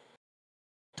to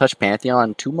touch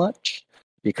Pantheon too much.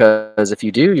 Because if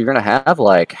you do, you're going to have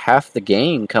like half the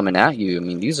game coming at you. I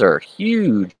mean, these are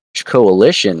huge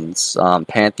coalitions,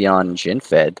 Pantheon and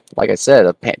GenFed. Like I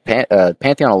said,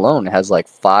 Pantheon alone has like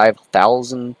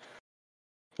 5,000,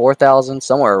 4,000,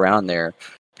 somewhere around there,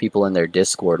 people in their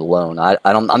Discord alone.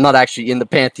 I'm not actually in the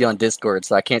Pantheon Discord,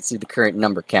 so I can't see the current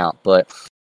number count, but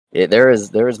there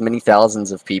is many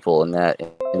thousands of people in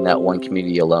that one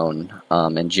community alone,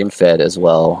 and GenFed as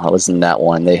well. I was in that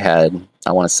one. They had,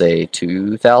 I want to say,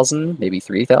 2,000, maybe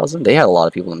 3,000. They had a lot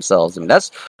of people themselves. I mean,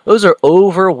 those are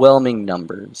overwhelming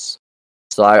numbers.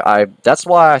 So I that's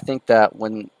why I think that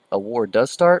when a war does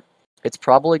start, it's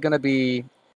probably going to be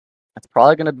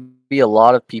a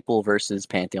lot of people versus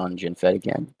Pantheon and GenFed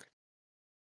again,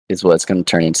 is what it's going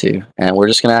to turn into, and we're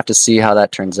just going to have to see how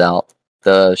that turns out.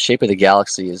 The shape of the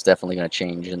galaxy is definitely going to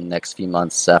change in the next few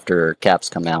months after caps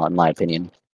come out, in my opinion.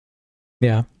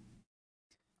 Yeah.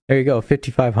 There you go,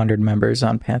 5,500 members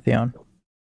on Pantheon.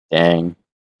 Dang.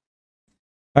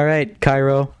 All right,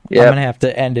 Cairo. Yep. I'm gonna have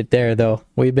to end it there, though.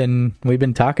 We've been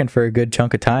talking for a good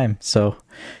chunk of time, so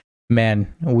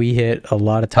man, we hit a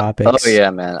lot of topics. Oh yeah,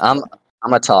 man. I'm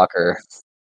a talker.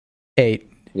 8.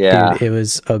 Yeah. Dude, it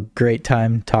was a great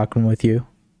time talking with you,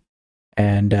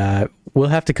 and we'll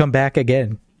have to come back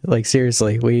again. Like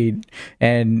seriously,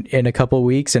 and in a couple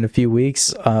weeks, in a few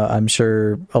weeks, I'm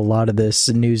sure a lot of this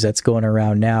news that's going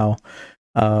around now,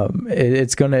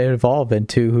 it's going to evolve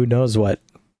into who knows what,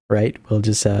 right? We'll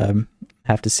just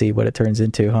have to see what it turns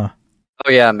into, huh?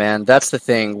 Oh yeah, man. That's the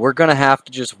thing. We're going to have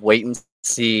to just wait and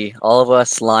see. All of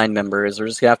us line members, we're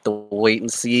just going to have to wait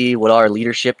and see what our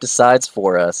leadership decides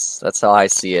for us. That's how I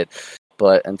see it.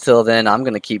 But until then, I'm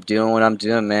going to keep doing what I'm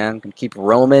doing, man. I'm going to keep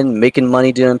roaming, making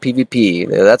money doing PvP.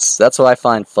 That's what I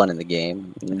find fun in the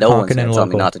game. No one's going to tell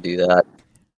me not to do that.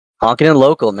 Honking in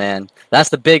local, man. That's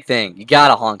the big thing. You got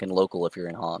to honk in local if you're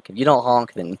in honk. If you don't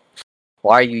honk, then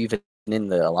why are you even in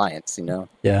the alliance, you know?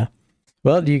 Yeah.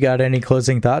 Well, do you got any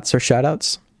closing thoughts or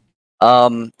shout-outs? I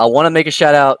want to make a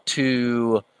shout-out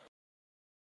to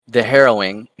the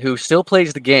Harrowing, who still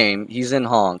plays the game. He's in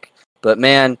honk. But,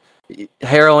 man...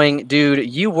 Harrowing,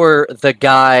 dude, you were the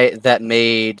guy that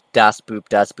made Das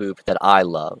Boop that I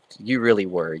loved. You really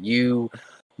were. You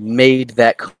made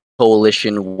that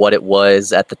coalition what it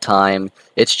was at the time.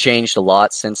 It's changed a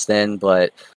lot since then,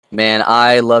 but man,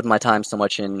 I loved my time so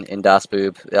much in Das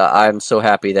Boop. I'm so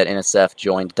happy that NSF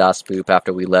joined Das Boop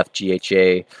after we left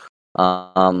GHA.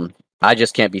 I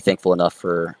just can't be thankful enough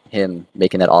for him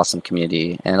making that awesome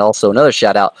community. And also another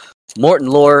shout out to Morton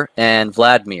Lore and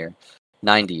Vladimir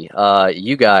 90.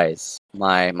 You guys,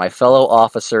 my fellow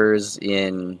officers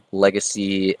in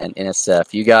Legacy and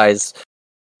NSF, you guys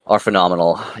are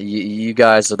phenomenal. You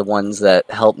guys are the ones that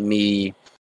helped me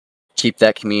keep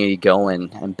that community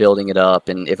going and building it up.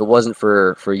 And if it wasn't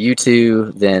for you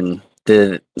two, then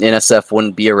the NSF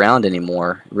wouldn't be around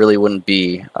anymore. It really wouldn't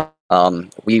be.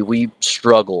 We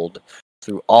struggled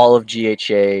through all of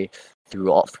GHA.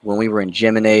 When we were in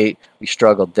Geminate, we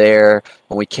struggled there.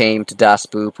 When we came to Das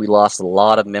Boop, we lost a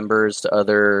lot of members to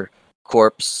other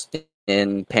corps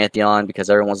in Pantheon because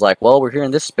everyone was like, well, we're here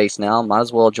in this space now, might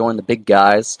as well join the big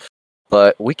guys.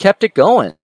 But we kept it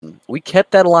going. We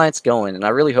kept that alliance going, and I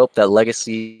really hope that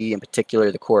Legacy, in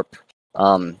particular the corp,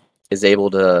 is able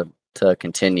to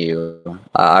continue.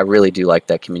 I really do like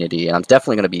that community. I'm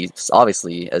definitely going to be,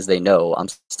 obviously, as they know, I'm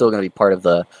still going to be part of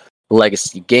the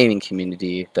Legacy gaming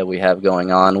community that we have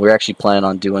going on. We're actually planning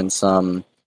on doing some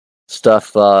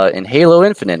stuff in Halo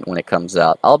Infinite when it comes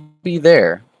out. I'll be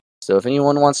there. So if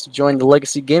anyone wants to join the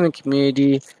Legacy gaming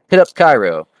community, hit up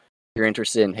Cairo if you're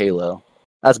interested in Halo.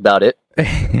 That's about it.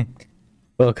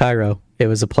 Well, Cairo, it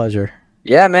was a pleasure.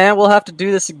 Yeah, man, we'll have to do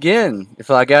this again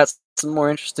if I got some more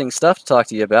interesting stuff to talk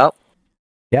to you about.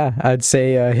 Yeah, I'd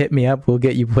say hit me up. We'll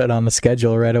get you put on the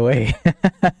schedule right away.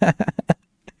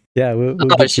 Yeah, we'll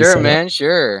sure, man,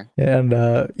 sure. And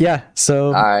yeah, so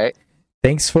all right.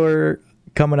 Thanks for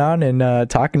coming on and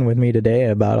talking with me today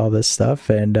about all this stuff.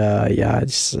 And yeah,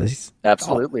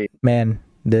 absolutely, man.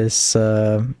 This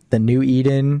the new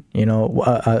Eden, you know,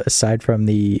 aside from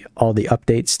all the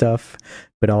update stuff,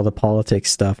 but all the politics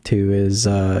stuff too is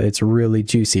it's really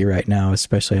juicy right now,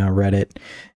 especially on Reddit.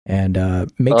 And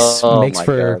makes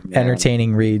for God,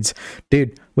 entertaining reads.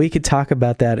 Dude, we could talk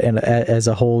about that as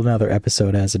a whole nother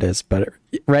episode as it is, but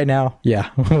right now,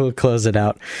 yeah, we'll close it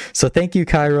out. So thank you,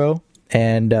 Cairo,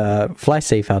 and fly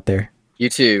safe out there. You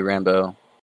too, Rambo.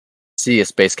 See ya,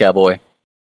 Space Cowboy.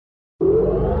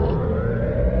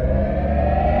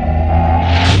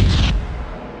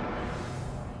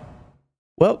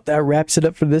 Well, that wraps it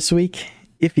up for this week.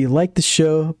 If you like the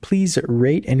show, please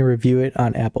rate and review it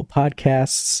on Apple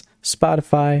Podcasts,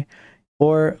 Spotify,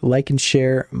 or like and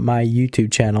share my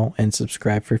YouTube channel and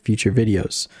subscribe for future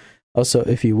videos. Also,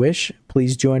 if you wish,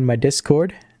 please join my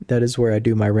Discord. That is where I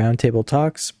do my roundtable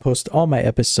talks, post all my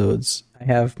episodes. I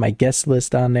have my guest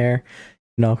list on there.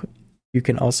 You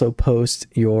can also post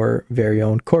your very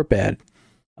own corp ad.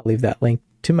 I'll leave that link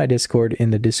to my Discord in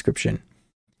the description.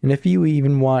 And if you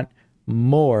even want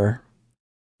more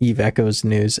Eve Echoes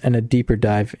news and a deeper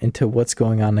dive into what's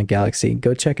going on in the galaxy,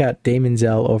 go check out Damon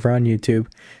Zell over on YouTube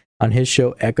on his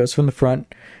show Echoes from the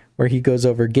Front, where he goes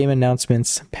over game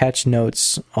announcements, patch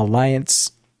notes,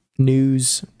 alliance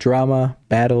news, drama,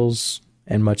 battles,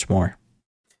 and much more.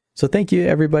 So thank you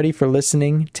everybody for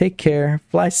listening. Take care,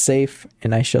 fly safe,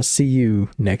 and I shall see you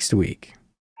next week.